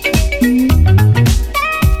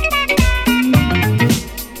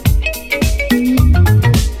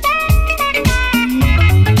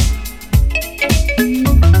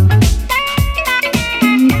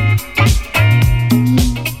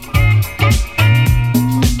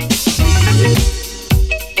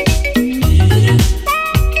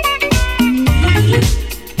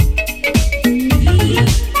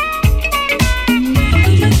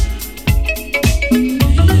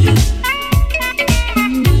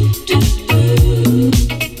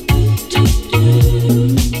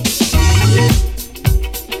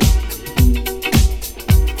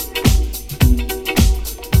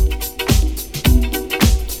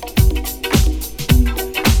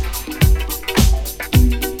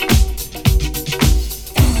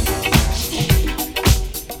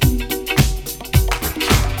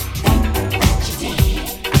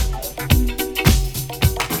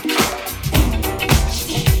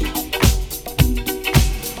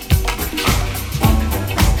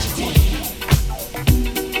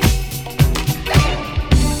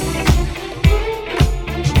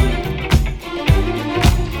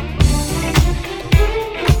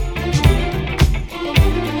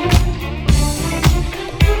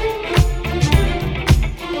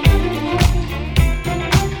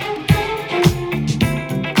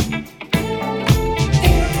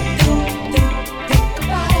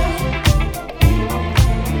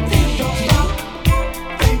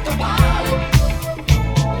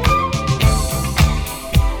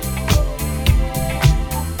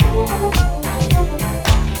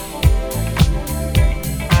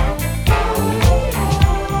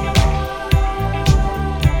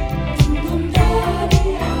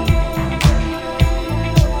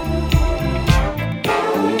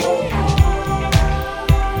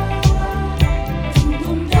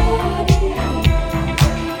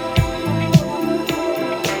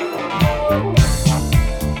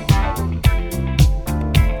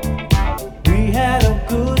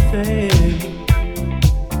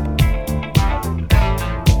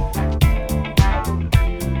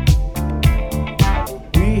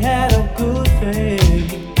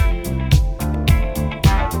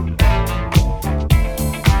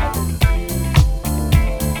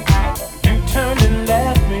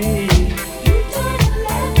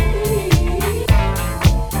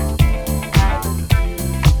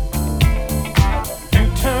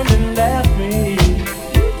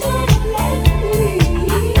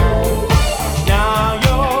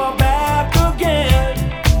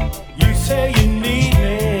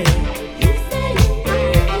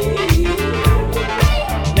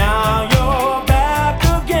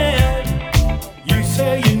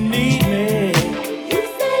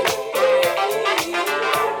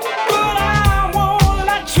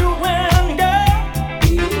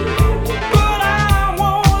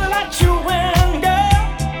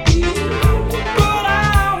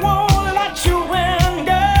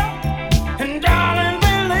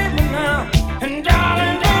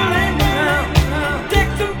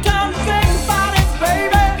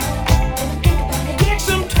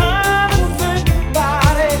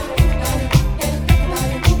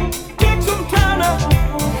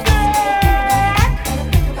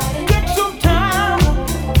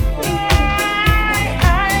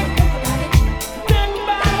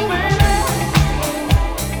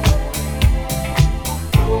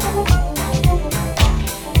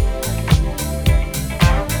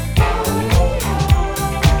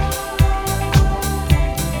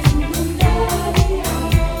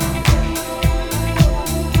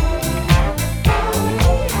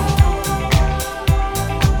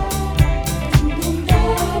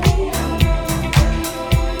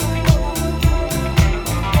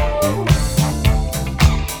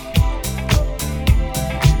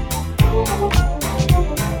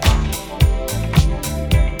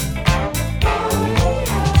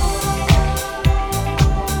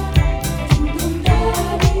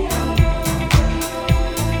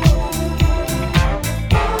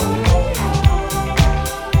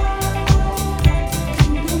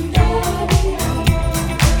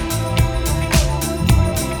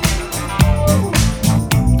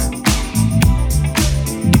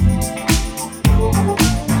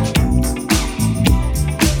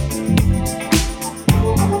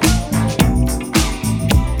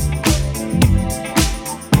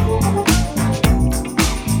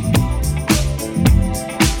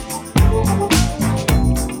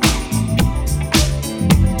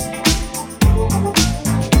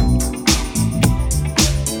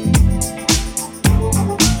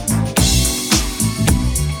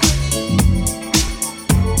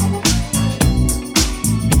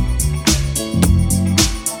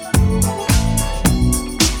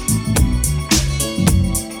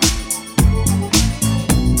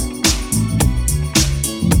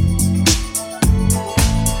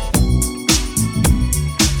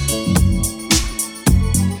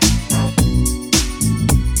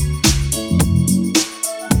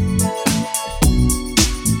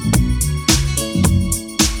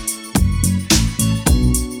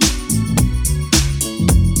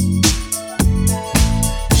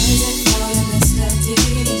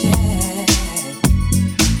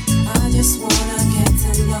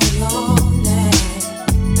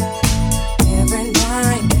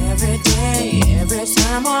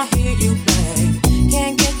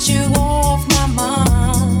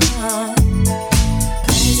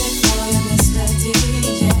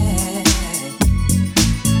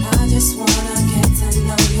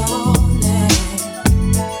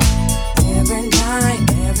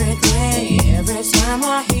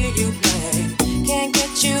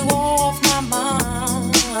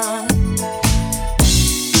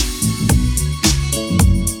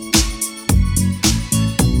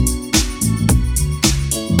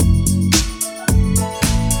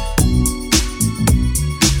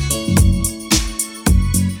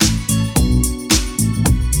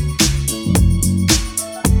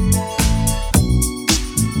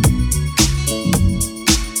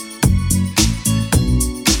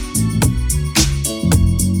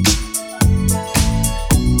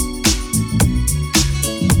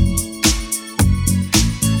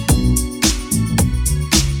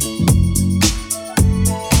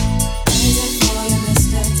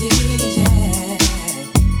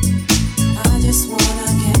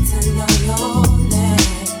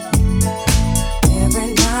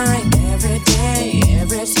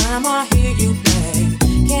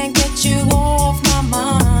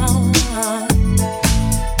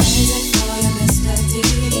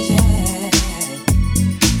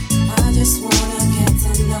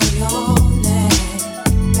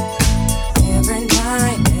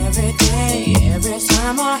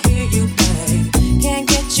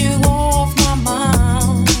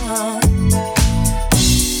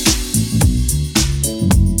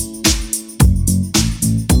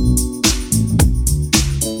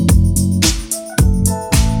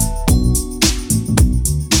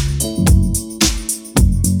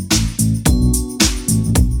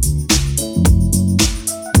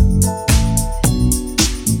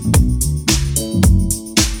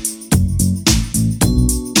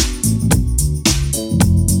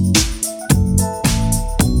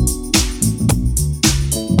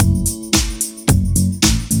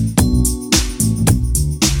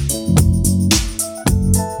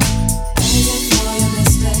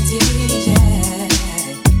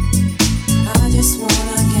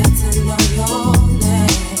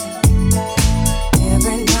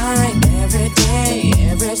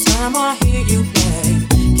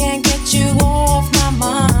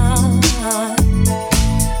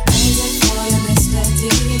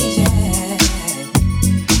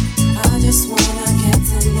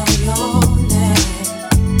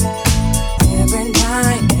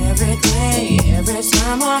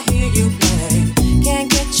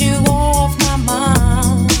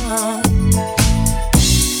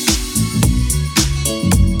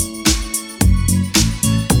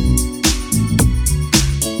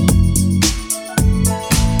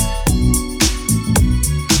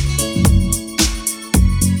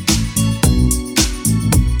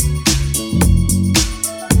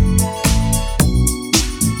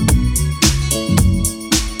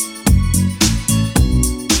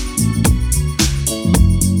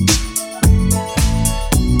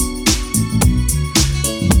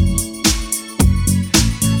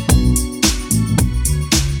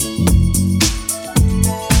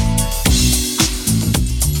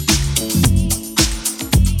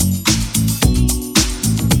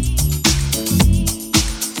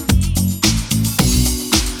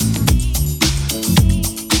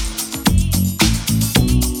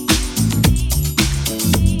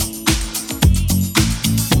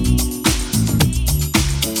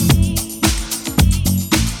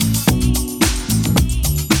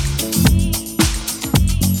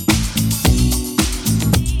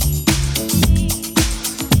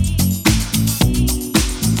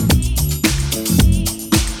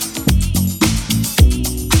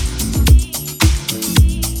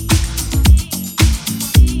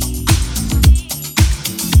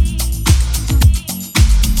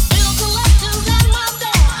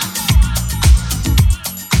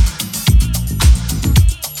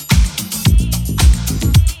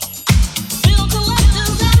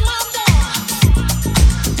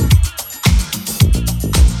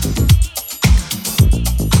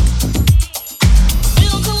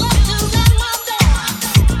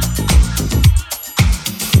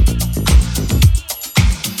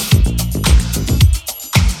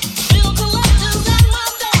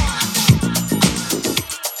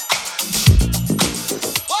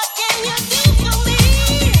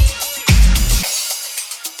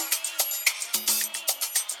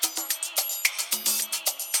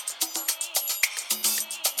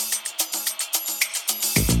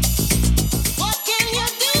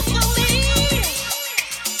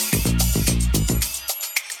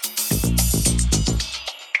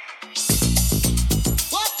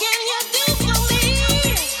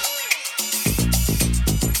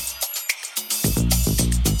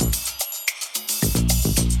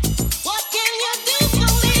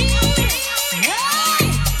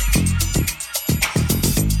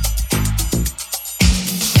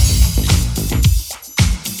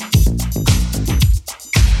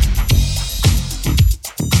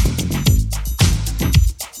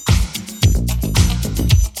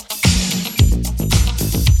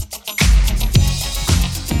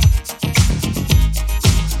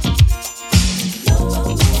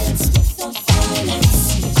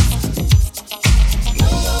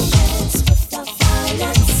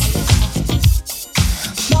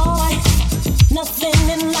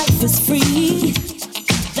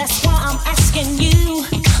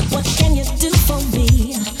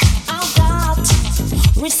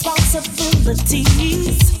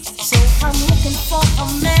 responsibilities. So I'm looking for a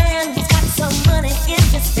man who's got some money in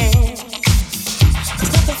his hand.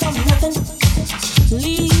 Nothing from nothing,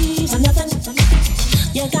 leaves nothing.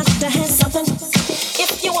 You got to have something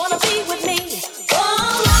if you wanna be with me.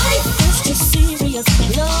 Oh, life is too serious,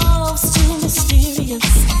 love's too mysterious.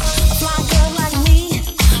 A fly girl like me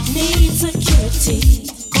needs security,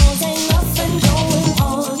 'cause ain't nothing going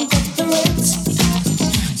on but the rent.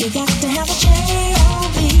 You got to have a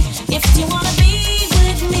J.O.B. if you wanna be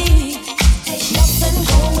with me. Ain't nothing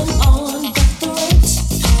going on but the rent.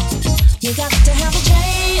 You got to have a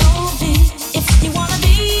J.O.B. if you wanna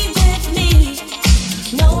be with me.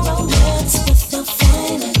 No romance without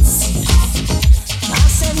finance. I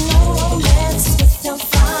said no romance without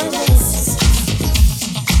finance.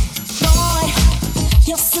 Boy,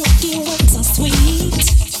 your silky words are sweet,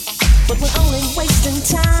 but we're only wasting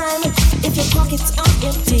time if your pockets are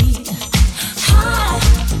empty. I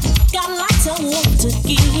got lots of love to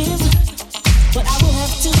give, but I will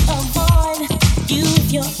have to avoid you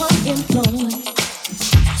if you're unemployed.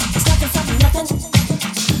 It's nothing from nothing,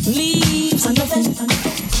 leaves are nothing.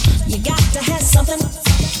 You got to have something